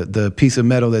or the piece of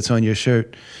metal that's on your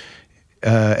shirt.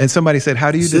 And somebody said,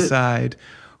 how do you decide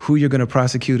who you're going to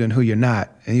prosecute and who you're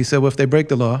not? And you said, well, if they break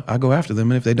the law, I'll go after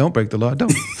them. And if they don't break the law, I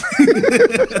don't.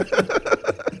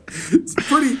 It's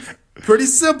pretty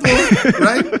simple,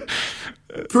 right?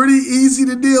 Pretty easy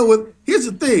to deal with. Here's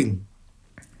the thing.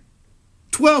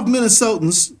 12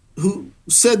 Minnesotans who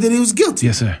said that he was guilty.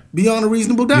 Yes, sir. Beyond a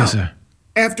reasonable doubt. Yes, sir.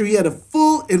 After he had a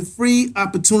full and free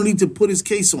opportunity to put his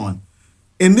case on.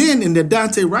 And then in the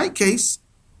Dante Wright case,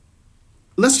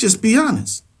 let's just be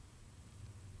honest.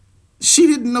 She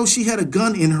didn't know she had a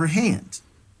gun in her hand,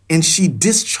 and she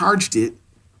discharged it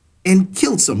and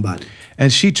killed somebody.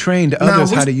 And she trained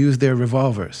others how to use their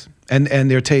revolvers and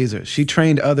their tasers. She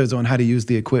trained others on how to use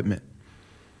the equipment.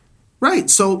 Right.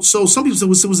 So some people say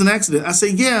it was an accident. I say,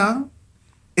 yeah.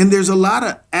 And there's a lot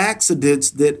of accidents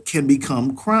that can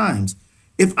become crimes.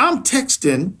 If I'm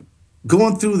texting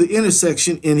going through the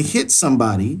intersection and hit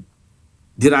somebody.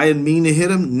 Did I mean to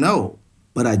hit him? No,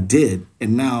 but I did.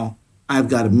 And now I've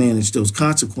got to manage those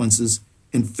consequences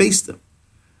and face them.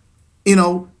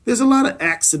 There's a lot of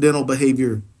accidental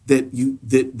behavior that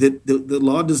the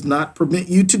law does not permit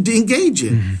you to engage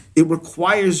in. Mm-hmm. It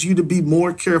requires you to be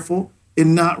more careful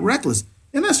and not reckless.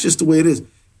 And that's just the way it is.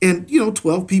 And,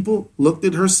 12 people looked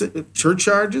at her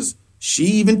charges. She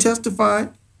even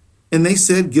testified, and they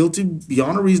said guilty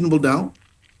beyond a reasonable doubt.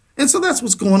 And so that's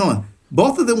what's going on.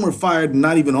 Both of them were fired,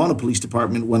 not even on a police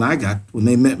department when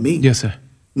they met me. Yes, sir.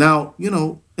 Now,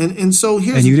 and so here's the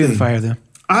thing. And you didn't fire them.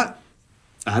 I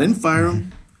didn't fire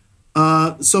them.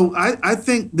 So I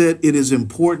think that it is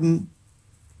important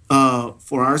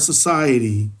for our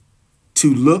society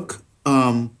to look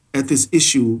at this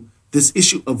issue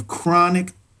of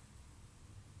chronic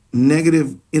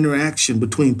negative interaction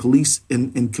between police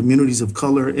and communities of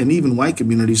color and even white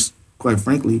communities, quite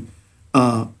frankly,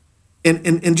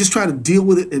 and just try to deal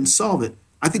with it and solve it.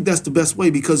 I think that's the best way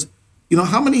because,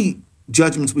 how many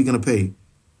judgments are we going to pay?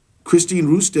 Christine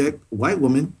Roostek, white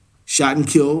woman, shot and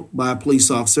killed by a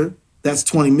police officer. That's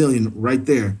 $20 million right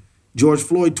there. George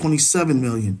Floyd, $27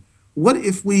 million. What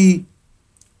if we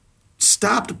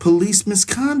stopped police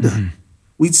misconduct? Mm-hmm.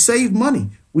 We'd save money.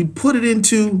 We'd put it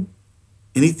into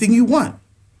anything you want.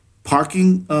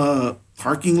 Parking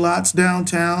lots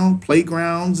downtown,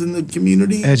 playgrounds in the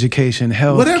community. Education,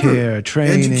 healthcare,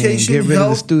 training, get rid of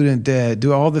the student debt,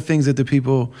 do all the things that the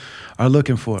people are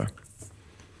looking for.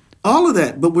 All of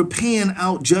that, but we're paying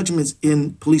out judgments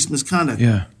in police misconduct.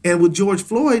 Yeah. And with George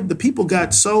Floyd, the people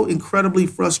got so incredibly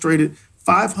frustrated.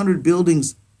 500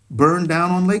 buildings burned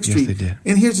down on Lake Street. Yes, they did.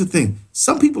 And here's the thing.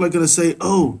 Some people are going to say,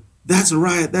 oh, that's a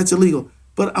riot, that's illegal.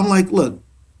 But I'm like, look,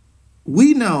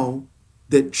 we know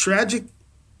that tragic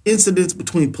incidents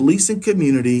between police and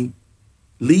community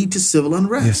lead to civil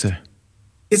unrest. Yes, sir.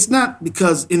 It's not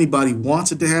because anybody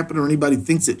wants it to happen or anybody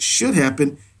thinks it should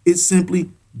happen. It simply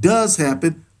does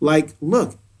happen. Like,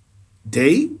 look,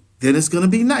 day, then it's going to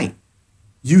be night.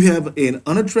 You have an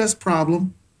unaddressed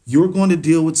problem. You're going to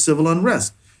deal with civil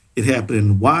unrest. It happened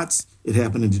in Watts. It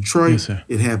happened in Detroit. Yes, sir.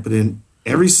 It happened in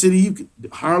every city.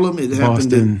 Harlem. It happened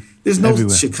Boston, in. There's no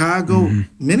everywhere. Chicago.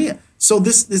 Mm-hmm. Many. So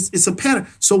this it's a pattern.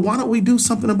 So why don't we do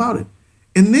something about it?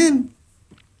 And then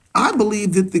I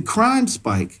believe that the crime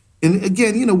spike. And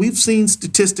again, we've seen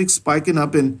statistics spiking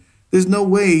up, and there's no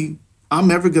way I'm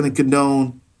ever going to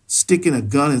condone sticking a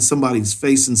gun in somebody's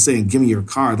face and saying, give me your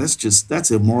car.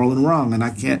 That's immoral and wrong. And I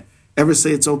can't ever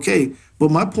say it's okay. But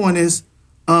my point is,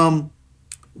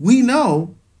 we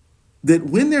know that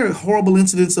when there are horrible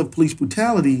incidents of police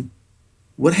brutality,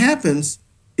 what happens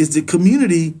is the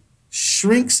community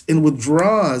shrinks and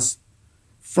withdraws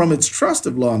from its trust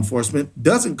of law enforcement,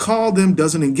 doesn't call them,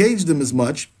 doesn't engage them as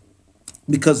much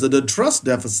because of the trust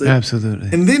deficit. Absolutely.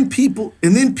 And then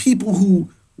people who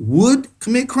would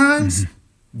commit crimes,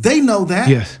 they know that.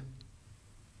 Yes.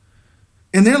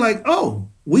 And they're like, oh,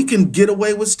 we can get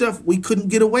away with stuff we couldn't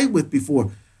get away with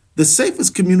before. The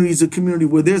safest community is a community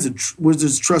where there's a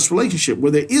trust relationship,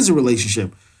 where there is a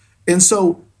relationship. And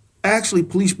so actually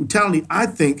police brutality, I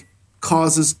think,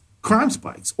 causes crime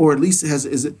spikes, or at least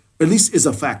is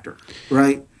a factor,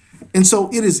 right? And so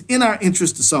it is in our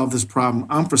interest to solve this problem.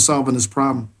 I'm for solving this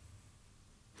problem.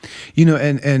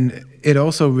 And it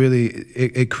also really,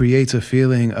 it creates a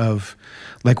feeling of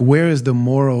like, where is the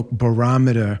moral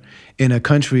barometer in a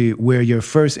country where your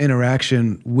first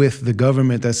interaction with the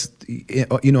government that's,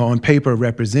 on paper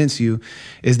represents you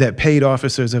is that paid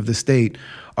officers of the state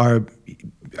are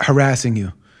harassing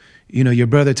you. Your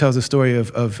brother tells a story of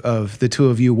the two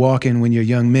of you walking when you're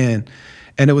young men.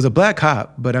 And it was a black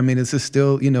cop, but I mean, this is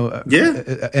still,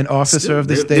 an officer of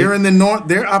the state. They're in the norm.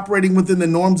 They're operating within the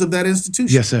norms of that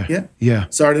institution. Yes, sir. Yeah. Yeah.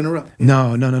 Sorry to interrupt.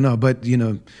 Yeah. No. But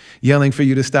yelling for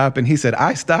you to stop, and he said,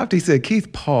 "I stopped." He said,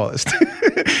 "Keith paused,"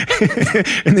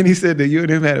 and then he said that you and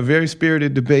him had a very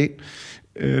spirited debate,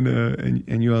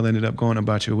 and you all ended up going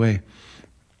about your way.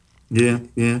 Yeah.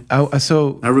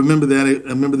 So I remember that. I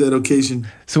remember that occasion.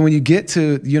 So when you get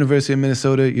to the University of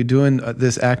Minnesota, you're doing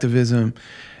this activism.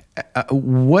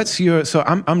 So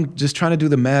I'm just trying to do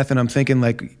the math, and I'm thinking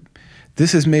like,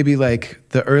 this is maybe like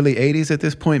the early 80s at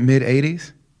this point, mid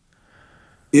 80s?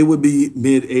 It would be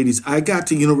mid 80s. I got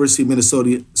to University of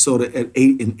Minnesota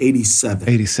in 87.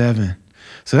 87.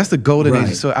 So that's the golden Right.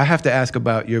 age. So I have to ask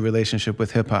about your relationship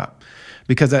with hip hop,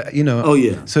 because Oh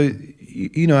yeah. So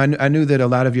I knew that a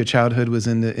lot of your childhood was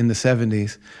in the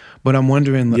 70s. But I'm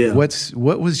wondering, Yeah.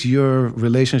 what was your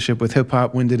relationship with hip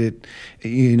hop? When did it,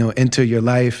 enter your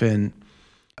life? And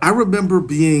I remember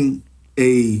being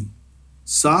a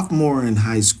sophomore in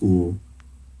high school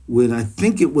when I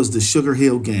think it was the Sugar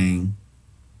Hill Gang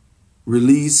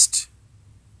released,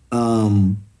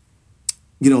 the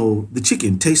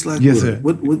chicken tastes like Yes, wood. sir.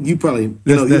 What you probably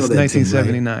That's that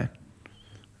 1979.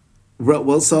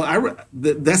 Well, so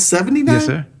that's 79. Yes,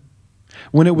 sir.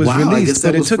 When it was Wow, I guess released, but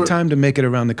that it was took time to make it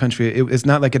around the country. It's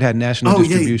not like it had national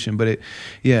distribution, but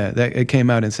it came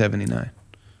out in 79.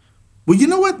 Well, you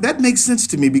know what? That makes sense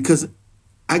to me because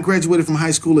I graduated from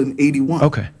high school in 81.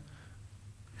 Okay.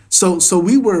 So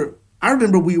I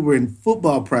remember we were in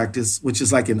football practice, which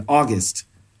is like in August,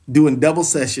 doing double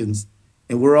sessions,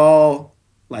 and we're all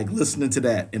like listening to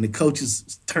that, and the coach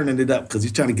is turning it up because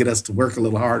he's trying to get us to work a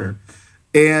little harder,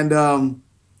 and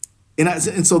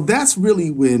so that's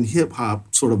really when hip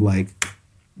hop sort of like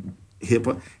hip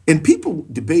hop, and people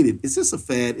debated, is this a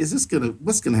fad?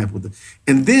 What's gonna happen with it?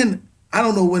 And then I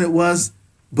don't know when it was,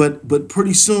 but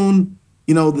pretty soon,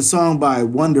 the song by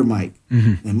Wonder Mike,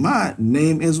 and my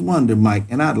name is Wonder Mike,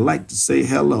 and I'd like to say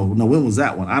hello. No, when was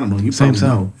that one? I don't know. You Same probably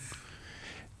song.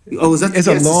 know. Oh, is that? It's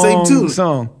a long the same tune.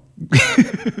 song.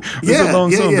 It's a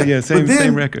long song, but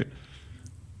same record.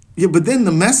 Yeah, but then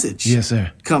the message, yes,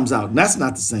 sir, comes out, and that's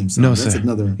not the same song. No, that's sir.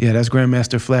 Another. Yeah, that's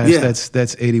Grandmaster Flash. Yeah.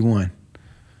 That's 81.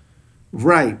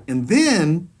 Right, and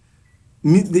then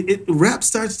rap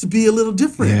starts to be a little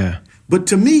different. Yeah. But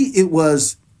to me, it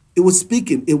was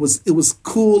speaking. It was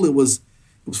cool. It was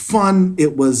fun.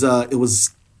 It was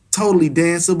totally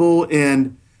danceable.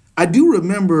 And I do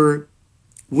remember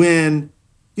when,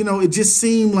 it just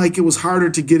seemed like it was harder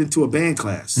to get into a band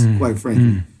class, quite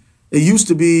frankly. It used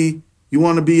to be, you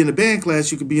want to be in a band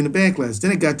class, you could be in a band class.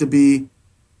 Then it got to be,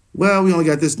 well, we only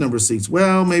got this number of seats.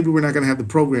 Well, maybe we're not going to have the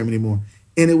program anymore.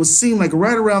 And it seemed like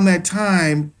right around that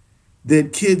time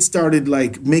that kids started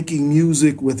like making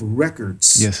music with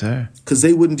records. Yes, sir. Because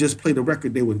they wouldn't just play the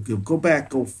record; they would go back,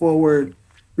 go forward,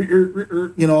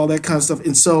 all that kind of stuff.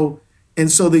 And so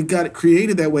they got it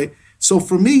created that way. So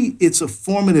for me, it's a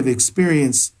formative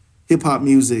experience. Hip hop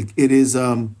music. It is.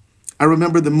 I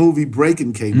remember the movie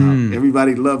Breakin' came out.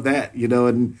 Everybody loved that,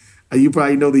 and you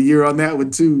probably know the year on that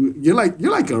one too. You're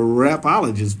like a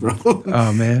rapologist, bro.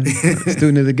 Oh man,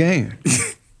 student of the game.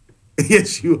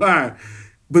 Yes, you are.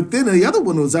 But then the other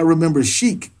one was, I remember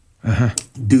Chic.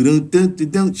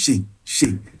 Do-do-do-do-do, Chic.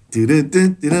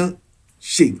 Do-do-do-do-do,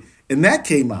 Chic. And that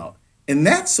came out. And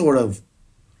that sort of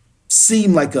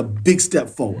seemed like a big step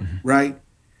forward, right?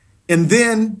 And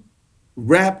then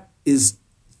rap is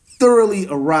thoroughly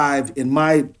arrived in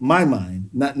my mind,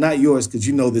 not yours, because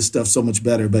you know this stuff so much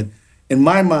better, but in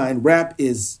my mind, rap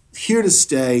is here to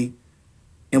stay.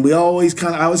 And I always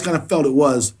kind of felt it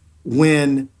was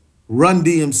when Run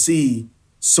DMC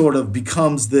sort of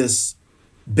becomes this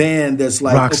band that's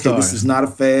like, rock okay, stars. This is not a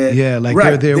fad. Yeah, like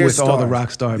right, they're with stars. all the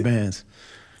rock star bands.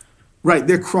 Right,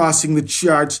 they're crossing the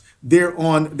charts. They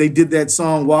did that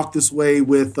song Walk This Way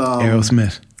with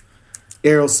Aerosmith.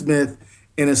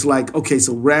 And it's like, okay,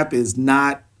 so rap is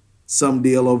not some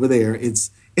deal over there.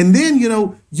 And then,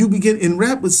 you begin, and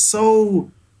rap was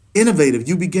so innovative.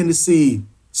 You begin to see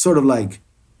sort of like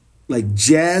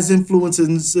jazz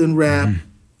influences in rap.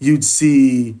 You'd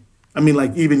see,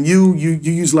 like even you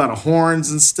use a lot of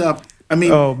horns and stuff.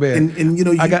 Oh man,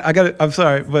 and I got. I'm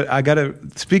sorry, but I got to.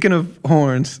 Speaking of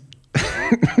horns,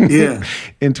 yeah.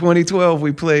 In 2012,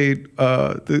 we played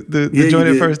the joint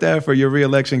at First Ave for your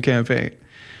re-election campaign.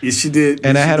 Yes, you did.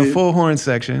 And I had a full horn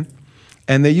section,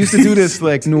 and they used to do this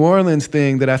like New Orleans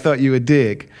thing that I thought you would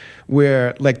dig,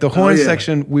 where like the horn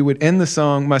section, we would end the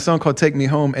song, my song called "Take Me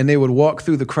Home," and they would walk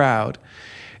through the crowd.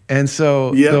 And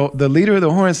so the leader of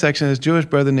the horn section, this Jewish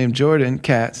brother named Jordan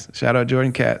Katz, shout out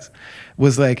Jordan Katz,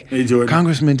 was like, "Hey Jordan,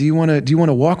 Congressman, do you want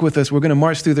to walk with us? We're going to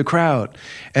march through the crowd,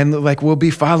 and like we'll be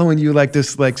following you like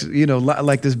this, like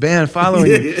this band following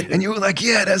you." And you were like,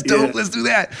 "Yeah, that's dope. Let's do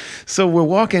that." So we're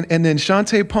walking, and then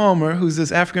Shantae Palmer, who's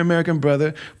this African American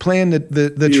brother playing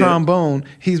the trombone,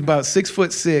 he's about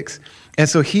 6'6", and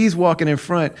so he's walking in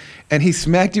front, and he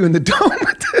smacked you in the dome.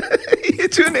 He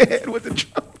hit you in the head with the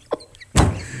trombone.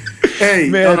 Hey,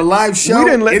 man, on a live show,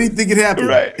 anything can happen.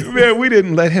 Right, man, we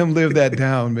didn't let him live that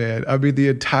down, man. The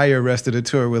entire rest of the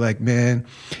tour, we're like, man,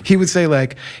 he would say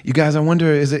like, "You guys, I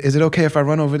wonder, is it okay if I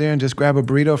run over there and just grab a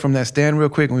burrito from that stand real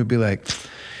quick?" And we'd be like,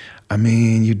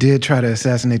 you did try to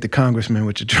assassinate the congressman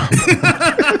with your trombone.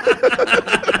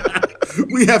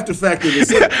 We have to factor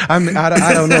this in. I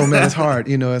don't know, man. It's hard.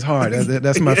 It's hard.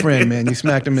 That's my friend, man. You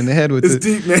smacked him in the head with it's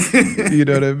deep, man. You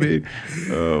know what I mean?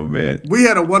 Oh, man. We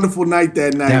had a wonderful night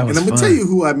that night. And I'm going to tell you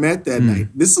who I met that night.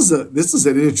 This is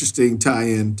an interesting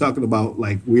tie-in, talking about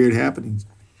like weird happenings.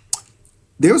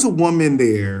 There's a woman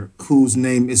there whose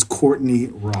name is Courtney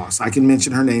Ross. I can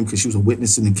mention her name because she was a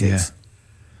witness in the case.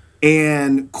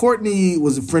 And Courtney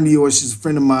was a friend of yours. She's a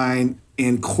friend of mine.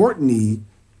 And Courtney,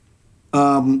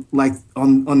 like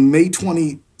on May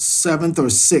 27th or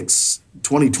 6th,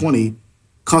 2020,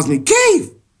 calls me,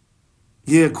 Cave.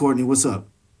 Yeah, Courtney, what's up?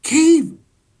 Cave,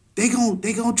 they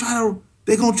gonna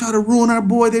try to ruin our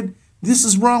boy. This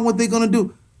is wrong. What they gonna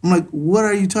do? I'm like, what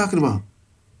are you talking about?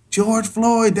 George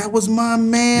Floyd, that was my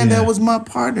man. Yeah. That was my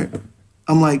partner.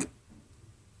 I'm like,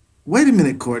 wait a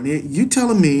minute, Courtney. You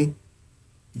telling me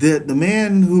that the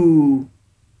man who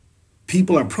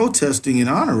people are protesting in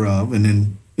honor of, and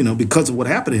then, because of what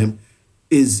happened to him,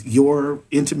 is your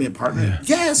intimate partner? Yeah.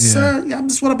 Yes, sir. Yeah,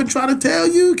 that's what I've been trying to tell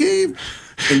you, Gabe.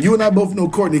 And you and I both know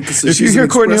Courtney. If you hear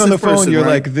Courtney on the phone, person, you're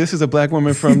like, this is a black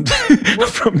woman from... Right.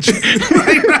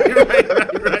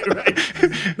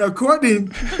 Now, Courtney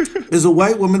is a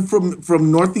white woman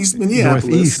from Northeast Minneapolis.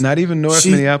 Northeast, not even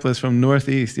Minneapolis, from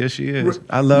Northeast. Yes, she is.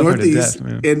 I love Northeast, her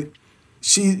to death, man.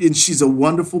 And she's a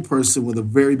wonderful person with a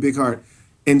very big heart.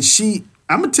 And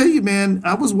I'm gonna tell you, man,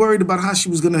 I was worried about how she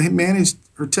was gonna manage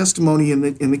her testimony in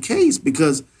the case,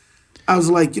 because I was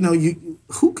like,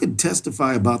 who could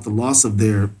testify about the loss of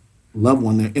their loved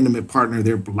one, their intimate partner,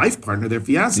 their life partner, their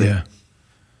fiance? Yeah.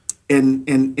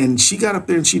 And she got up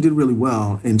there and she did really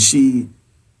well. And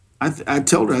I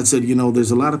told her, I said,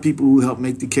 there's a lot of people who help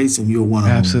make the case, and you're one of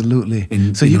them. Absolutely.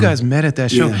 And, so you guys met at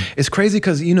that show. Yeah. It's crazy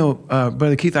because,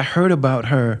 Brother Keith, I heard about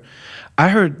her. I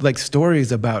heard like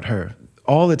stories about her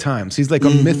all the time. She's like a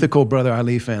mythical Brother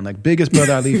Ali fan, like biggest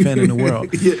Brother Ali fan in the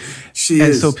world. Yeah, she is.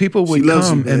 And so people would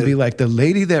come and be like, the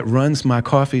lady that runs my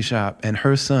coffee shop and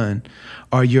her son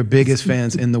are your biggest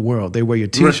fans in the world. They wear your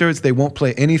T-shirts. They won't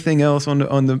play anything else on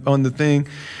the thing.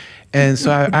 And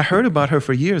so I heard about her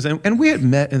for years, and we had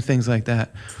met and things like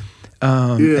that.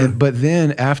 But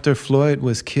then after Floyd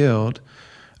was killed,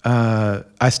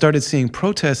 I started seeing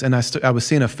protests, and I was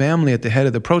seeing a family at the head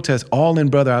of the protest, all in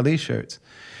Brother Ali shirts.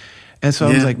 And so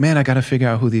I was like, man, I got to figure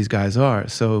out who these guys are.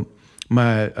 So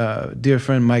my dear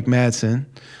friend Mike Madsen,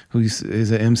 who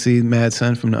is an MC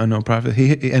Madsen from the Unknown Prophet,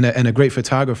 and a great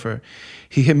photographer,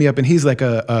 he hit me up, and he's like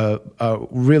a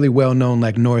really well-known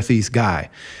like Northeast guy.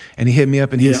 And he hit me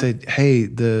up and he said, hey,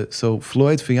 so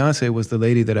Floyd's fiance was the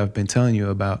lady that I've been telling you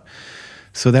about.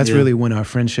 So that's really when our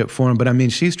friendship formed. But I mean,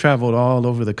 she's traveled all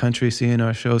over the country seeing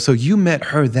our show. So you met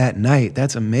her that night.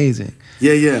 That's amazing.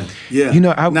 Yeah.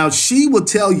 Now she will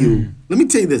tell you, let me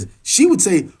tell you this. She would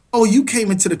say, oh, you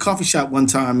came into the coffee shop one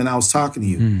time and I was talking to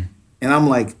you. And I'm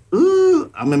like,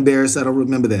 ooh, I'm embarrassed. I don't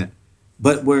remember that.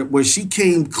 But where she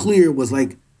came clear was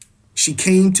like, she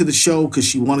came to the show because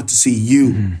she wanted to see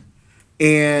you.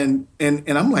 And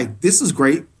I'm like, this is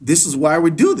great. This is why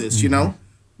we do this,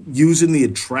 using the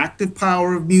attractive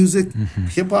power of music,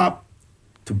 hip hop,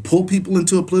 to pull people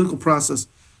into a political process.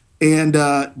 And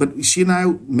but she and I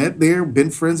met there,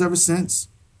 been friends ever since.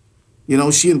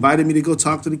 She invited me to go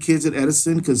talk to the kids at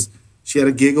Ellison because she had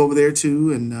a gig over there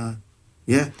too. And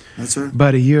that's her.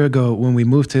 About a year ago, when we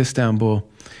moved to Istanbul,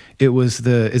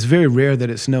 it's very rare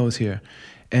that it snows here.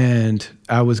 And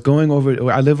I was going over,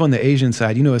 I live on the Asian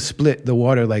side. It split the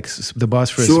water, like the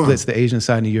Bosphorus splits the Asian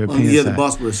side and the European side. Yeah, the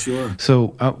Bosphorus, sure.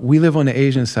 So we live on the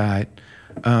Asian side,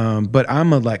 but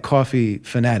I'm a like coffee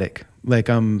fanatic. Like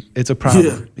it's a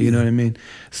problem, you know what I mean?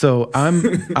 So I'm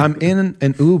in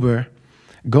an Uber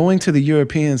going to the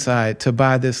European side to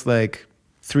buy this like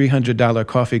 $300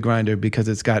 coffee grinder because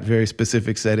it's got very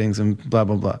specific settings and blah,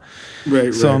 blah, blah.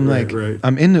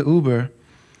 I'm in the Uber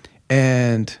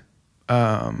and...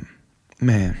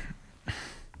 man.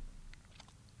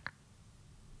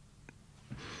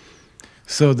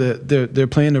 So they're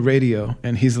playing the radio,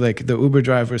 and he's like, the Uber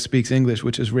driver speaks English,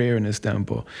 which is rare in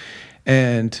Istanbul,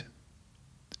 and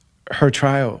her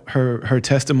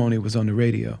testimony was on the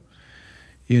radio,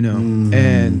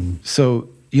 and so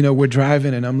we're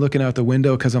driving, and I'm looking out the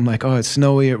window because I'm like, oh, it's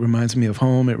snowy. It reminds me of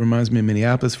home. It reminds me of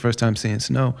Minneapolis. First time seeing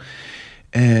snow,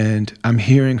 and I'm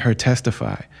hearing her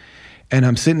testify. And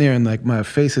I'm sitting there and like my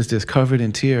face is just covered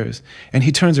in tears. And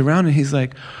he turns around and he's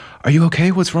like, are you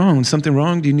okay? What's wrong? Something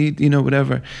wrong? Do you need,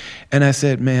 whatever? And I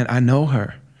said, man, I know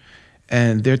her.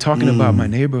 And they're talking about my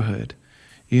neighborhood,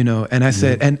 And I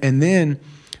said, and then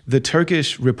the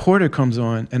Turkish reporter comes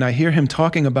on and I hear him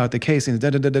talking about the case and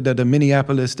da-da-da-da-da,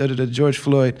 Minneapolis, da-da-da, George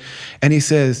Floyd. And he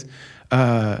says,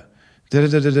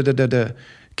 da-da-da-da-da-da,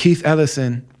 Keith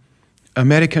Ellison,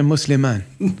 American Musliman,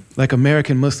 like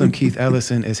American Muslim Keith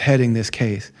Ellison is heading this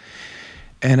case.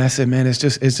 And I said, man, it's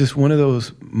just one of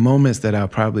those moments that I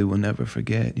probably will never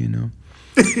forget,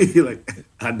 You're like,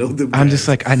 I know them. I'm just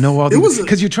like, I know all these,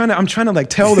 because I'm trying to like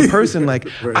tell the person like,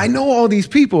 right. I know all these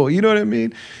people, you know what I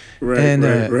mean?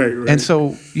 And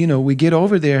so, we get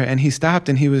over there and he stopped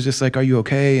and he was just like, "Are you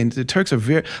okay?" And the Turks are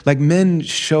very, like, men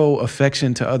show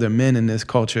affection to other men in this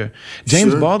culture.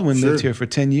 James Baldwin lived here for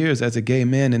 10 years as a gay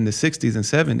man in the 60s and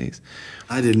 70s.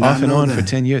 I did not off and know on that. for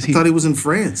 10 years. I thought he was in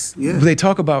France. Yeah. They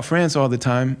talk about France all the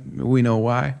time. We know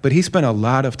why. But he spent a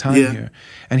lot of time here.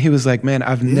 And he was like, "Man,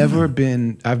 I've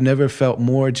never felt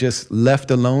more just left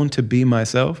alone to be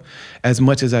myself as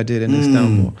much as I did in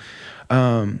Istanbul."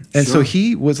 So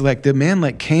he was like, the man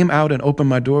like came out and opened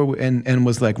my door and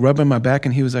was like rubbing my back,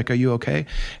 and he was like, "Are you okay?"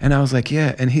 And I was like,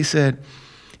 "Yeah." And he said,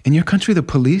 "In your country, the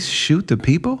police shoot the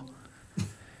people?"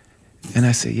 And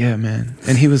I said, "Yeah, man."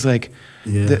 And he was like,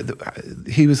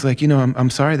 he was like, I'm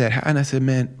sorry that happened. And I said,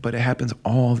 "Man, but it happens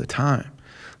all the time.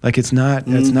 Like it's not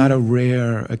a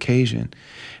rare occasion."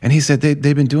 And he said,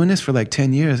 they've been doing this for like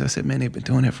 10 years. I said, "Man, they've been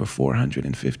doing it for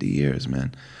 450 years,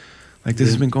 man. Like this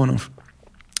has been going on."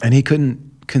 And he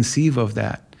couldn't conceive of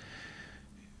that.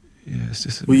 Yeah, it's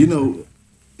just well,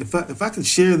 if I could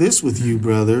share this with you,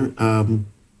 brother,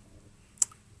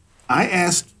 I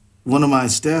asked one of my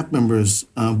staff members,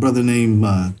 a brother named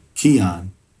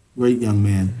Keon, great young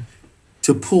man,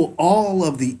 to pull all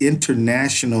of the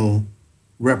international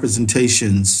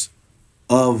representations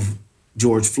of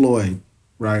George Floyd,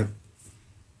 right?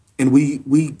 And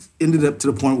we ended up to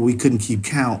the point where we couldn't keep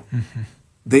count. Mm-hmm.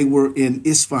 They were in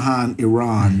Isfahan,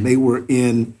 Iran. Mm-hmm. They were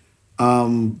in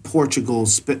Portugal,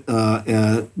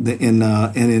 in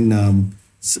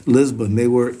Lisbon. They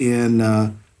were in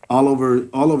all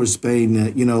over Spain.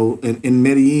 In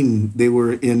Medellin. They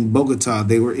were in Bogota.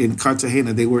 They were in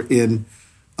Cartagena. They were in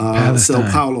Sao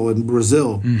Paulo in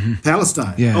Brazil. Mm-hmm.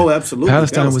 Palestine. Yeah. Oh, absolutely.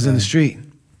 Palestine was in the street.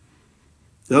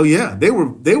 Oh yeah, they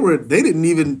didn't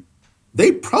even.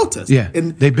 They protested. Yeah,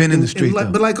 and they've been in the street,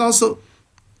 but like also.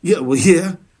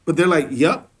 Yeah, but they're like,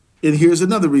 yep, and here's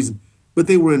another reason. But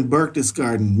they were in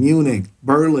Berchtesgaden, Munich,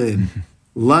 Berlin,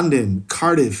 London,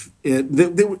 Cardiff. It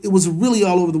was really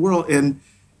all over the world, and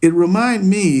it reminded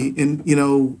me,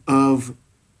 of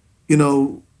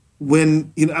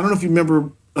when I don't know if you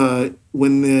remember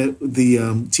when the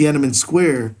Tiananmen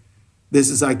Square, there's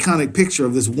this iconic picture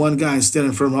of this one guy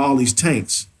standing in front of all these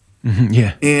tanks. Mm-hmm.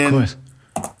 Yeah, and of course.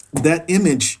 That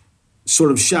image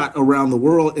sort of shot around the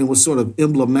world and was sort of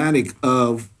emblematic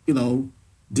of the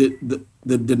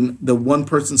one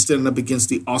person standing up against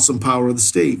the awesome power of the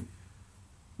state.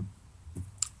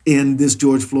 And this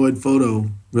George Floyd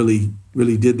photo really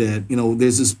did that.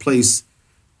 There's this place.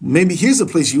 Maybe here's a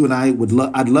place you and I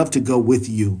I'd love to go with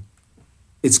you.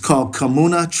 It's called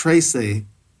Comuna 13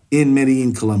 in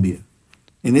Medellin, Colombia,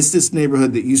 and it's this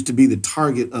neighborhood that used to be the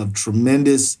target of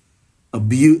tremendous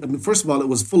abuse. I mean, first of all, it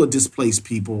was full of displaced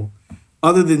people.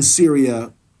 Other than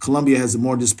Syria, Colombia has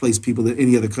more displaced people than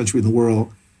any other country in the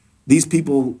world. These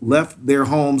people left their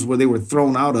homes where they were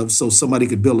thrown out of so somebody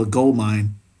could build a gold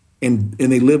mine, and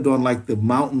they lived on like the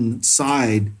mountain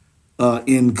side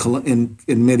in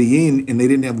Medellin, and they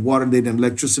didn't have water, they didn't have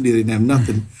electricity, they didn't have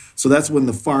nothing. So that's when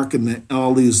the FARC and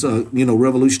all these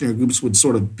revolutionary groups would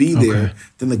sort of be there.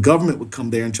 Then the government would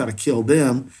come there and try to kill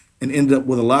them, and ended up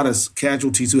with a lot of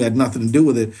casualties who had nothing to do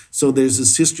with it. So there's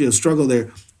this history of struggle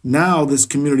there. Now this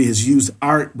community has used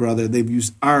art, brother. They've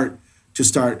used art to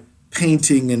start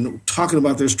painting and talking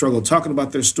about their struggle, talking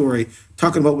about their story,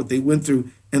 talking about what they went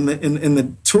through. And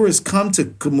the tourists come to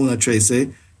Comuna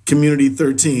 13, Community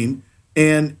 13,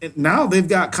 and now they've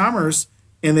got commerce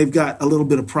and they've got a little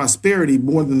bit of prosperity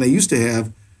more than they used to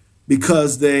have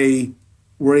because they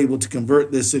were able to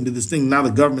convert this into this thing. Now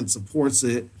the government supports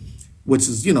it, which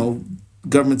is,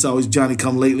 government's always Johnny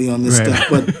come lately on this stuff.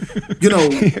 But,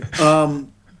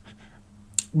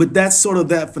 but that's sort of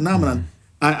that phenomenon.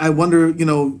 I wonder,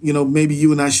 maybe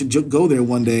you and I should go there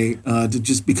one day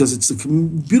just because it's a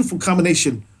beautiful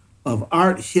combination of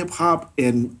art, hip hop,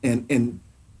 and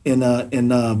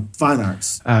fine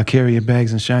arts. Carry your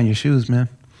bags and shine your shoes, man.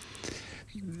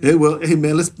 Hey,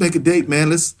 man, let's make a date,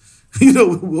 man. Let's,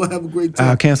 we'll have a great time.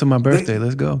 I'll cancel my birthday.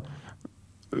 Let's go.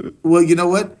 Well, you know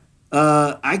what?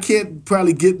 I can't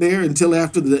probably get there until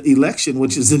after the election,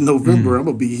 which is in November. I'm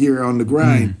gonna be here on the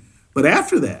grind. But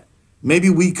after that, maybe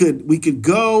we could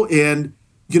go and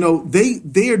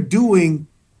they're doing.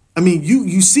 I mean,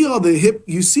 you see all the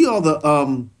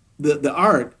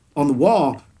art on the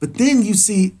wall, but then you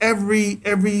see every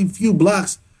few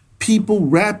blocks people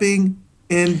rapping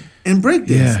and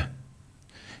breakdancing.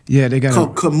 Yeah, they got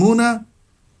called Comuna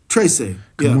 13.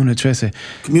 Comuna 13.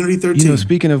 Community 13.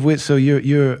 Speaking of which, so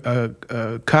you're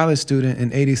a college student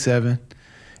in '87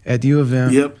 at U of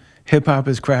M. Yep. Hip hop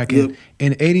is cracking. Yep.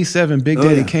 In '87, Big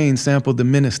Daddy Kane sampled The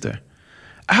Minister.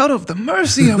 out of the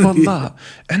mercy of Allah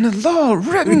and the law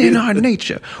written in our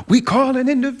nature, we call an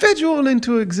individual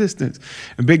into existence.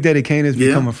 And Big Daddy Kane has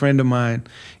become a friend of mine.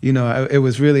 You know, it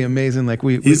was really amazing. Like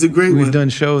he's a great we've one. done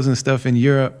shows and stuff in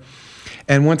Europe.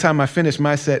 And one time I finished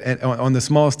my set on the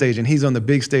small stage, and he's on the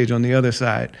big stage on the other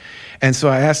side. And so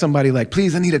I asked somebody, like,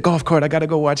 please, I need a golf cart. I got to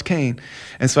go watch Kane.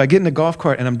 And so I get in the golf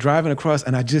cart, and I'm driving across,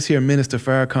 and I just hear Minister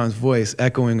Farrakhan's voice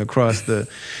echoing across the,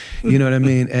 you know what I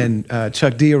mean? And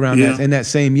Chuck D around that, in that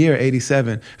same year,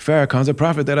 87, Farrakhan's a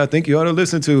prophet that I think you ought to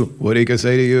listen to. What he could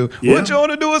say to you, what you ought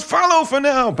to do is follow for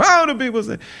now. Power to people.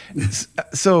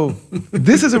 So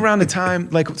this is around the time,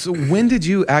 like, so when did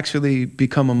you actually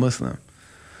become a Muslim?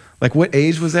 Like, what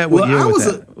age was that? What year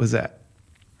was that?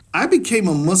 I became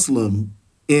a Muslim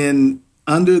in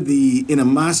a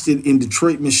masjid in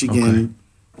Detroit, Michigan,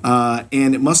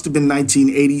 and it must have been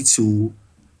 1982.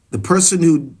 The person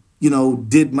who, you know,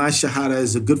 did my shahada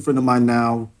is a good friend of mine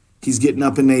now. He's getting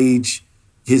up in age.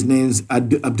 His name's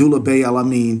Abdullah Bey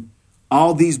Al-Amin.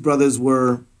 All these brothers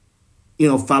were, you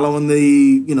know, following the,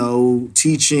 you know,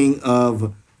 teaching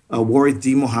of Warith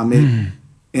D. Muhammad.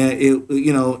 And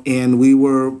and we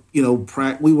were, you know,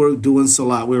 we were doing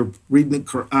salat. We were reading the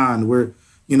Quran. We're,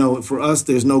 you know, for us,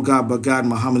 there's no God but God.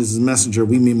 Muhammad is his messenger.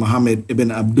 We mean Muhammad ibn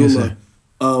Abdullah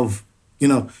of, you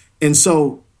know, and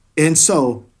so,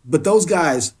 but those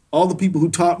guys, all the people who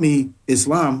taught me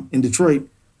Islam in Detroit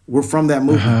were from that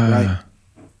movement, right?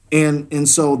 And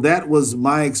so that was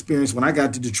my experience when I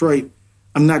got to Detroit.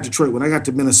 When I got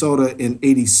to Minnesota in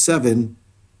 87.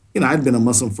 You know, I'd been a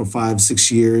Muslim for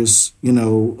 5-6 years, you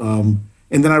know,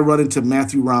 and then I run into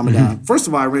Matthew Ramadan. First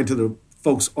of all, I ran into the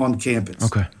folks on campus.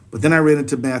 Okay. But then I ran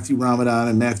into Matthew Ramadan,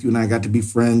 and Matthew and I got to be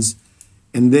friends.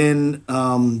 And then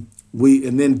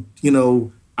you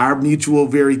know, our mutual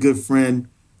very good friend,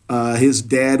 his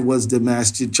dad was the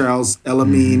masjid. Charles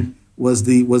El-Amin was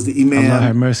the imam Allah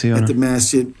have mercy on at the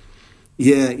masjid.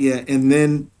 Yeah. And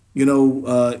then, you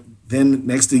know, then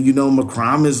next thing you know,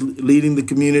 Makram is leading the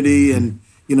community, and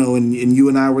you know, and you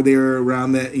and I were there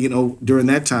around that, you know, during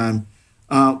that time.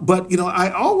 But, you know,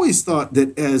 I always thought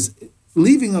that as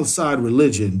leaving aside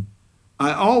religion,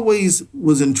 I always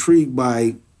was intrigued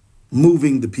by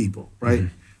moving the people, right?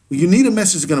 You need a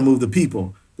message that's going to move the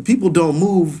people. The people don't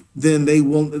move, then they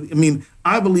won't. I mean,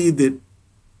 I believe that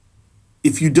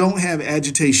if you don't have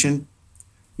agitation,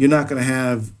 you're not going to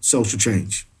have social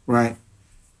change, right?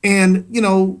 And, you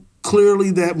know,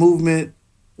 clearly that movement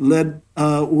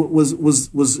was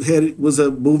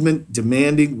a movement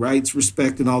demanding rights,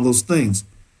 respect, and all those things.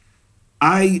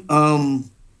 I,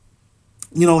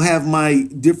 you know, have my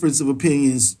difference of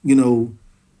opinions, you know,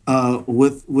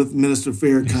 with Minister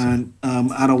Farrakhan.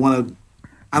 I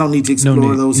don't need to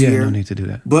explore those here. No need to do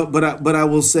that. But I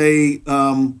will say,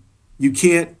 you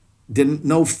can't.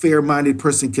 No fair-minded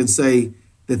person can say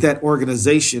that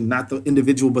organization, not the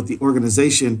individual, but the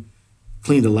organization,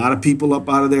 cleaned a lot of people up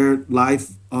out of their life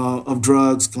of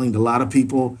drugs, cleaned a lot of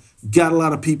people, got a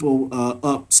lot of people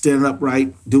up, standing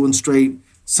upright, doing straight,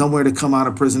 somewhere to come out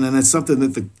of prison. And it's something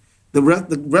that the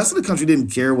rest of the country didn't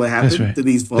care what happened to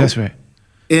these folks. That's right.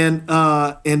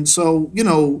 And so, you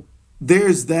know,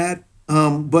 there's that.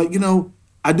 But, you know,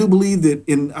 I do believe that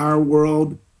in our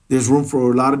world, there's room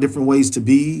for a lot of different ways to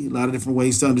be, a lot of different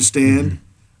ways to understand.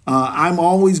 I'm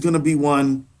always going to be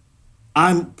one.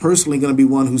 I'm personally going to be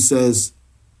one who says,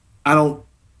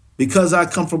 because I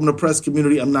come from an oppressed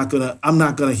community, I'm not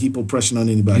gonna heap oppression on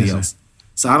anybody else.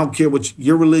 So I don't care what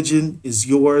your religion is,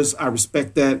 yours. I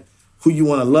respect that. Who you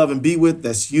want to love and be with,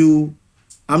 that's you.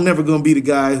 I'm never going to be the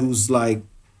guy who's like,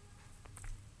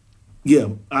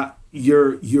 you're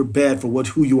bad for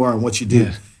who you are and what you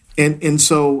do. Yeah. And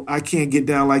so I can't get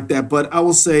down like that. But I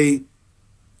will say,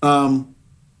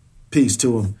 peace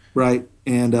to him, right?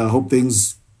 And hope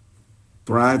things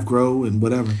thrive, grow, and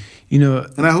whatever. You know,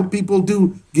 and I hope people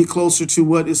do get closer to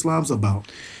what Islam's about.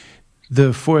 The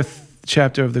 4th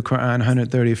chapter of the Quran,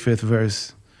 135th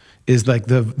verse, is like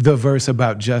the verse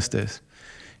about justice.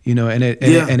 You know, and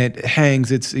it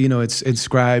hangs. It's, you know, it's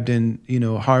inscribed in, you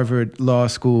know, Harvard Law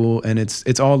School, and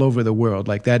it's all over the world.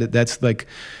 Like that. That's like,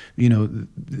 you know,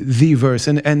 the verse.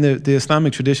 And the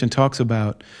Islamic tradition talks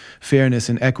about fairness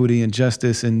and equity and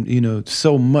justice, and, you know,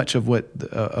 so much of what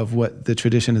the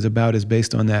tradition is about is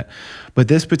based on that. But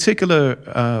this particular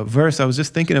verse, I was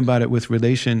just thinking about it with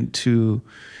relation to,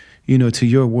 you know, to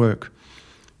your work.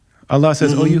 Allah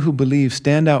says, "O you who believe,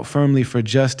 stand out firmly for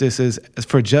justice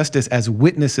as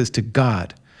witnesses to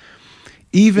God,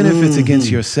 even if it's against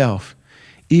yourself,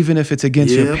 even if it's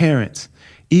against your parents,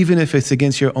 even if it's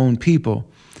against your own people.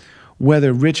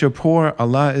 Whether rich or poor,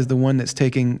 Allah is the one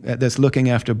that's looking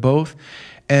after both.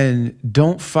 and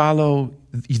don't follow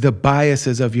the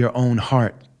biases of your own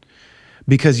heart.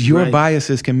 Because your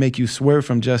biases can make you swerve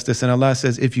from justice. And Allah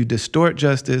says, if you distort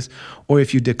justice or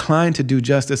if you decline to do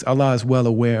justice, Allah is well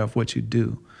aware of what you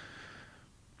do.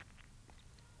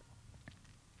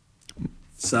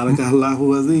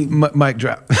 Sadaqallahu azim. Mic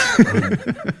drop.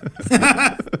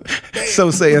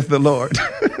 So saith the Lord.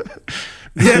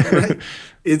 Yeah, right.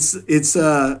 It's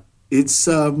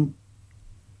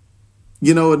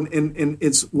you know, and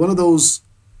it's one of those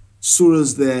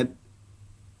surahs that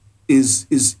it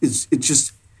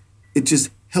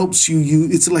just helps you.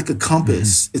 It's like a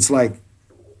compass. Mm-hmm. It's like,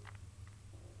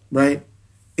 right,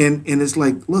 and it's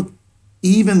like, look,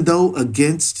 even though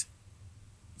against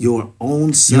your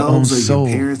own selves, or soul,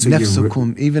 your parents, or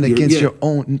even against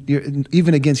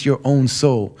your own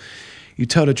soul, you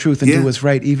tell the truth and do what's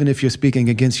right, even if you're speaking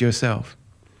against yourself,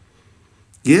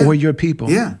 or your people,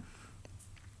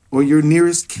 or your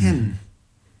nearest kin. Mm-hmm.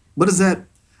 What is that?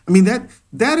 I mean,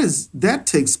 that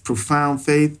takes profound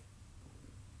faith.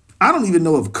 I don't even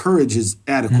know if courage is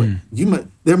adequate.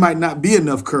 There might not be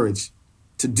enough courage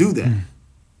to do that,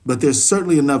 but there's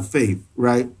certainly enough faith,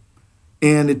 right?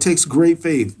 And it takes great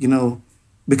faith, you know,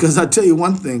 because I tell you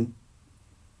one thing,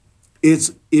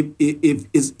 it's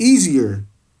easier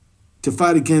to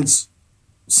fight against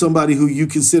somebody who you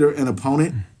consider an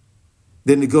opponent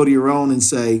than to go to your own and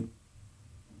say,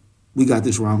 we got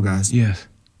this wrong, guys. Yes.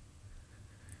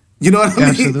 You know what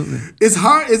I mean? Absolutely. It's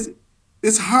hard.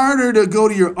 It's harder to go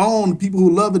to your own people who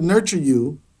love and nurture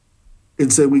you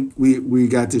and say, we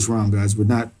got this wrong, guys. We're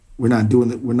not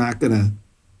doing it.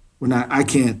 I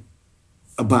can't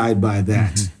abide by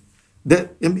that. Mm-hmm.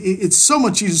 That, I mean, it's so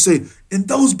much easier to say, and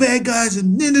those bad guys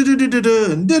and it's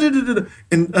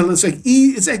like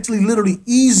it's actually literally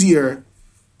easier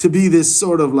to be this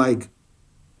sort of like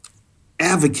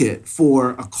advocate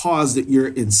for a cause that you're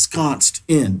ensconced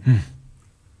in.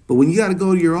 But when you got to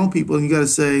go to your own people and you got to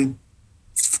say,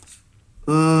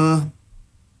 we're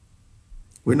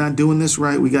not doing this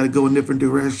right. We got to go in a different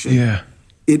direction. Yeah,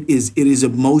 it is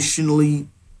emotionally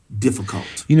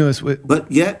difficult. You know,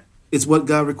 but yet it's what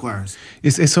God requires.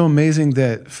 It's so amazing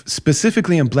that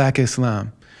specifically in Black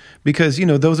Islam, because, you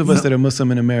know, those of us that are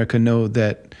Muslim in America know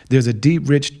that there's a deep,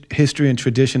 rich history and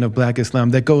tradition of Black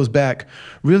Islam that goes back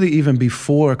really even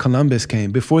before Columbus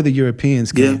came, before the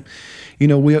Europeans came. Yeah. You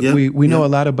know, we know a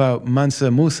lot about Mansa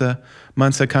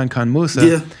Khan Musa.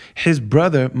 Yeah. His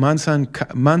brother, Mansa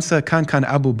Khan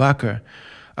Abu Bakr,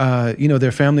 you know,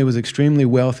 their family was extremely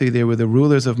wealthy. They were the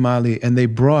rulers of Mali, and they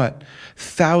brought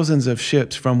thousands of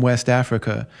ships from West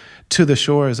Africa to the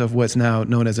shores of what's now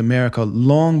known as America,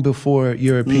 long before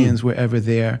Europeans were ever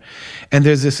there. And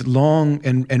there's this long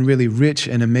and really rich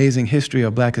and amazing history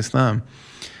of Black Islam,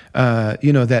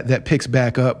 you know, that picks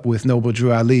back up with Noble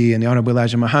Drew Ali and the Honorable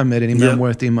Elijah Muhammad and Imam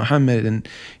Worthy Muhammad, and,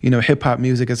 you know, hip-hop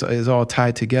music is all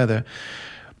tied together.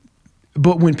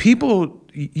 But when people,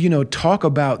 you know, talk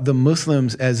about the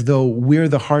Muslims as though we're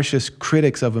the harshest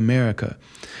critics of America,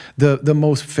 the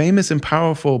most famous and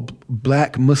powerful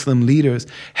Black Muslim leaders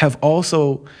have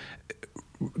also,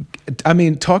 I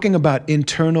mean, talking about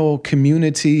internal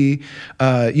community,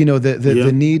 you know,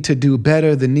 the need to do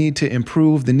better, the need to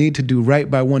improve, the need to do right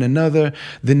by one another,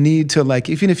 the need to, like,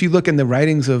 even if you look in the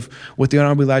writings of what the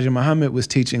Honorable Elijah Muhammad was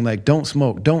teaching, like, don't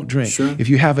smoke, don't drink. Sure. If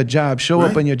you have a job, show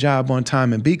up on your job on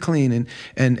time and be clean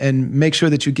and make sure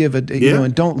that you give you know,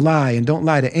 and don't lie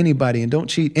to anybody and don't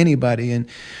cheat anybody. And,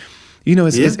 you know,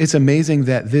 it's amazing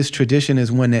that this tradition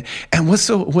is one that, and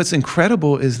what's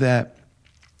incredible is that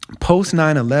post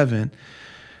 9/11,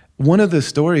 one of the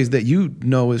stories that you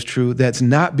know is true that's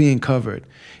not being covered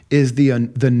is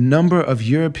the number of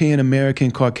European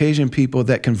American Caucasian people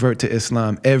that convert to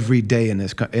Islam every day in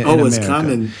America. It's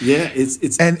common. Yeah,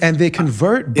 it's and they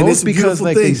convert both because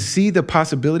like they see the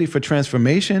possibility for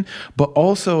transformation, but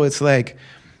also it's like,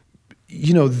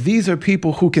 you know, these are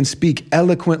people who can speak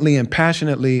eloquently and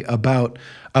passionately about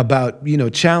you know,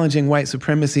 challenging white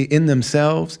supremacy in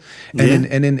themselves and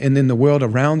in the world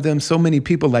around them. So many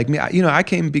people like me, you know, I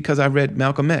came because I read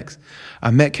Malcolm X.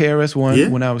 I met KRS-One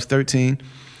when I was 13,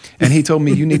 and he told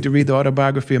me, you need to read the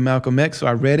autobiography of Malcolm X. So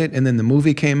I read it, and then the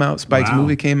movie came out, Spike's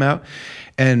movie came out,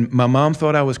 and my mom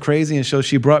thought I was crazy, and so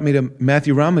she brought me to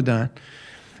Matthew Ramadan.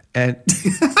 And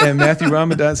Matthew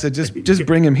Ramadan said, just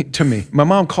bring him to me. My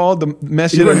mom called the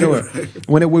Masjid al-Nur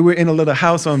when we were in a little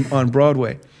house on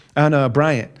Broadway, on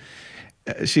Bryant.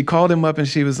 She called him up and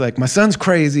she was like, my son's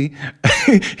crazy.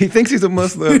 He thinks he's a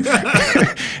Muslim.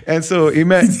 And so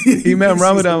Imam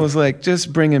Ramadan was like,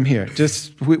 just bring him here.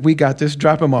 We got this,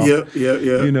 drop him off. Yeah.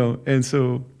 You know, and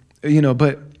so, you know,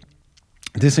 but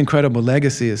this incredible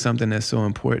legacy is something that's so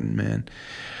important, man.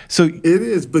 So it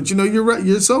is, but you're right.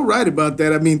 You're so right about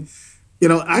that. I mean,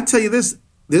 I tell you this: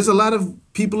 there's a lot of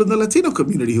people in the Latino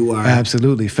community who are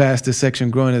absolutely fastest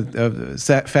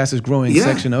growing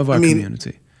section of our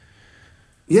community.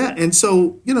 Yeah, and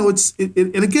so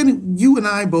and again, you and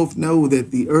I both know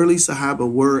that the early Sahaba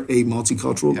were a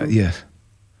multicultural group. Yes,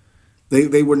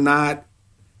 they were not,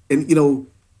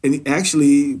 and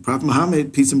actually, Prophet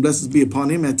Muhammad, peace and blessings be upon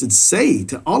him, had to say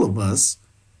to all of us,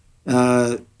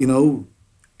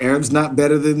 Arabs not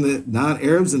better than the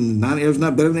non-Arabs, and non-Arabs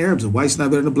not better than the Arabs, and whites not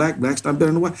better than the blacks not better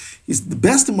than the white. He's the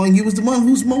best among you is the one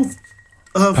who's most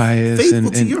pious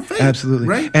faithful to your faith. Absolutely,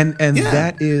 right? And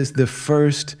that is the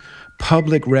first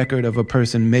public record of a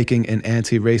person making an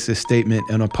anti-racist statement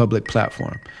on a public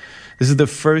platform. This is the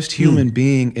first human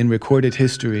being in recorded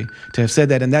history to have said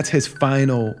that, and that's his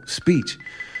final speech.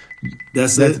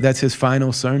 That's his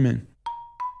final sermon.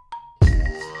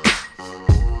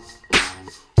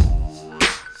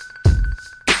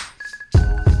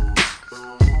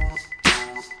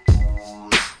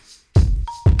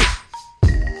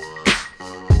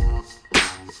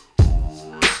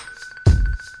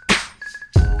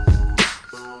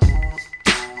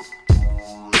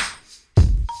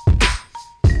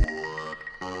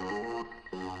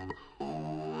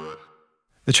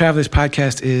 The Travelers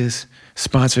Podcast is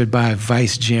sponsored by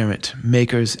Vice Gerent,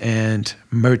 makers and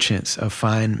merchants of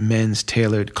fine men's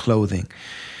tailored clothing.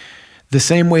 The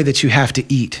same way that you have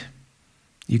to eat,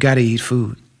 you got to eat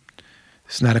food.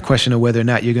 It's not a question of whether or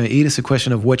not you're going to eat. It's a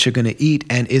question of what you're going to eat,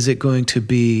 and is it going to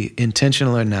be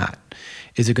intentional or not?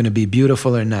 Is it going to be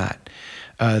beautiful or not?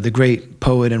 The great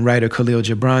poet and writer Khalil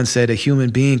Gibran said a human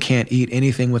being can't eat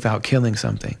anything without killing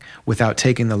something, without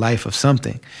taking the life of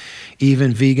something.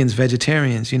 Even vegans,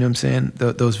 vegetarians, you know what I'm saying?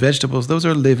 Those vegetables, those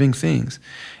are living things.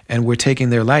 And we're taking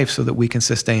their life so that we can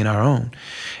sustain our own.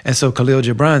 And so Khalil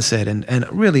Gibran said,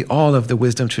 and really all of the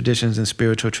wisdom traditions and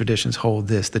spiritual traditions hold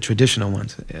this, the traditional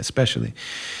ones especially,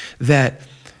 that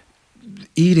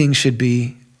eating should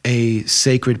be a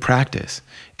sacred practice.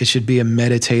 It should be a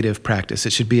meditative practice.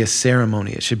 It should be a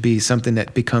ceremony. It should be something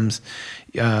that becomes,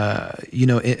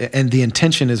 and the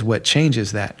intention is what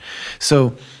changes that.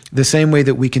 So the same way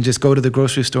that we can just go to the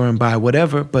grocery store and buy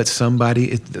whatever, but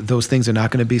those things are not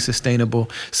going to be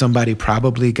sustainable. Somebody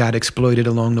probably got exploited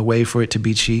along the way for it to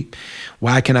be cheap.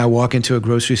 Why can I walk into a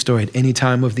grocery store at any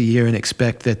time of the year and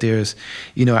expect that there's,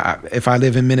 if I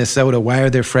live in Minnesota, why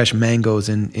are there fresh mangoes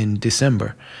in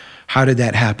December? How did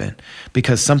that happen?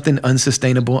 Because something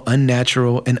unsustainable,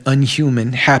 unnatural, and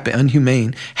inhumane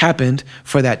happened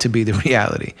for that to be the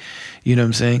reality. You know what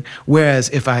I'm saying? Whereas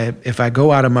if I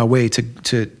go out of my way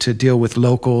to deal with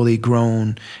locally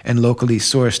grown and locally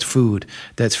sourced food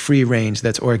that's free range,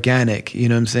 that's organic, you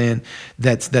know what I'm saying?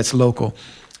 That's local.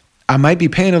 I might be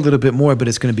paying a little bit more, but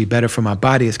it's going to be better for my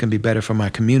body. It's going to be better for my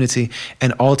community.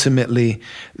 And ultimately,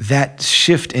 that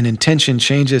shift in intention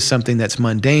changes something that's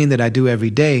mundane that I do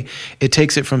every day. It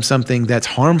takes it from something that's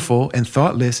harmful and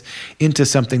thoughtless into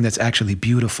something that's actually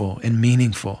beautiful and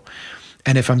meaningful.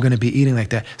 And if I'm going to be eating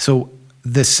like that. So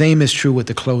the same is true with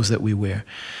the clothes that we wear.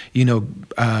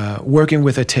 Working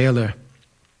with a tailor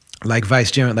like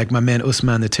Vice Gerent, like my man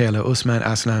Usman the tailor, Usman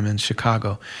Aslam in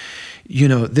Chicago.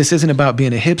 This isn't about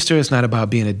being a hipster. It's not about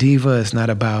being a diva. It's not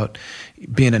about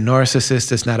being a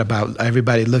narcissist. It's not about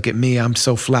everybody look at me. I'm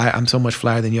so fly. I'm so much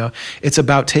flyer than y'all. It's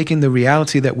about taking the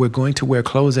reality that we're going to wear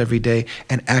clothes every day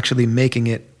and actually making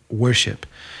it worship,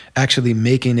 actually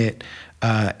making it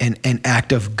an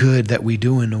act of good that we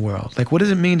do in the world. Like, what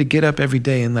does it mean to get up every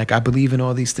day and I believe in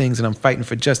all these things and I'm fighting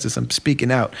for justice. I'm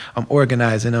speaking out. I'm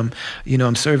organizing.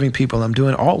 I'm serving people. I'm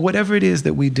doing whatever it is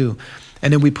that we do.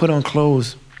 And then we put on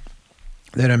clothes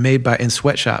that are made in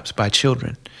sweatshops by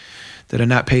children that are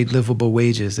not paid livable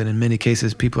wages, that in many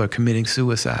cases people are committing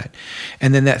suicide.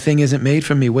 And then that thing isn't made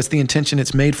for me. What's the intention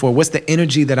it's made for? What's the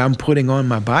energy that I'm putting on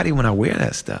my body when I wear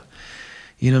that stuff?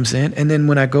 You know what I'm saying? And then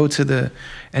when I go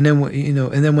and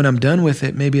then when I'm done with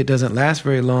it, maybe it doesn't last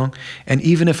very long. And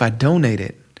even if I donate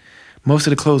it, most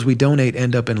of the clothes we donate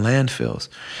end up in landfills.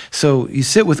 So you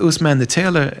sit with Usman the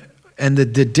tailor, and the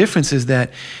difference is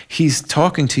that he's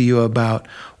talking to you about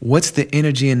what's the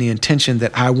energy and the intention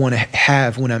that I want to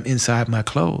have when I'm inside my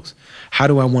clothes. How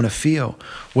do I want to feel?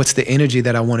 What's the energy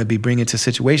that I want to be bringing to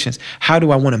situations? How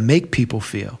do I want to make people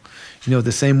feel?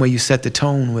 The same way you set the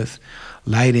tone with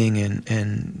lighting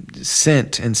and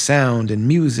scent and sound and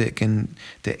music and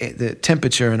the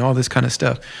temperature and all this kind of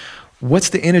stuff. What's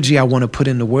the energy I want to put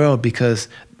in the world? Because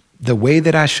the way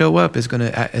that I show up is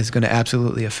gonna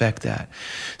absolutely affect that.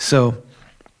 So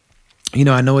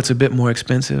I know it's a bit more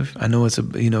expensive. I know it's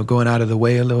going out of the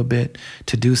way a little bit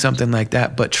to do something like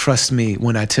that. But trust me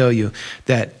when I tell you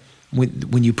that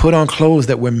when you put on clothes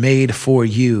that were made for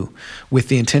you with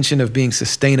the intention of being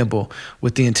sustainable,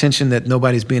 with the intention that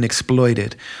nobody's being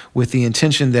exploited, with the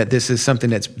intention that this is something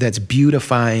that's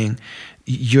beautifying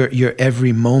your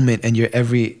every moment and your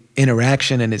every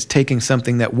interaction, and it's taking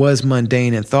something that was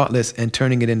mundane and thoughtless and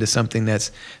turning it into something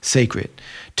that's sacred,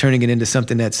 turning it into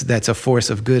something that's a force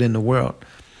of good in the world.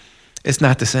 It's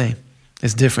not the same.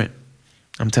 It's different.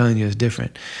 I'm telling you, it's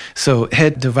different. So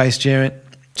head to Vice Gerent.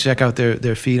 Check out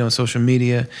their feed on social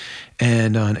media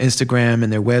and on Instagram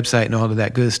and their website and all of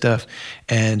that good stuff.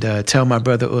 And tell my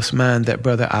brother Usman that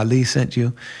brother Ali sent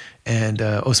you. And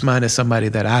Usman is somebody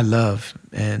that I love,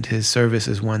 and his service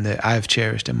is one that I've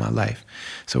cherished in my life.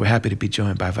 So we're happy to be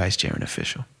joined by Vice Gerent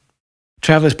Official.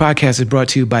 Travelers Podcast is brought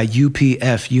to you by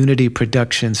UPF, Unity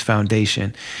Productions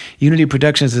Foundation. Unity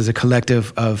Productions is a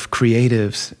collective of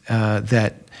creatives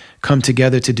that come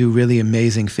together to do really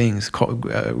amazing things,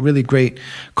 really great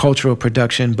cultural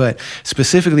production. But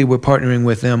specifically, we're partnering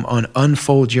with them on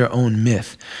Unfold Your Own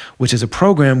Myth, which is a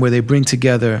program where they bring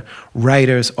together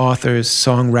writers, authors,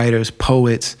 songwriters,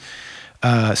 poets,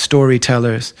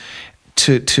 storytellers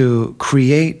to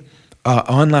create an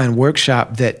online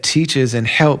workshop that teaches and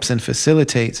helps and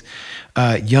facilitates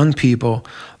young people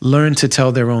learn to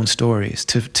tell their own stories,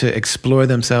 to explore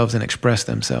themselves and express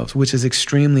themselves, which is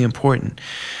extremely important.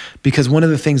 Because one of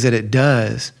the things that it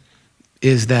does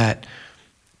is that,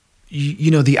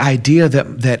 the idea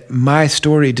that my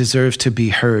story deserves to be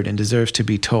heard and deserves to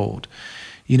be told,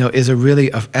 is a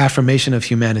really affirmation of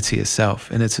humanity itself.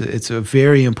 And it's a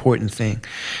very important thing.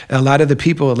 A lot of the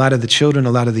people, a lot of the children,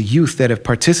 a lot of the youth that have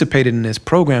participated in this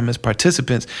program as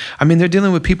participants, they're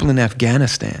dealing with people in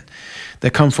Afghanistan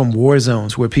that come from war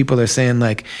zones where people are saying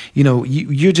like,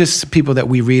 you're just people that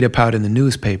we read about in the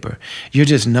newspaper. You're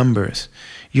just numbers.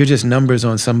 You're just numbers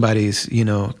on somebody's,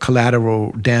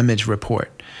 collateral damage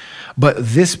report. But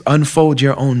this Unfold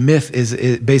Your Own Myth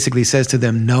it basically says to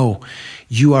them, no,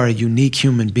 you are a unique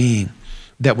human being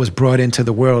that was brought into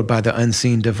the world by the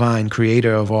unseen divine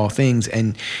creator of all things,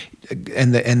 and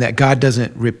that God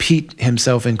doesn't repeat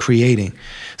himself in creating.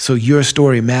 So your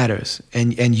story matters,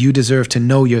 and you deserve to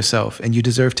know yourself, and you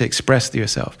deserve to express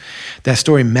yourself. That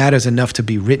story matters enough to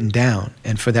be written down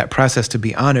and for that process to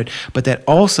be honored, but that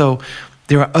also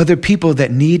there are other people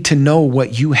that need to know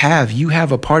what you have. You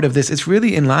have a part of this. It's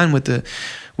really in line with the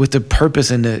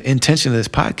purpose and the intention of this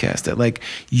podcast, that like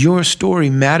your story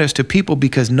matters to people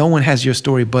because no one has your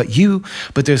story but you.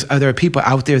 But there are people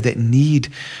out there that need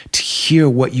to hear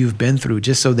what you've been through,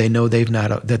 just so they know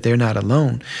that they're not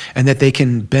alone, and that they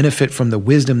can benefit from the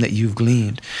wisdom that you've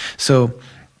gleaned. So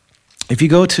if you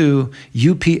go to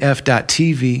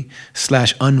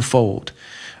upf.tv/unfold,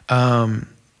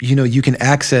 you can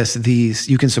access these,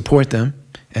 you can support them,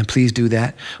 and please do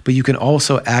that. But you can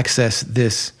also access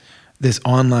this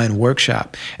online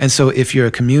workshop. And so if you're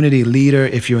a community leader,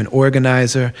 if you're an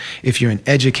organizer, if you're an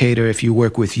educator, if you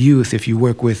work with youth, if you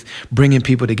work with bringing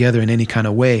people together in any kind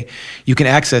of way, you can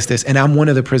access this. And I'm one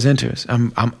of the presenters.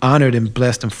 I'm honored and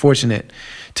blessed and fortunate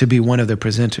to be one of the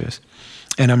presenters.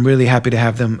 And I'm really happy to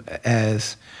have them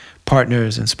as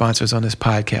partners and sponsors on this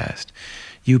podcast.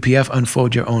 UPF,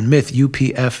 Unfold Your Own Myth,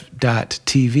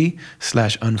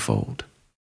 upf.tv/unfold.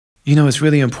 It's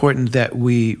really important that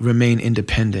we remain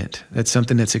independent. That's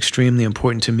something that's extremely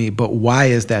important to me. But why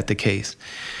is that the case?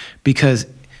 Because,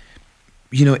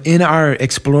 in our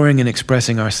exploring and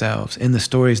expressing ourselves, in the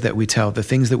stories that we tell, the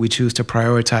things that we choose to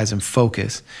prioritize and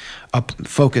focus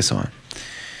on,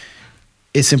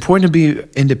 it's important to be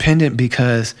independent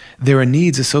because there are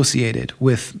needs associated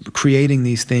with creating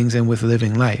these things and with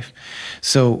living life.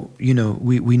 So,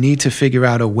 we need to figure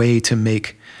out a way to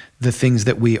make the things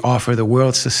that we offer the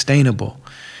world sustainable,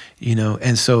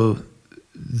 and so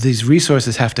these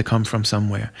resources have to come from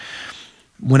somewhere.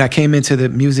 When I came into the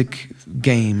music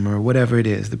game, or whatever it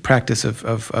is, the practice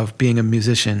of being a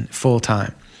musician full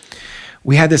time,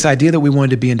 we had this idea that we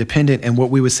wanted to be independent, and what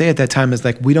we would say at that time is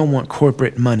like, we don't want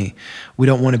corporate money. We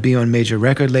don't want to be on major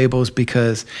record labels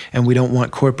and we don't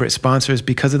want corporate sponsors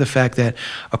because of the fact that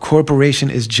a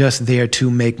corporation is just there to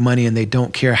make money, and they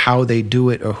don't care how they do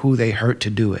it or who they hurt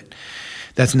to do it.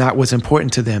 That's not what's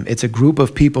important to them. It's a group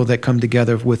of people that come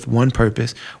together with one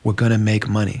purpose. We're going to make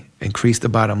money, increase the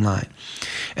bottom line.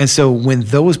 And so when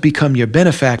those become your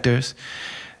benefactors,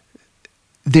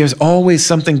 there's always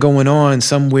something going on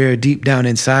somewhere deep down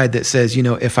inside that says,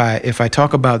 if I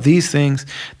talk about these things,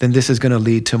 then this is going to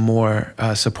lead to more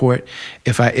support.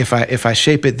 If I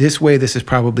shape it this way, this is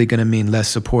probably going to mean less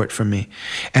support for me,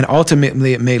 and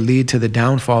ultimately it may lead to the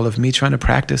downfall of me trying to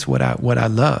practice what I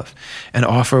love and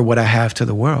offer what I have to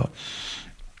the world.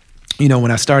 When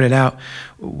I started out,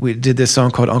 we did this song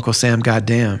called Uncle Sam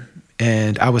Goddamn,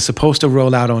 and I was supposed to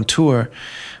roll out on tour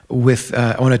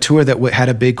on a tour that had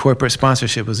a big corporate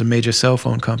sponsorship. It was a major cell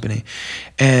phone company.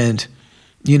 And,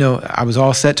 I was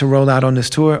all set to roll out on this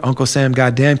tour. Uncle Sam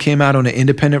Goddamn came out on an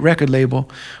independent record label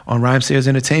on Rhymesayers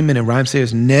Entertainment, and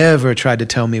Rhymesayers never tried to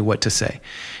tell me what to say.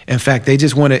 In fact, they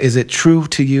just is it true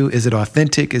to you? Is it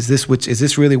authentic? Is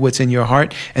this really what's in your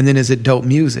heart? And then is it dope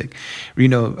music?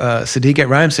 Sadiq at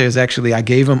Rhymesayers, actually, I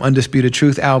gave him Undisputed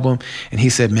Truth album, and he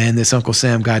said, man, this Uncle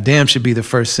Sam Goddamn should be the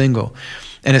first single.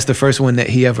 And it's the first one that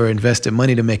he ever invested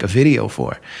money to make a video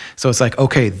for. So it's like,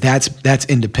 okay, that's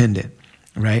independent,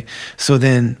 right? So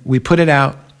then we put it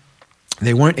out.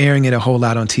 They weren't airing it a whole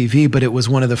lot on TV, but it was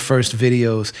one of the first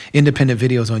videos, independent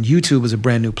videos on YouTube. Was a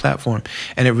brand new platform,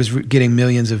 and it was getting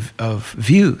millions of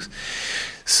views.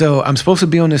 So I'm supposed to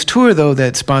be on this tour, though,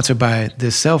 that's sponsored by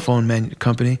this cell phone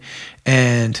company.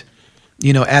 And,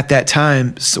 at that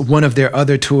time, one of their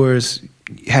other tours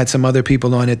had some other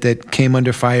people on it that came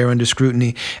under fire, under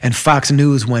scrutiny, and Fox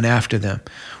News went after them.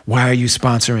 Why are you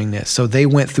sponsoring this? So they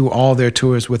went through all their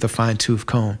tours with a fine-tooth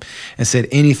comb and said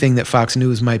anything that Fox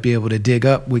News might be able to dig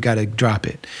up, we got to drop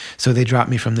it. So they dropped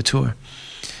me from the tour.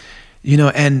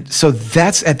 And so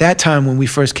that's, at that time when we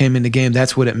first came in the game,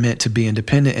 that's what it meant to be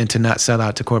independent and to not sell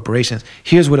out to corporations.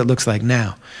 Here's what it looks like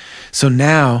now. So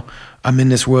now I'm in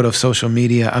this world of social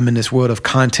media. I'm in this world of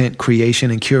content creation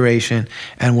and curation,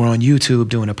 and we're on YouTube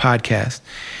doing a podcast.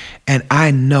 And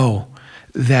I know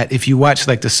that if you watch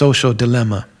like The Social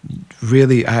Dilemma,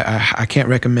 really, I can't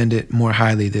recommend it more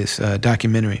highly, this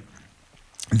documentary.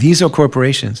 These are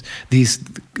corporations. These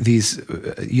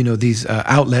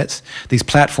outlets, these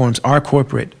platforms are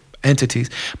corporate entities,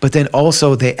 but then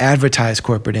also they advertise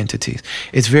corporate entities.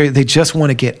 They just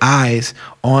want to get eyes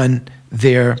on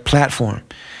their platform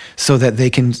so that they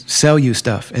can sell you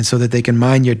stuff and so that they can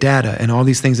mine your data and all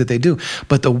these things that they do.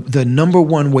 But the number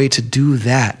one way to do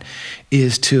that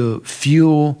is to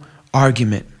fuel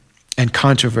argument and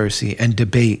controversy and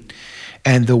debate.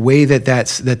 And the way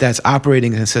that's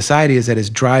operating in society is that it's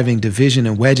driving division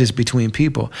and wedges between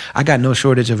people. I got no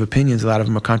shortage of opinions. A lot of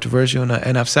them are controversial,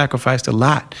 and I've sacrificed a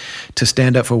lot to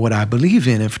stand up for what I believe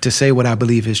in and to say what I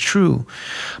believe is true.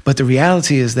 But the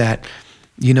reality is that,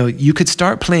 you could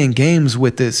start playing games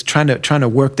with this, trying to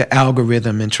work the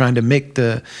algorithm and trying to make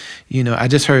I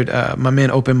just heard my man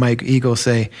Open Mike Eagle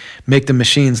say, make the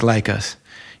machines like us.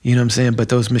 You know what I'm saying? But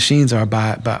those machines are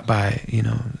by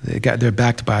they're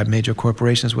backed by major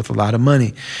corporations with a lot of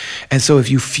money. And so if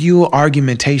you fuel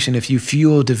argumentation, if you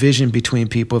fuel division between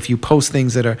people, if you post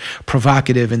things that are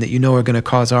provocative and that are going to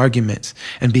cause arguments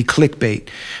and be clickbait,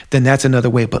 then that's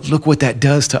another way. But look what that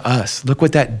does to us. Look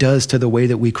what that does to the way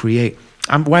that we create.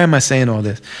 Why am I saying all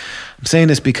this? I'm saying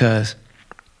this because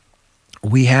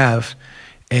we have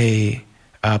a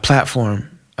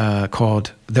platform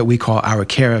that we call Our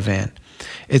Caravan.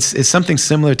 It's something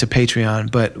similar to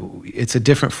Patreon, but it's a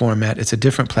different format. It's a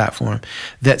different platform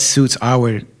that suits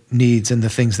our needs and the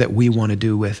things that we want to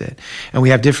do with it. And we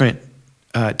have different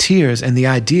tiers, and the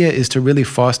idea is to really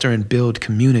foster and build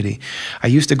community. I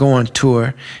used to go on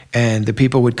tour, and the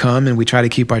people would come, and we try to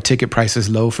keep our ticket prices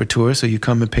low for tours, so you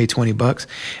come and pay $20.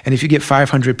 And if you get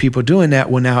 500 people doing that,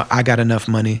 well, now I got enough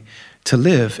money to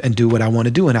live and do what I want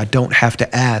to do, and I don't have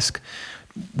to ask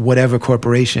whatever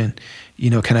corporation,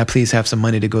 can I please have some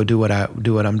money to go do what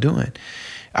I'm doing?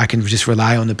 I can just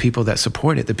rely on the people that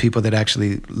support it, the people that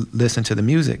actually listen to the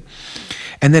music.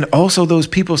 And then also those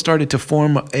people started to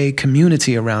form a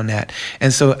community around that.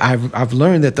 And so I've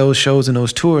learned that those shows and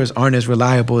those tours aren't as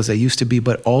reliable as they used to be,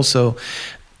 but also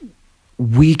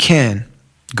we can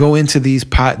go into these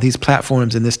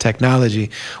platforms and this technology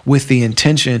with the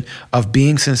intention of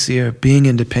being sincere, being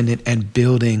independent, and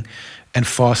building and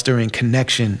fostering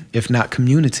connection, if not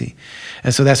community.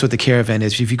 And so that's what the Caravan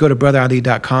is. If you go to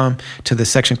brotherali.com to the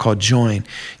section called Join,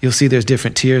 you'll see there's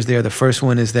different tiers there. The first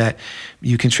one is that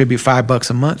you contribute $5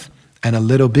 a month, and a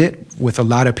little bit with a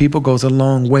lot of people goes a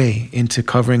long way into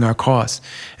covering our costs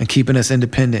and keeping us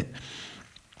independent,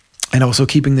 and also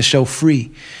keeping the show free.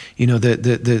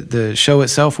 The show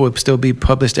itself will still be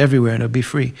published everywhere, and it'll be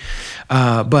free.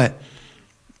 But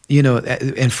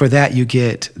and for that you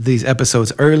get these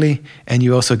episodes early, and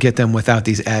you also get them without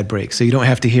these ad breaks. So you don't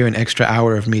have to hear an extra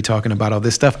hour of me talking about all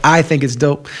this stuff. I think it's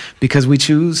dope because we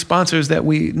choose sponsors that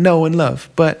we know and love,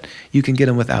 but you can get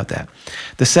them without that.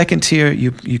 The second tier,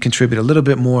 you contribute a little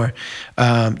bit more.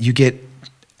 You get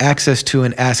access to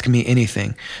an Ask Me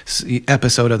Anything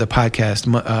episode of the podcast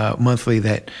monthly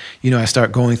that, I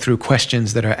start going through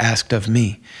questions that are asked of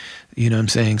me. You know what I'm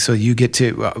saying? So you get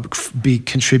to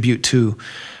contribute to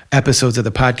episodes of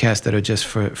the podcast that are just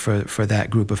for that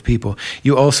group of people.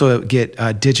 You also get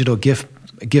digital gift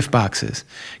boxes,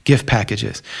 gift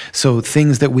packages. So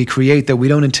things that we create that we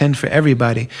don't intend for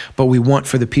everybody, but we want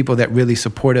for the people that really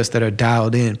support us, that are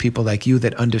dialed in, people like you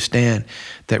that understand,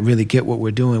 that really get what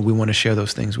we're doing. We want to share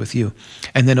those things with you.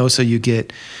 And then also you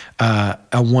get a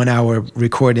 1 hour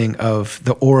recording of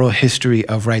the oral history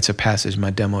of Rites of Passage, my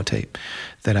demo tape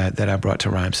that I brought to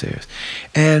Rhymesayers.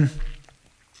 And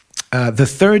the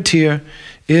third tier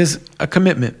is a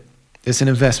commitment. It's an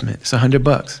investment. It's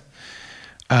 $100.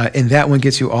 And that one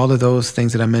gets you all of those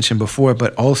things that I mentioned before,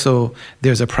 but also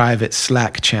there's a private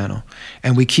Slack channel.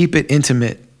 And we keep it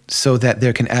intimate so that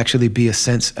there can actually be a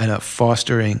sense and a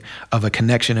fostering of a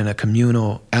connection and a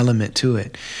communal element to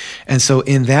it. And so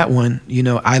in that one,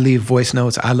 I leave voice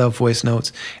notes. I love voice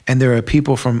notes. And there are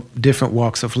people from different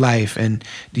walks of life and,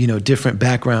 different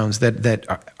backgrounds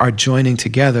that are joining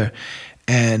together.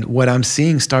 And what I'm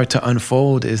seeing start to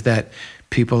unfold is that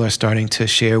people are starting to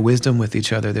share wisdom with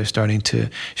each other. They're starting to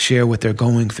share what they're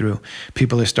going through.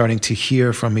 People are starting to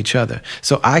hear from each other.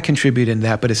 So I contribute in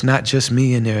that, but it's not just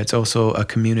me in there. It's also a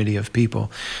community of people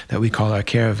that we call our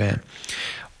caravan.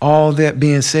 All that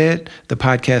being said, the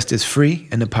podcast is free,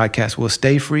 and the podcast will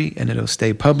stay free, and it'll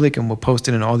stay public, and we'll post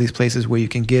it in all these places where you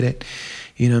can get it,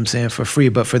 for free.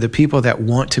 But for the people that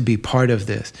want to be part of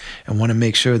this and want to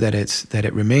make sure that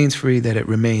it remains free, that it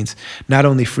remains not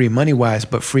only free money-wise,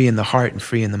 but free in the heart and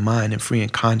free in the mind and free in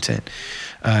content,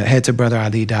 head to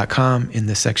brotherali.com in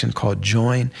the section called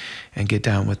Join and get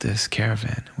down with this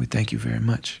caravan. We thank you very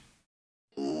much.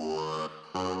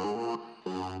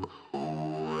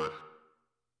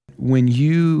 When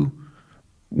you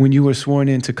were sworn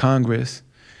into Congress,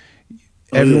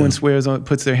 everyone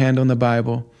puts their hand on the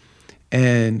Bible.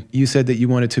 And you said that you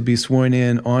wanted to be sworn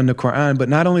in on the Quran, but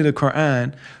not only the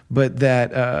Quran, but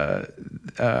that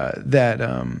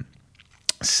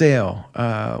Sale,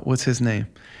 what's his name?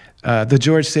 The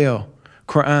George Sale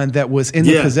Quran that was in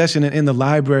the possession and in the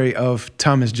library of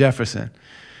Thomas Jefferson.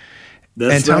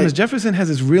 That's right. Thomas Jefferson has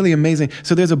this really amazing.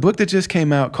 So there's a book that just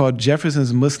came out called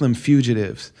Jefferson's Muslim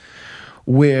Fugitives.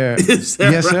 Where is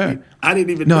that yes, right? Sir. I didn't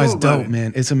even know about it. No, it's dope,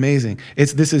 man. It's amazing.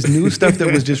 This is new stuff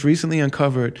that was just recently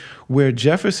uncovered, where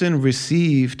Jefferson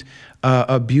received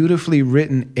a beautifully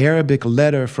written Arabic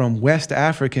letter from West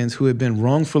Africans who had been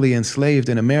wrongfully enslaved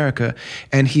in America,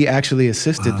 and he actually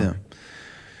assisted them.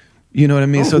 You know what I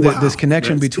mean? This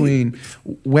connection between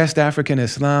West African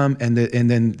Islam and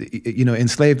then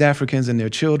enslaved Africans and their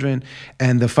children,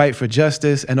 and the fight for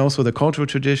justice, and also the cultural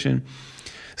tradition.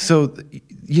 So,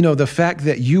 the fact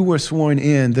that you were sworn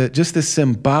in, just the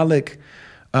symbolic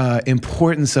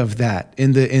importance of that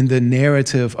in the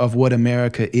narrative of what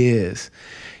America is,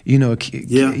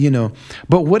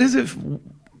 But what does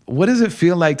it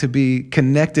feel like to be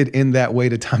connected in that way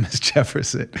to Thomas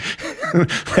Jefferson?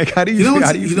 Like, how do you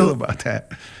feel about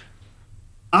that?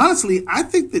 Honestly, I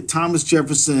think that Thomas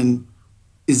Jefferson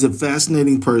is a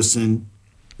fascinating person,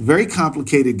 very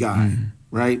complicated guy,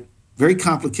 right? Very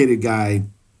complicated guy.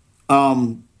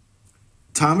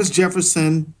 Thomas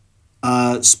Jefferson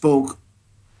spoke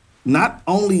not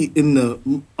only as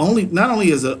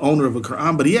an owner of a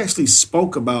Quran, but he actually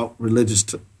spoke about religious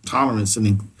tolerance,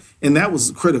 and that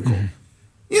was critical.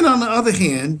 On the other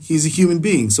hand, he's a human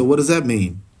being. So what does that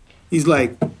mean? He's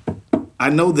like, I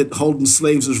know that holding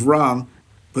slaves is wrong,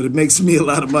 but it makes me a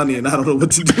lot of money, and I don't know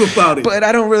what to do about it. But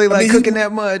I don't really like cooking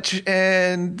that much,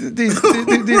 and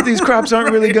these crops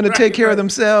aren't really going to take care of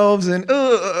themselves. And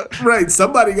right,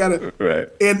 somebody got to. Right,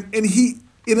 and he,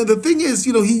 the thing is,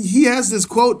 he has this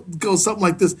quote that goes something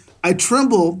like this: "I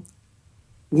tremble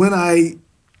when I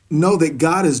know that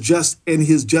God is just, and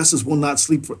His justice will not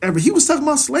sleep forever." He was talking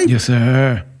about slavery. Yes,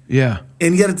 sir. Yeah,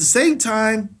 and yet at the same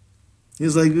time, he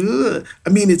was like, ugh. I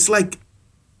mean, it's like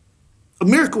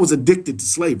America was addicted to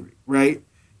slavery, right?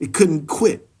 It couldn't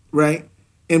quit, right?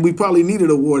 And we probably needed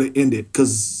a war to end it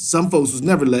because some folks was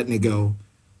never letting it go.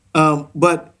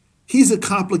 But he's a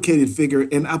complicated figure.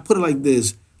 And I put it like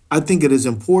this. I think it is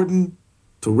important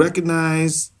to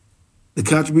recognize the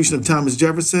contribution of Thomas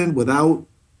Jefferson without,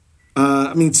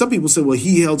 some people say, well,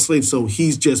 he held slaves, so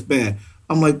he's just bad.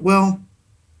 I'm like, well,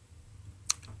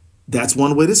 that's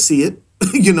one way to see it.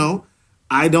 You know,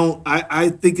 I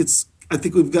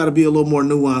think we've got to be a little more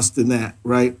nuanced than that,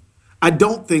 right? I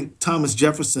don't think Thomas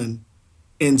Jefferson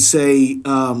and say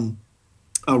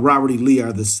Robert E. Lee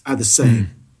are the same.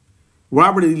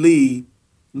 Robert E. Lee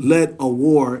led a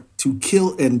war to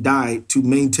kill and die to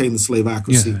maintain the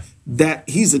slaveocracy. Yeah. That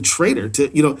he's a traitor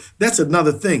to, you know, that's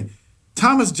another thing.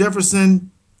 Thomas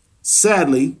Jefferson,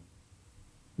 sadly,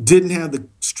 didn't have the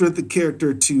strength of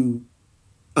character to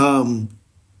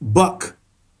buck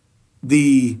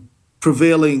the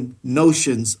prevailing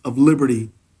notions of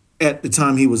liberty at the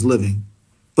time he was living.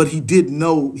 But he did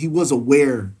know, he was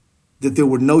aware that there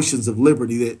were notions of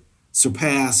liberty that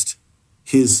surpassed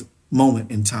his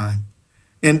moment in time.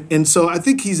 And so I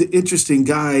think he's an interesting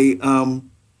guy.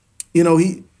 You know,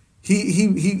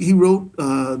 he wrote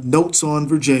notes on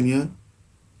Virginia.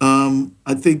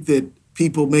 I think that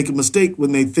people make a mistake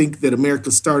when they think that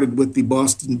America started with the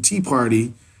Boston Tea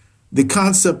Party. The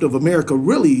concept of America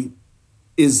really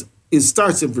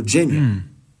starts in Virginia,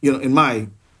 you know, in my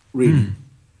reading.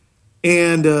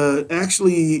 And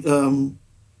actually,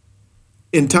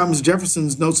 in Thomas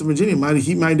Jefferson's notes in Virginia,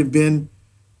 he might have been,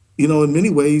 you know, in many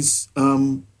ways,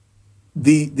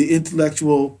 the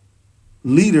intellectual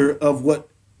leader of what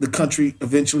the country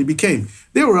eventually became.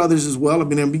 There were others as well. I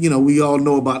mean, you know, we all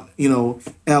know about, you know,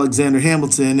 Alexander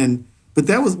Hamilton, but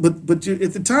at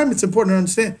the time, it's important to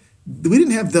understand we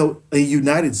didn't have a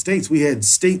United States. We had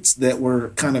states that were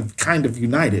kind of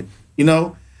united, you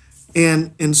know,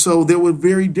 and so there were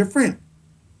very different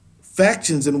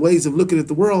factions and ways of looking at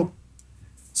the world.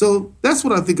 So that's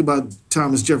what I think about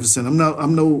Thomas Jefferson.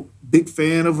 I'm no big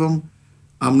fan of him.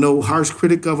 I'm no harsh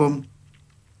critic of him.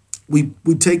 We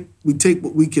take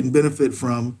what we can benefit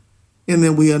from, and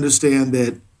then we understand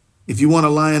that if you want to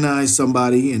lionize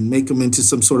somebody and make them into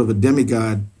some sort of a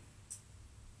demigod,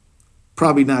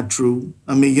 probably not true.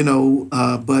 I mean, you know,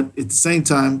 but at the same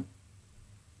time,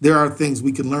 there are things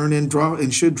we can learn and draw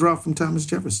and should draw from Thomas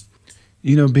Jefferson.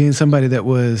 You know, being somebody that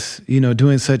was, you know,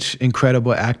 doing such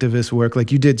incredible activist work,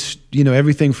 like you did, you know,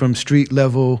 everything from street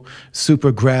level,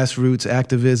 super grassroots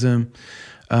activism,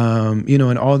 you know,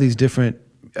 and all these different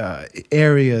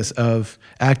areas of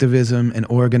activism and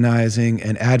organizing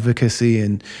and advocacy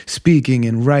and speaking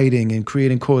and writing and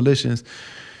creating coalitions.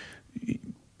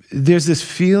 There's this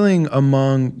feeling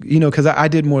among, you know, because I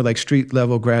did more like street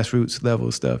level, grassroots level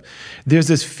stuff. There's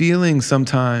this feeling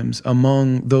sometimes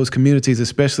among those communities,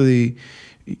 especially,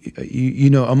 you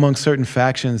know, among certain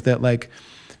factions that like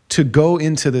to go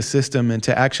into the system and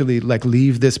to actually like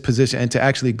leave this position and to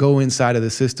actually go inside of the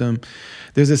system,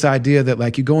 there's this idea that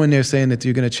like you go in there saying that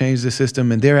you're going to change the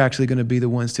system and they're actually going to be the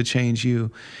ones to change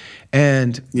you.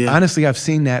 And honestly, I've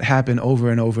seen that happen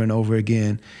over and over and over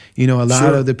again. You know, a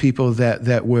lot of the people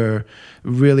that were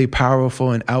really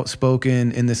powerful and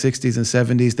outspoken in the 60s and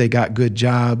 70s, they got good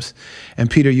jobs. And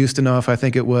Peter Ustinov, I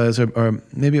think it was, or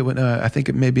maybe it was,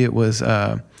 maybe it was,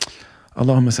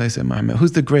 Allahumma salli Muhammad.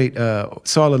 Who's the great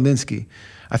Saul Alinsky?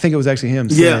 I think it was actually him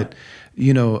said,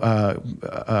 you know,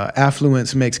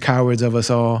 affluence makes cowards of us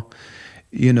all.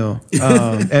 You know,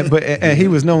 and he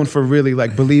was known for really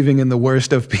like believing in the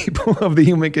worst of people, of the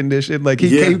human condition. Like he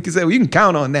said, well, you can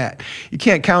count on that. You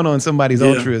can't count on somebody's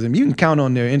altruism. You can count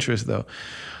on their interest though.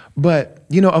 But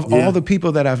you know, of all the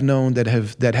people that I've known that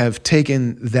have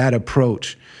taken that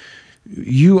approach,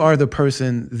 you are the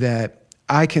person that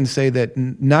I can say that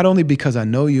not only because I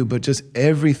know you, but just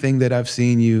everything that I've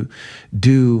seen you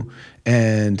do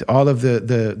and all of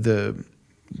the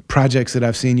projects that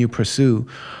I've seen you pursue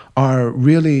are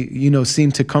really, you know,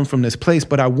 seem to come from this place.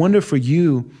 But I wonder for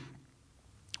you,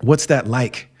 what's that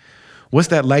like? What's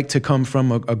that like to come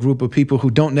from a group of people who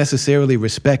don't necessarily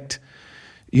respect,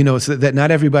 you know, so that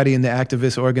not everybody in the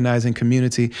activist organizing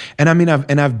community. And I mean,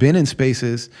 I've been in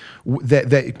spaces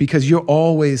that because you're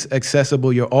always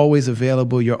accessible, you're always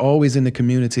available, you're always in the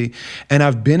community. And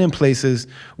I've been in places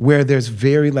where there's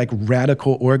very like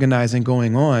radical organizing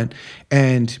going on,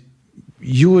 and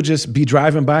you will just be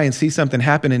driving by and see something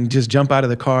happen and just jump out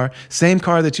of the car. Same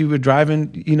car that you were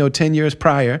driving, you know, 10 years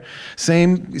prior.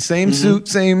 Same suit,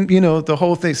 same, you know, the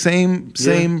whole thing.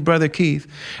 Same Brother Keith.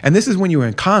 And this is when you were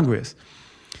in Congress.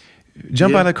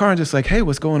 Jump out of the car and just like, hey,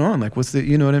 what's going on? Like, what's the,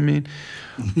 you know what I mean?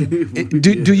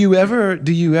 Do you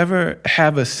ever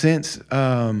have a sense,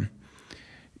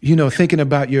 you know, thinking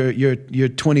about your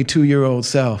 22-year-old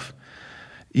self,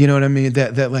 you know what I mean?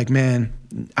 That like, man,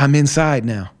 I'm inside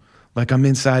now. Like I'm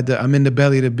in the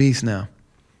belly of the beast now.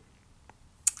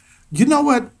 You know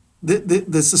what?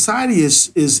 The society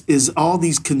is all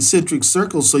these concentric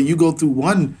circles. So you go through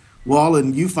one wall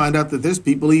and you find out that there's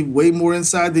people even way more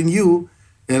inside than you.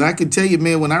 And I can tell you,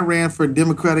 man, when I ran for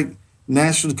Democratic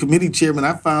national committee chairman,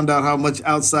 I found out how much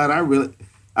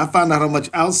I found out how much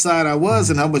outside I was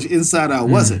and how much inside I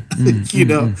wasn't, you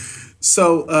know?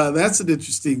 So that's an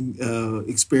interesting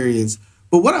experience.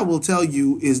 But what I will tell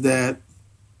you is that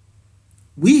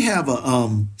we have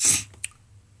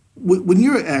when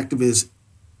you're an activist,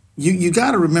 you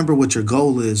got to remember what your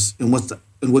goal is and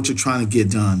what you're trying to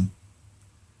get done.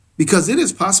 Because it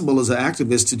is possible as an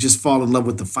activist to just fall in love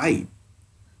with the fight.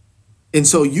 And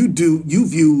so you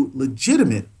view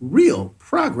legitimate, real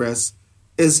progress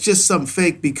as just some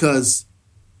fake because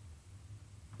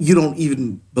you don't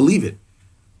even believe it.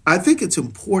 I think it's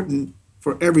important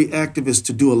for every activist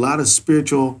to do a lot of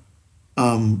spiritual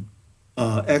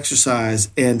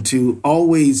exercise and to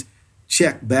always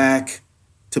check back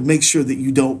to make sure that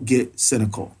you don't get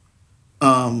cynical.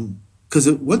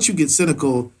 Because once you get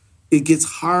cynical, it gets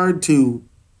hard to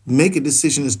make a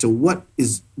decision as to what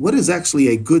is actually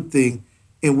a good thing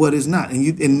and what is not.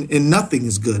 And nothing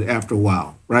is good after a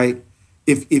while, right?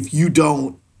 If you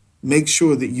don't make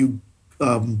sure that you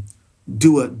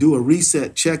do a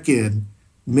reset check-in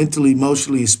mentally,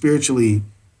 emotionally, and spiritually.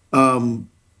 And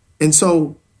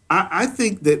so I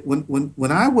think that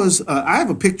when I was, I have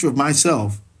a picture of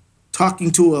myself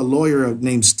talking to a lawyer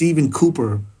named Stephen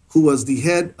Cooper, who was the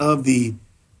head of the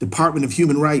Department of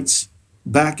Human Rights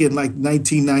back in like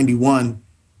 1991,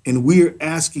 and we're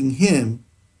asking him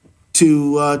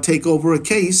to take over a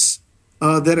case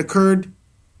that occurred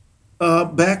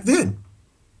back then,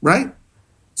 right?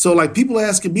 So like people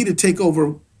asking me to take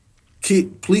over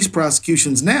police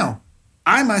prosecutions now.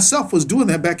 I myself was doing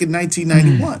that back in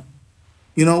 1991,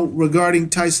 you know, regarding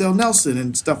Tyrell Nelson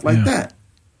and stuff like that.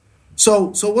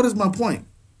 So what is my point?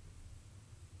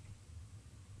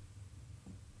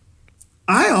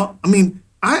 I'll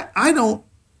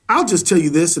just tell you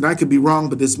this, and I could be wrong,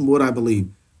 but this is what I believe.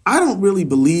 I don't really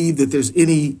believe that there's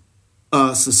any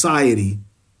society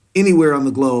anywhere on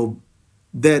the globe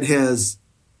that is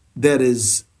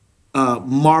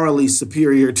morally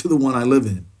superior to the one I live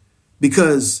in.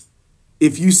 Because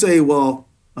if you say, well,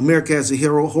 America has a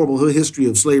horrible history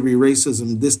of slavery,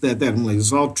 racism, this, that, I'm like,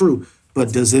 it's all true.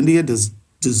 But does India, does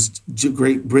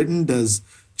Great Britain, does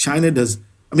China,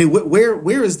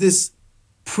 where is this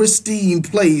pristine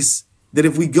place that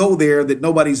if we go there that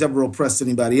nobody's ever oppressed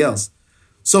anybody else?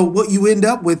 So what you end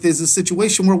up with is a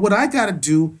situation where what I got to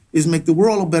do is make the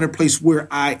world a better place where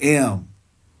I am.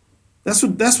 That's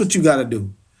what you got to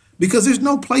do. Because there's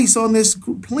no place on this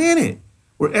planet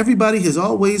where everybody has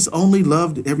always only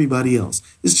loved everybody else.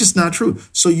 It's just not true.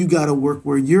 So you got to work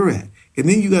where you're at. And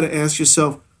then you got to ask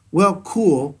yourself, well,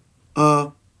 cool,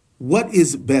 what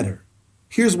is better?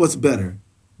 Here's what's better.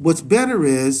 What's better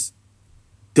is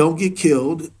don't get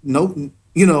killed. No,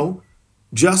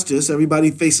 justice.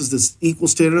 Everybody faces this equal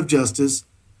standard of justice.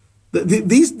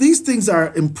 These things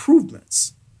are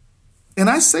improvements. And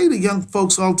I say to young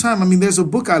folks all the time, there's a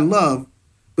book I love,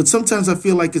 but sometimes I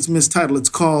feel like it's mistitled. It's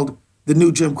called The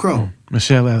New Jim Crow.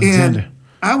 Michelle Alexander.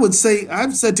 And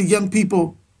I've said to young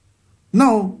people,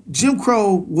 no, Jim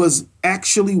Crow was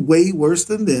actually way worse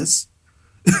than this.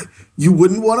 You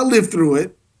wouldn't want to live through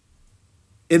it.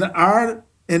 And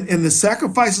the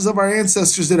sacrifices of our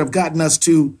ancestors that have gotten us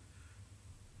to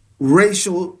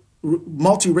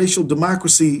multiracial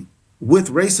democracy with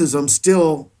racism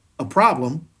still a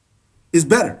problem is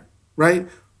better, right?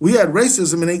 We had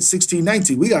racism in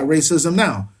 1619. We got racism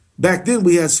now. Back then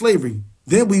we had slavery.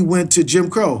 Then we went to Jim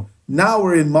Crow. Now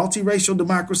we're in multiracial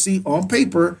democracy on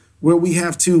paper where we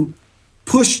have to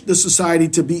push the society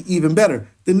to be even better.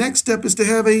 The next step is to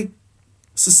have a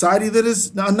society that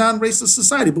is a non-racist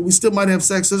society, but we still might have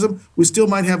sexism. We still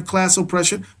might have class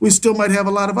oppression. We still might have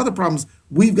a lot of other problems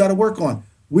we've got to work on.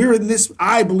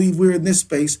 I believe we're in this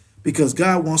space because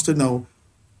God wants to know,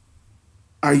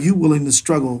 are you willing to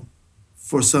struggle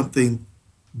for something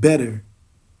better?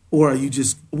 Or are you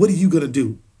what are you going to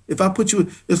do? If I put you,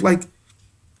 it's like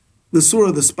the sword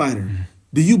of the spider.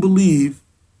 Do you believe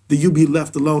that you'll be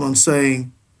left alone on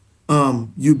saying,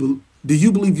 do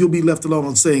you believe you'll be left alone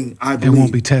on saying, I believe? It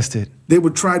won't be tested. They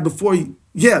were tried before you.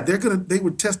 Yeah, they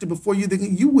were tested before you.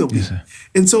 You will be. Yes,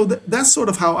 and so that's sort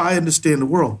of how I understand the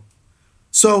world.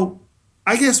 So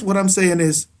I guess what I'm saying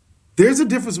is there's a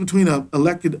difference between an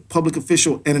elected public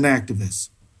official and an activist.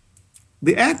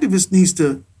 The activist needs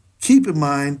to keep in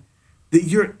mind that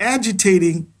you're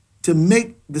agitating to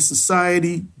make the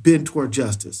society bend toward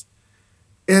justice.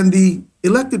 And the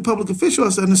elected public official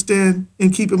has to understand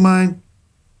and keep in mind,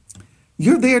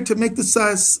 you're there to make the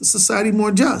society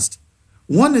more just.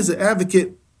 One is an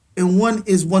advocate and one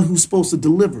is one who's supposed to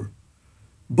deliver.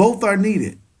 Both are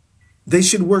needed. They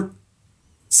should work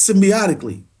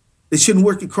symbiotically. They shouldn't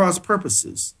work at cross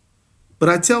purposes. But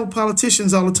I tell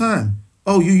politicians all the time,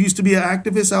 oh, you used to be an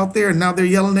activist out there and now they're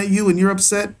yelling at you and you're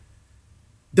upset.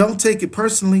 Don't take it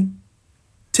personally.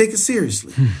 Take it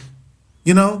seriously.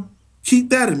 You know,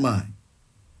 keep that in mind.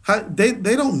 They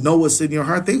don't know what's in your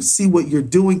heart. They see what you're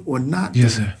doing or not doing.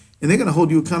 Sir. And they're going to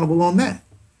hold you accountable on that.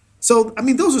 So, I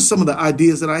mean, those are some of the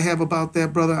ideas that I have about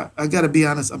that, brother. I got to be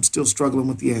honest, I'm still struggling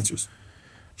with the answers.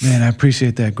 Man, I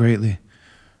appreciate that greatly.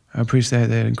 I appreciate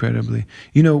that incredibly.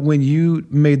 You know, when you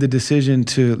made the decision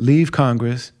to leave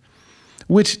Congress,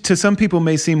 which to some people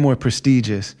may seem more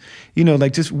prestigious, you know,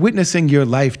 like just witnessing your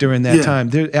life during that time.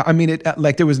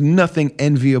 There was nothing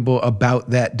enviable about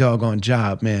that doggone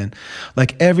job, man.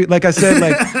 Like I said,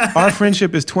 like our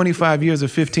friendship is 25 years of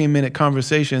 15-minute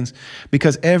conversations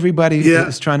because everybody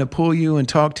is trying to pull you and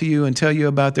talk to you and tell you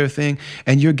about their thing.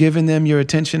 And you're giving them your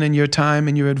attention and your time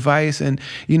and your advice. And,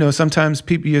 you know, sometimes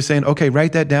people, you're saying, okay,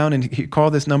 write that down and call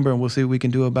this number and we'll see what we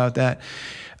can do about that.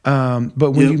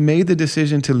 But when you made the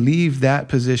decision to leave that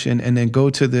position and then go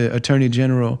to the Attorney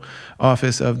General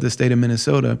office of the state of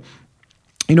Minnesota,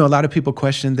 you know, a lot of people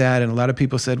questioned that, and a lot of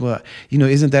people said, well, you know,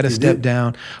 isn't that a step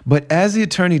down? But as the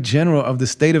Attorney General of the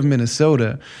state of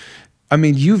Minnesota, I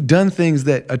mean, you've done things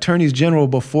that attorneys general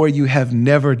before you have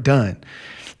never done.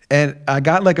 And I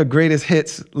got like a greatest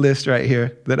hits list right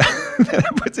here that I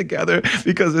put together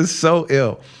because it's so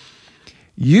ill.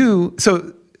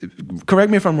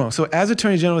 Correct me if I'm wrong. So as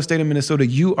Attorney General of the state of Minnesota,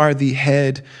 you are the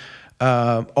head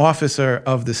officer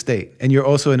of the state, and you're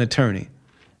also an attorney.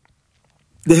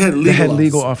 The head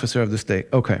legal officer of the state.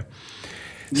 Okay.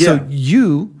 Yeah. So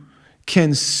you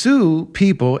can sue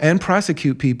people and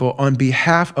prosecute people on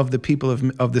behalf of the people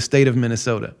of the state of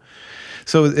Minnesota.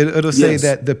 So it'll say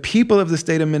that the people of the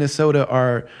state of Minnesota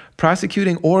are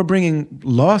prosecuting or bringing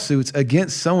lawsuits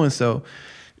against so-and-so,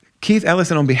 Keith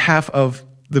Ellison, on behalf of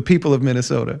the people of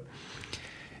Minnesota.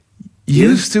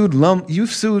 You've sued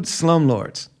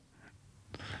slumlords.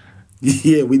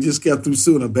 Yeah, we just got through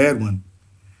suing a bad one.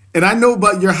 And I know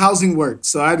about your housing work,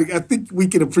 so I think we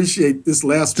can appreciate this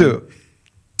last one.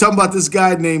 Talking about this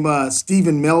guy named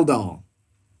Stephen Meldal.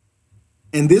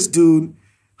 And this dude,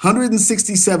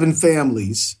 167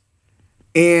 families.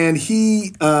 And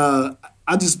he, I'll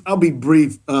be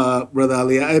brief, Brother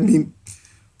Ali. I mean,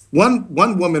 one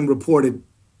woman reported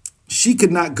she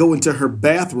could not go into her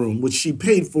bathroom, which she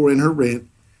paid for in her rent,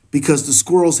 because the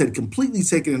squirrels had completely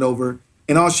taken it over,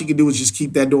 and all she could do was just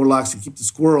keep that door locked and keep the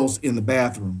squirrels in the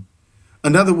bathroom.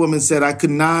 Another woman said, I could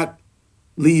not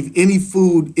leave any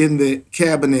food in the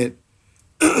cabinet,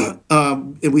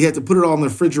 and we had to put it all in the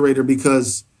refrigerator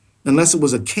because unless it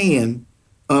was a can,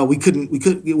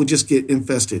 it would just get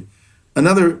infested.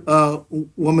 Another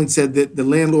woman said that the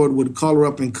landlord would call her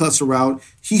up and cuss her out.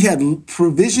 He had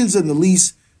provisions in the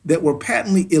lease that were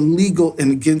patently illegal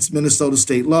and against Minnesota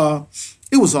state law.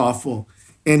 It was awful.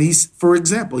 And for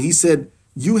example, he said,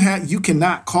 you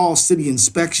cannot call city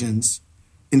inspections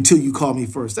until you call me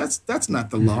first. That's not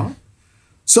the law.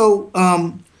 So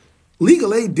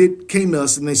legal aid came to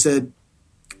us and they said,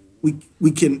 we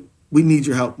need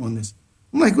your help on this.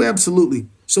 I'm like, well, absolutely.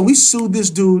 So we sued this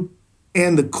dude,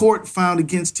 and the court found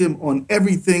against him on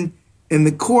everything. And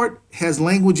the court has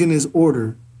language in his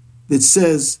order that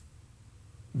says,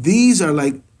 these are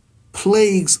like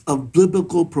plagues of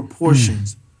biblical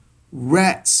proportions,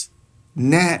 rats,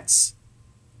 gnats,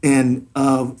 and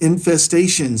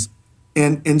infestations.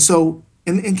 And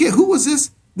get who was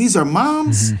this? These are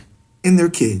moms and their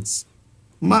kids.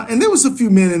 And there was a few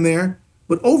men in there,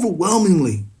 but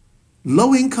overwhelmingly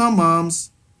low-income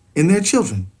moms and their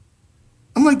children.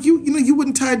 I'm like, you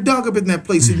wouldn't tie a dog up in that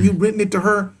place and you renting it to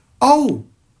her. Oh,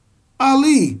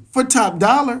 Ali, for top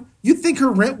dollar. You think her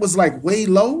rent was like way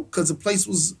low because the place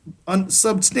was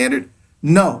substandard?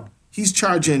 No, he's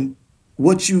charging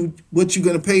what you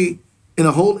gonna pay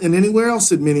in anywhere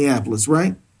else in Minneapolis,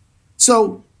 right?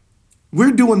 So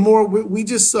we're doing more.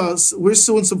 We're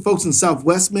suing some folks in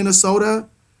Southwest Minnesota.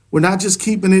 We're not just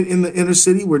keeping it in the inner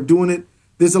city. We're doing it.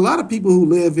 There's a lot of people who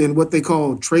live in what they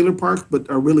call trailer parks, but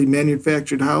are really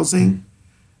manufactured housing,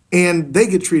 and they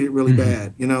get treated really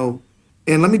bad, you know.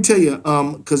 And let me tell you,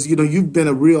 because you've been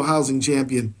a real housing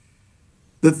champion.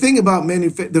 The thing about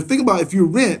if you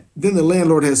rent, then the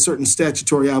landlord has certain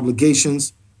statutory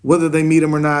obligations. Whether they meet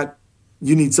them or not,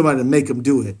 you need somebody to make them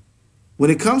do it.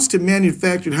 When it comes to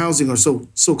manufactured housing or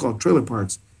so-called trailer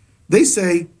parks, they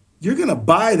say you're going to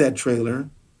buy that trailer.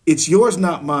 It's yours,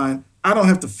 not mine. I don't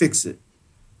have to fix it.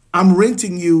 I'm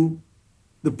renting you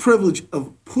the privilege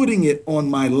of putting it on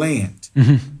my land.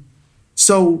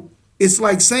 So it's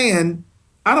like saying,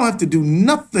 I don't have to do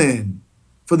nothing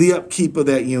for the upkeep of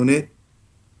that unit.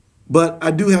 but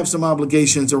I do have some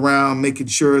obligations around making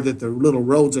sure that the little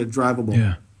roads are drivable.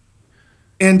 Yeah.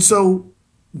 And so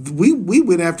we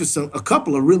went after a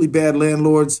couple of really bad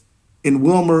landlords in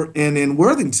Wilmer and in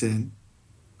Worthington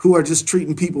who are just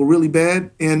treating people really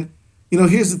bad. And,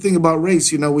 here's the thing about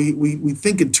race, we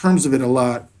think in terms of it a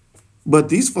lot, but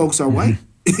these folks are white,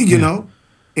 know,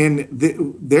 and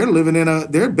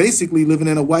they're basically living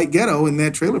in a white ghetto in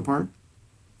that trailer park.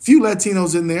 Few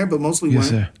Latinos in there, but mostly white.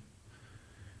 Sir.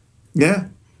 Yeah.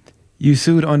 You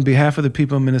sued on behalf of the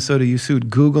people in Minnesota. You sued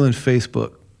Google and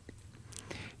Facebook.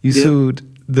 You sued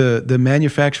the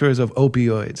manufacturers of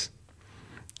opioids.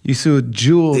 You sued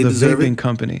Juul, the vaping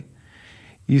company.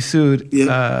 You sued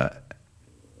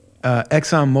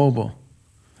ExxonMobil.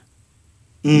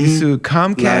 You sued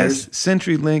Comcast, Liars.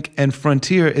 CenturyLink, and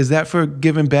Frontier. Is that for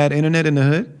giving bad internet in the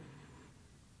hood?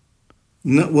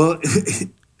 No, well,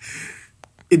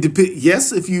 it depends.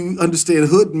 Yes, if you understand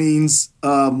hood means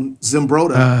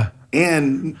Zimbrota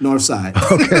and Northside.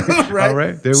 Okay, right? All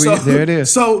right, there it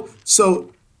is. So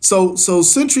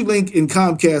CenturyLink and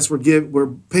Comcast were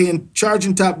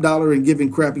charging top dollar and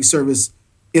giving crappy service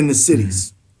in the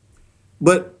cities,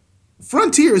 but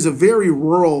Frontier is a very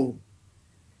rural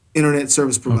internet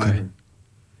service provider. Okay.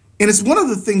 And it's one of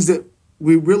the things that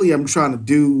I'm trying to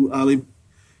do, Ali,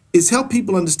 is help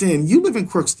people understand you live in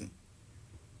Crookston.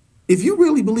 If you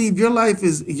really believe your life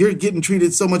you're getting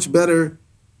treated so much better,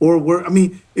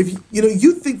 if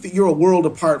you think that you're a world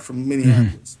apart from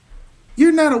Minneapolis,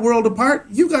 you're not a world apart.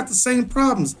 You got the same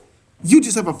problems. You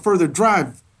just have a further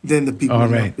drive than the people. All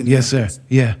right. Yes, sir.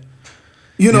 Yeah.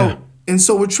 And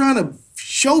so we're trying to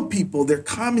show people their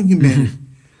common humanity.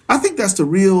 I think that's the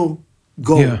real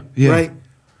goal, right?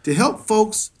 To help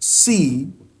folks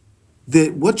see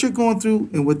that what you're going through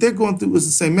and what they're going through is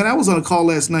the same. Man, I was on a call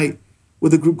last night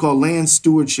with a group called Land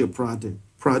Stewardship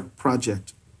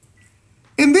Project.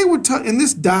 And they were and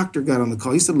this doctor got on the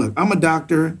call. He said, look, I'm a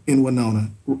doctor in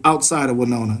Winona, outside of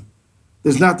Winona.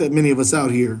 There's not that many of us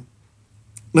out here.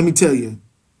 Let me tell you,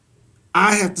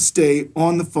 I have to stay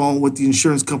on the phone with the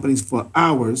insurance companies for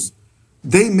hours.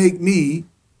 They make me,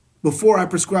 before I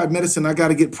prescribe medicine, I got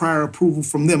to get prior approval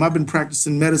from them. I've been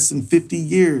practicing medicine 50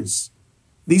 years.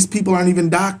 These people aren't even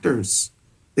doctors.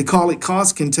 They call it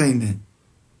cost containment.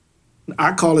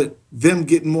 I call it them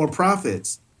getting more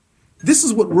profits. This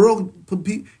is what and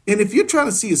if you're trying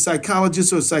to see a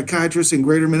psychologist or a psychiatrist in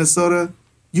greater Minnesota,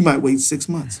 you might wait 6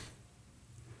 months.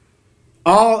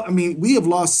 We have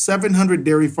lost 700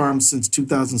 dairy farms since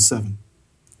 2007.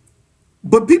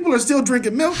 But people are still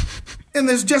drinking milk, and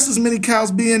there's just as many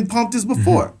cows being pumped as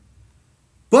before.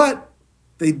 But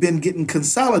they've been getting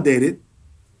consolidated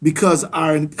because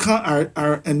our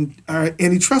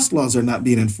antitrust laws are not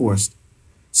being enforced.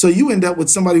 So you end up with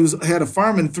somebody who's had a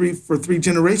farm for three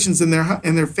generations in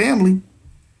their family,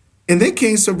 and they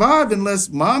can't survive unless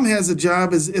mom has a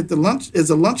job as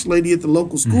a lunch lady at the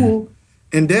local school,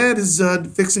 and dad is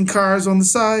fixing cars on the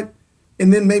side,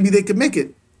 and then maybe they could make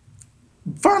it.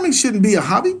 Farming shouldn't be a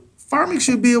hobby. Farming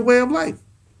should be a way of life.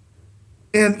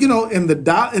 And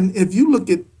and if you look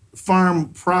at farm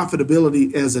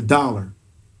profitability as a dollar,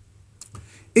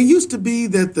 it used to be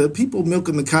that the people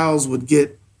milking the cows would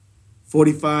get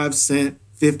 45 cents,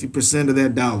 50% of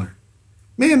that dollar.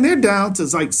 Man, they're down to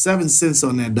like 7 cents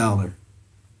on that dollar.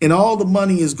 And all the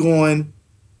money is going,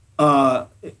 none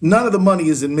of the money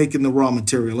is in making the raw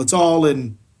material. It's all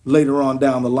in later on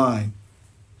down the line.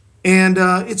 And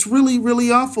it's really, really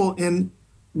awful. And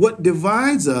what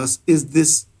divides us is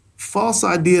this false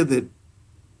idea that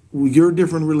you're a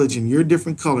different religion, you're a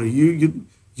different color,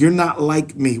 you're not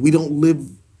like me. We live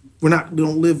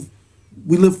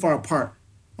far apart.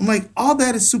 I'm like, all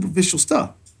that is superficial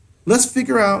stuff. Let's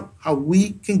figure out how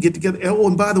we can get together. Oh,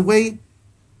 and by the way,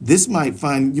 you might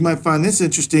find this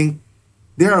interesting.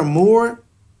 There are more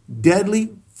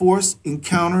deadly force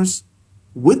encounters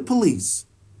with police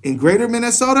in greater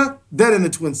Minnesota than in the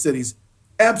Twin Cities.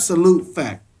 Absolute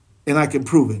fact. And I can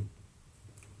prove it.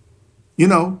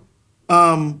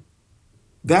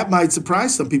 That might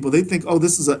surprise some people. They think, oh,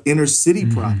 this is an inner city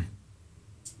problem.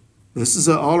 This is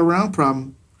an all-around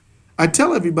problem. I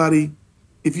tell everybody,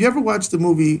 if you ever watch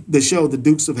the show, The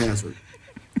Dukes of Hazzard,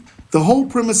 the whole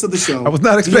premise of the show. I was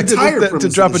not expecting to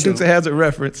drop a Dukes of Hazzard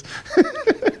reference.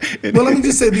 Well, let me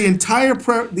just say the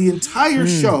entire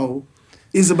show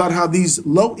is about how these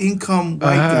low-income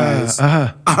white guys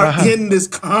are in this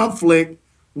conflict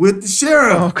with the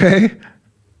sheriff. Okay.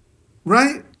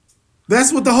 Right?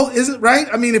 That's what the whole, isn't right?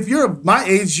 I mean, if you're my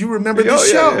age, you remember the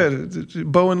show. Yeah.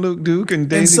 Bo and Luke Duke and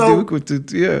Daisy Duke with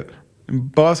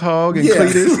and Boss Hogg and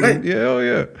Cletus. Right. And,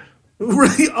 yeah.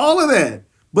 Right, all of that.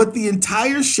 But the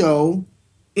entire show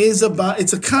is about,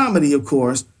 it's a comedy, of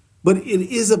course, but it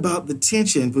is about the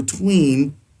tension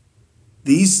between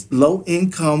these low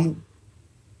income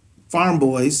farm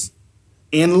boys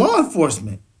and law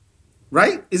enforcement,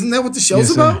 right? Isn't that what the show's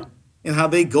Yes, sir. about? And how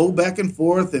they go back and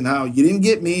forth, and how you didn't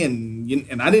get me,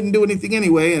 and I didn't do anything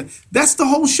anyway, and that's the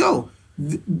whole show.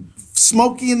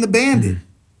 Smokey and the Bandit.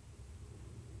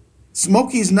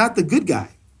 Smokey's not the good guy.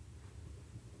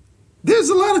 There's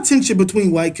a lot of tension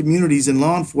between white communities and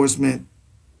law enforcement,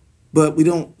 but we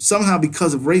don't, somehow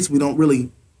because of race, we don't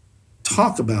really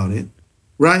talk about it,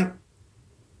 right?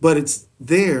 But it's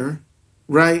there,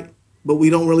 right? But we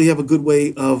don't really have a good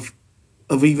way of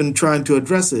even trying to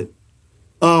address it.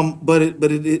 But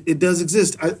it does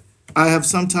exist. I have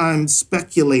sometimes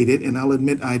speculated, and I'll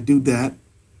admit I do that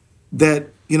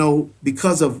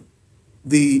because of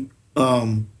the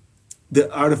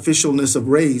artificialness of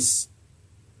race,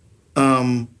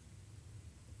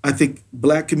 I think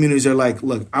black communities are like,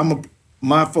 look,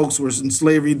 my folks were in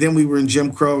slavery, then we were in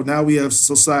Jim Crow, now we have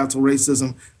societal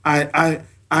racism.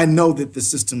 I know that the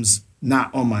system's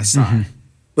not on my side.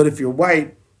 But if you're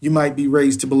white, you might be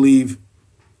raised to believe,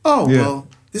 well,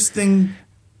 this thing,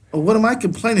 what am I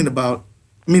complaining about?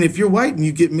 I mean, if you're white and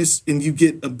you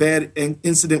get a bad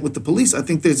incident with the police, I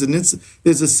think there's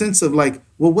a sense of like,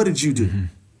 well, what did you do?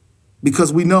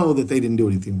 Because we know that they didn't do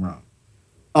anything wrong,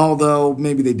 although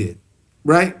maybe they did,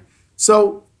 right?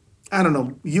 So I don't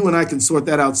know. You and I can sort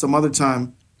that out some other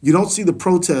time. You don't see the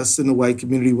protests in the white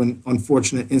community when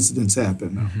unfortunate incidents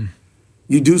happen.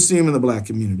 You do see them in the black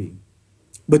community,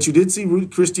 but you did see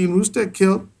Christine Roostek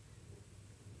killed,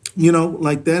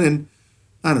 like that, and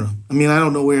I don't know. I mean, I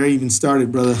don't know where I even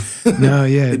started, brother. No,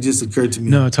 yeah. It just occurred to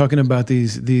me. No, talking about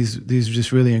these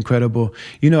just really incredible.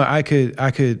 I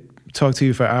could talk to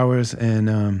you for hours,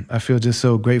 and I feel just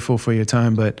so grateful for your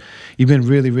time. But you've been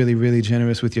really, really, really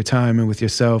generous with your time and with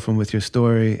yourself and with your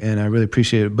story, and I really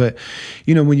appreciate it. But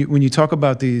when you talk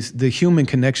about the human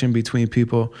connection between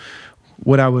people,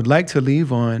 what I would like to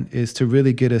leave on is to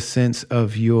really get a sense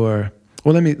of your.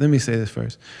 Well, let me say this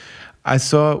first. I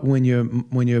saw when your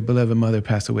beloved mother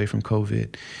passed away from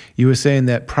COVID, you were saying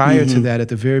that prior to that, at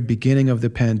the very beginning of the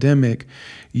pandemic,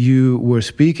 you were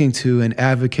speaking to and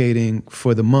advocating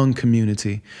for the Hmong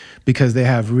community because they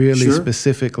have really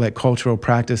specific like cultural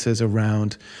practices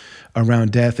around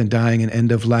death and dying and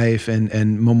end of life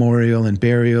and memorial and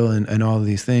burial and all of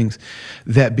these things,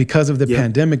 that because of the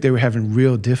pandemic, they were having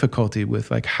real difficulty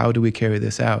with like, how do we carry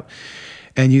this out?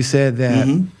 And you said that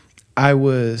I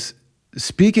was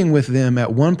speaking with them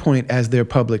at one point as their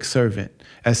public servant,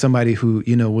 as somebody who,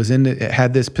 was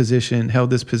held this position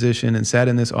and sat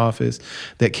in this office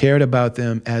that cared about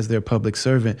them as their public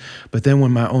servant. But then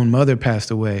when my own mother passed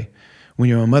away, when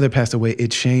your own mother passed away,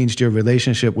 it changed your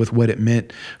relationship with what it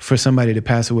meant for somebody to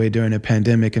pass away during a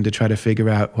pandemic and to try to figure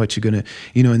out what you're going to,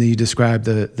 and then you described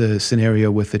the scenario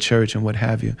with the church and what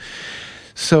have you.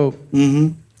 So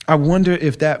I wonder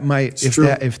if that might,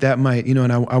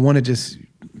 and I want to just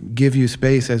give you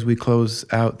space as we close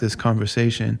out this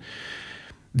conversation.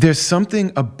 There's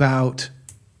something about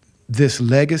this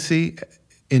legacy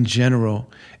in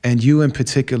general, and you in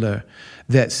particular,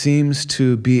 that seems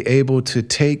to be able to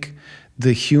take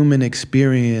the human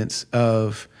experience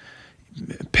of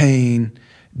pain,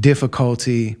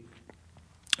 difficulty,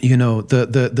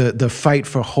 the fight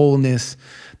for wholeness,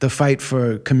 the fight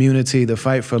for community, the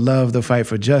fight for love, the fight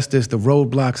for justice, the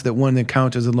roadblocks that one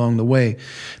encounters along the way,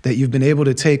 that you've been able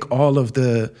to take all of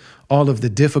the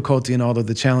difficulty and all of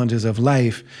the challenges of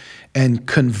life and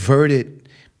convert it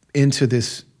into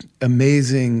this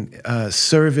amazing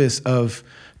service of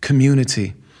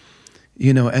community,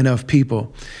 and of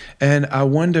people. And I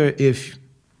wonder if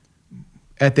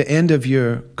at the end of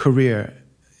your career,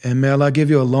 and may Allah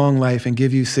give you a long life and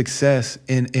give you success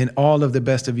in all of the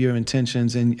best of your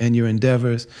intentions and your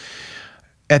endeavors.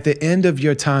 At the end of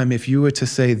your time, if you were to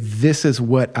say, this is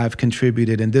what I've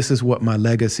contributed and this is what my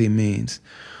legacy means,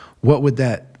 what would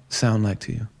that sound like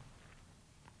to you?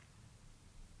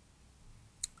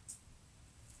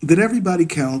 That everybody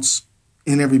counts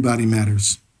and everybody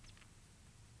matters.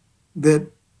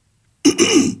 That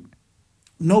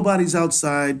nobody's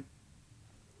outside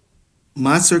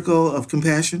my circle of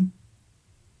compassion,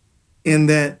 and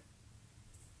that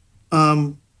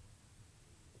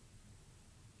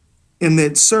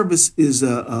service is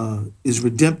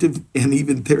redemptive and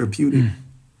even therapeutic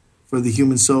for the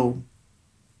human soul,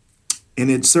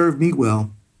 and it served me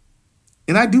well.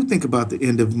 And I do think about the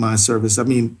end of my service. I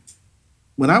mean,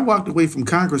 when I walked away from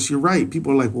Congress, you're right.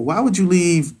 People are like, "Well, why would you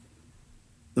leave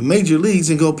the major leagues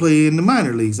and go play in the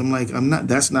minor leagues?" I'm like, "I'm not.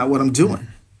 That's not what I'm doing.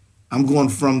 I'm going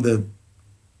from the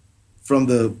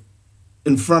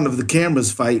in front of the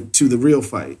cameras fight to the real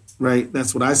fight, right?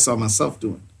 That's what I saw myself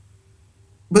doing.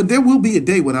 But there will be a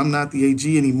day when I'm not the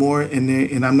AG anymore,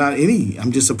 and I'm not any.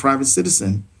 I'm just a private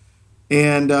citizen,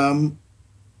 and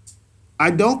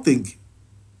I don't think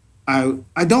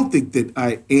that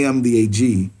I am the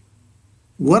AG.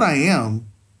 What I am,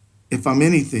 if I'm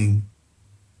anything,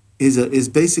 is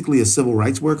basically a civil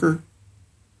rights worker,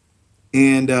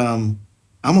 and I'm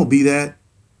gonna be that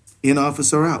in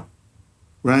office or out,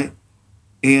 right?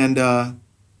 And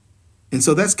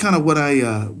so that's kind of what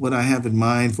I have in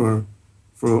mind for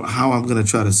how I'm gonna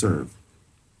try to serve,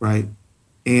 right?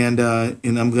 And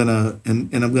I'm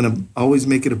gonna always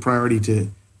make it a priority to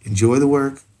enjoy the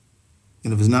work,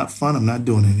 and if it's not fun, I'm not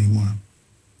doing it anymore.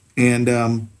 And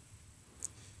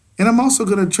I'm also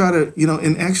gonna try to,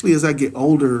 and actually as I get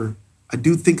older, I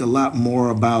do think a lot more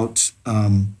about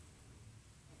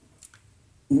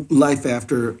life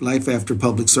after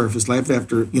public service, life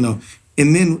after,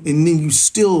 and then you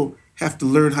still have to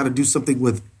learn how to do something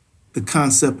with the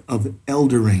concept of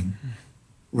eldering,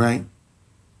 right?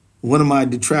 One of my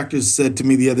detractors said to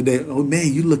me the other day, "Oh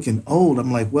man, you looking old."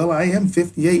 I'm like, "Well, I am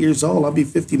 58 years old. I'll be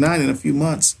 59 in a few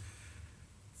months.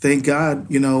 Thank God,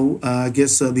 I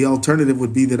guess the alternative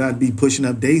would be that I'd be pushing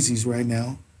up daisies right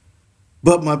now."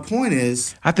 But my point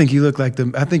is, I think you look like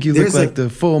the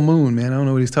full moon, man. I don't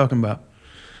know what he's talking about.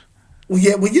 Well,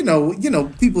 yeah,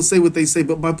 well, people say what they say,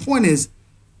 but my point is,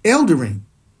 eldering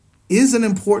is an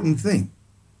important thing,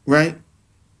 right?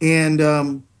 And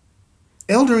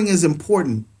eldering is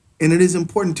important, and it is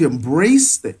important to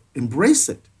embrace it,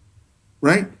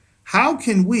 right? How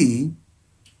can we?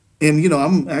 And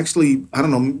I'm actually, I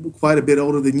don't know, quite a bit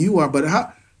older than you are, but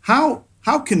how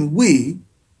can we,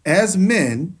 as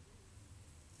men,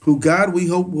 who God we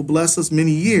hope will bless us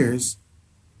many years,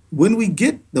 when we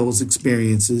get those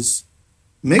experiences,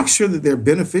 make sure that they're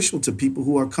beneficial to people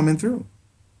who are coming through,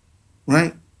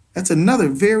 right? That's another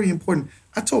very important.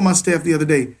 I told my staff the other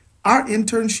day, our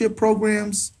internship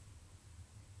programs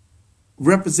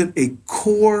represent a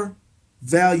core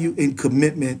value and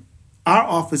commitment our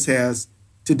office has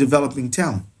to developing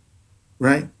talent,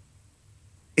 right?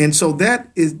 And so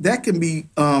that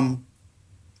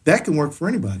can work for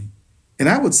anybody. And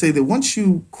I would say that once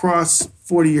you cross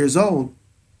 40 years old,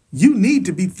 you need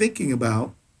to be thinking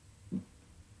about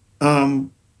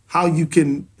how you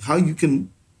can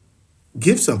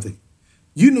give something.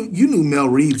 You knew Mel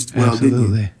Reeves well, Absolutely.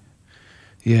 didn't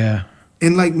you? Yeah.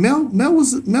 And like Mel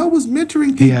was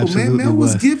mentoring people, man. Mel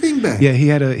was giving back. Yeah, he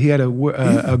had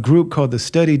a group called the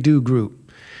Study Do Group.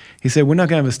 He said, "We're not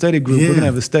gonna have a study group. We're gonna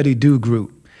have a study do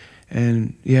group."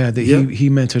 And he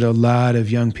mentored a lot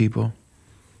of young people.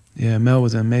 Yeah, Mel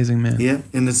was an amazing man. Yeah,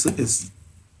 and it's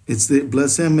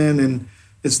bless him, man, and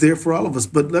it's there for all of us.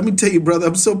 But let me tell you, brother,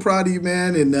 I'm so proud of you,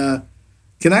 man. And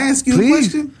can I ask you a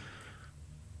question?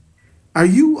 Are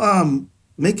you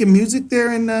making music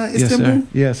there in Istanbul? Yes, sir.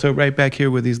 Yeah, so right back here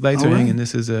where these lights are hanging,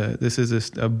 this is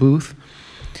a booth.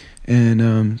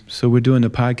 And so we're doing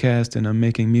the podcast, and I'm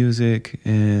making music,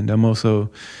 and I'm also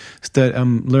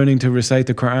I'm learning to recite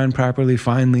the Quran properly.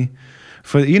 Finally,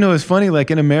 it's funny.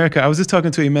 Like in America, I was just talking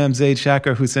to Imam Zaid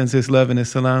Shakir, who sends his love and his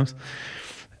salams.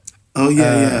 Oh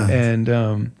yeah.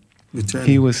 And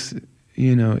he was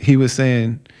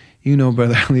saying,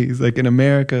 Brother Ali, he's like, in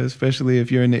America, especially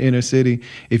if you're in the inner city,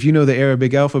 if you know the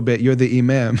Arabic alphabet, you're the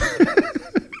imam.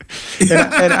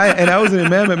 And I was an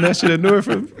imam at Masjid An-Nur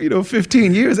for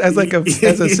 15 years as a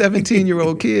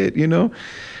 17-year-old kid, Yeah.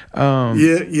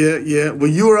 Well,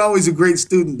 you were always a great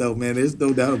student, though, man. There's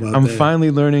no doubt about that. I'm finally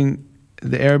learning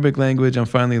the Arabic language. I'm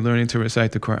finally learning to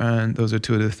recite the Quran. Those are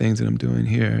two of the things that I'm doing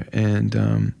here.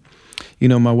 And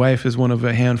my wife is one of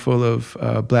a handful of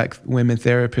black women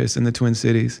therapists in the Twin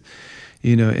Cities.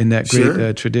 In that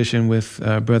great tradition with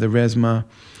Brother Resma.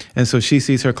 And so she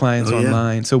sees her clients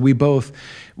online. Yeah. So we both,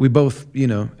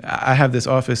 I have this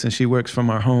office and she works from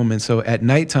our home. And so at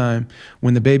nighttime,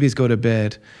 when the babies go to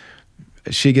bed,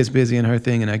 she gets busy in her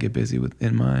thing and I get busy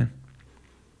in mine.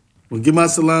 Well, give my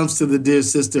salams to the dear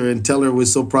sister and tell her we're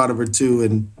so proud of her too.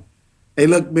 And hey,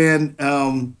 look, man,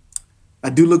 I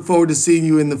do look forward to seeing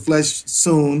you in the flesh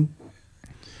soon.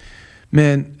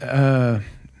 Man,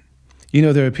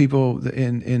 there are people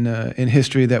in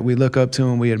history that we look up to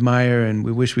and we admire and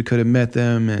we wish we could have met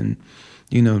them. And,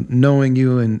 knowing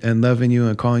you and loving you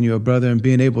and calling you a brother and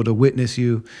being able to witness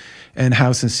you and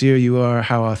how sincere you are,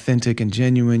 how authentic and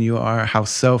genuine you are, how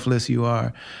selfless you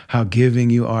are, how giving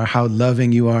you are, how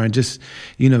loving you are. And just,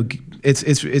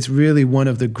 it's really one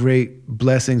of the great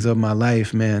blessings of my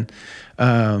life, man.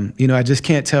 I just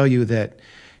can't tell you that,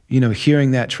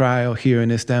 hearing that trial here in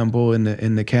Istanbul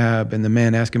in the cab and the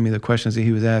man asking me the questions that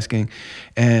he was asking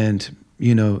and,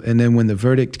 And then when the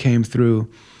verdict came through,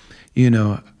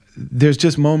 there's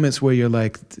just moments where you're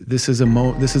like, this is a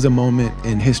moment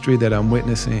in history that I'm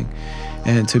witnessing,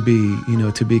 and to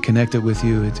be connected with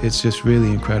you, it's just really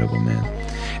incredible, man.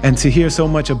 And to hear so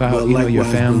much about your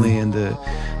family and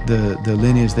the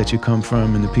lineage that you come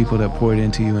from and the people that poured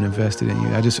into you and invested in you.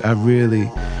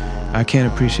 I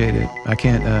can't appreciate it. I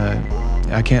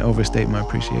can't overstate my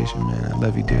appreciation, man. I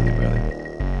love you dearly,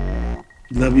 brother.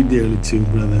 Love you dearly too,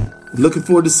 brother. Looking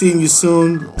forward to seeing you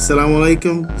soon. Assalamu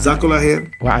alaikum. Jazakallah khair.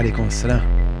 Wa alaikum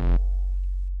assalam.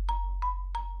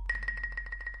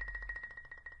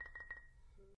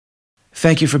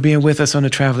 Thank you for being with us on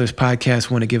the Travelers Podcast.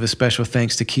 I want to give a special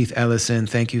thanks to Keith Ellison.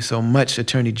 Thank you so much,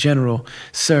 Attorney General,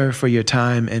 sir, for your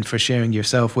time and for sharing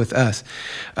yourself with us.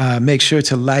 Make sure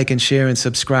to like and share and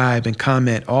subscribe and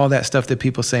comment, all that stuff that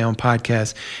people say on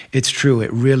podcasts. It's true.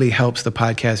 It really helps the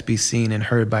podcast be seen and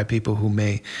heard by people who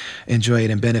may enjoy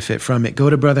it and benefit from it. Go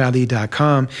to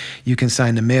brotherali.com. You can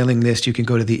sign the mailing list. You can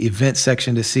go to the event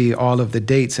section to see all of the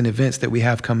dates and events that we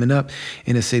have coming up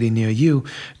in a city near you.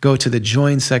 Go to the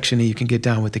join section and you can get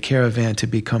down with the caravan to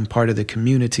become part of the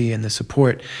community and the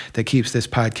support that keeps this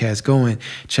podcast going.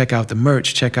 Check out the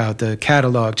merch, check out the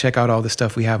catalog, check out all the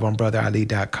stuff we have on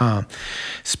brotherali.com.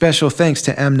 Special thanks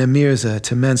to Amna Mirza,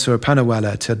 to Mansoor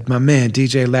Panawala, to my man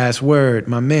DJ Last Word,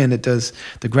 my man that does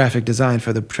the graphic design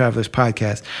for the Travelers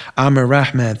Podcast. Amr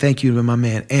Rahman, thank you to my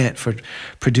man Ant for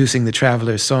producing the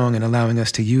Travelers song and allowing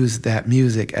us to use that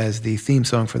music as the theme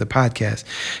song for the podcast.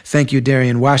 Thank you,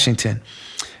 Darian Washington.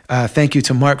 Thank you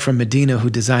to Mark from Medina, who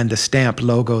designed the stamp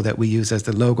logo that we use as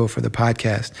the logo for the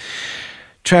podcast.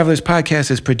 Travelers Podcast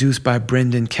is produced by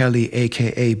Brendan Kelly,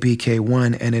 a.k.a.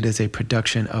 BK1, and it is a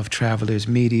production of Travelers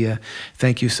Media.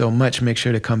 Thank you so much. Make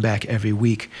sure to come back every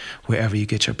week wherever you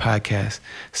get your podcast.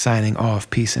 Signing off.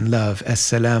 Peace and love.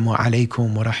 Assalamu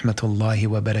alaikum wa rahmatullahi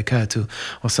wa barakatuh.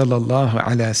 Wa sallallahu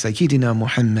ala sayyidina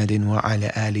Muhammadin wa ala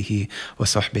alihi wa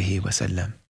sahbihi wa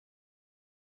sallam.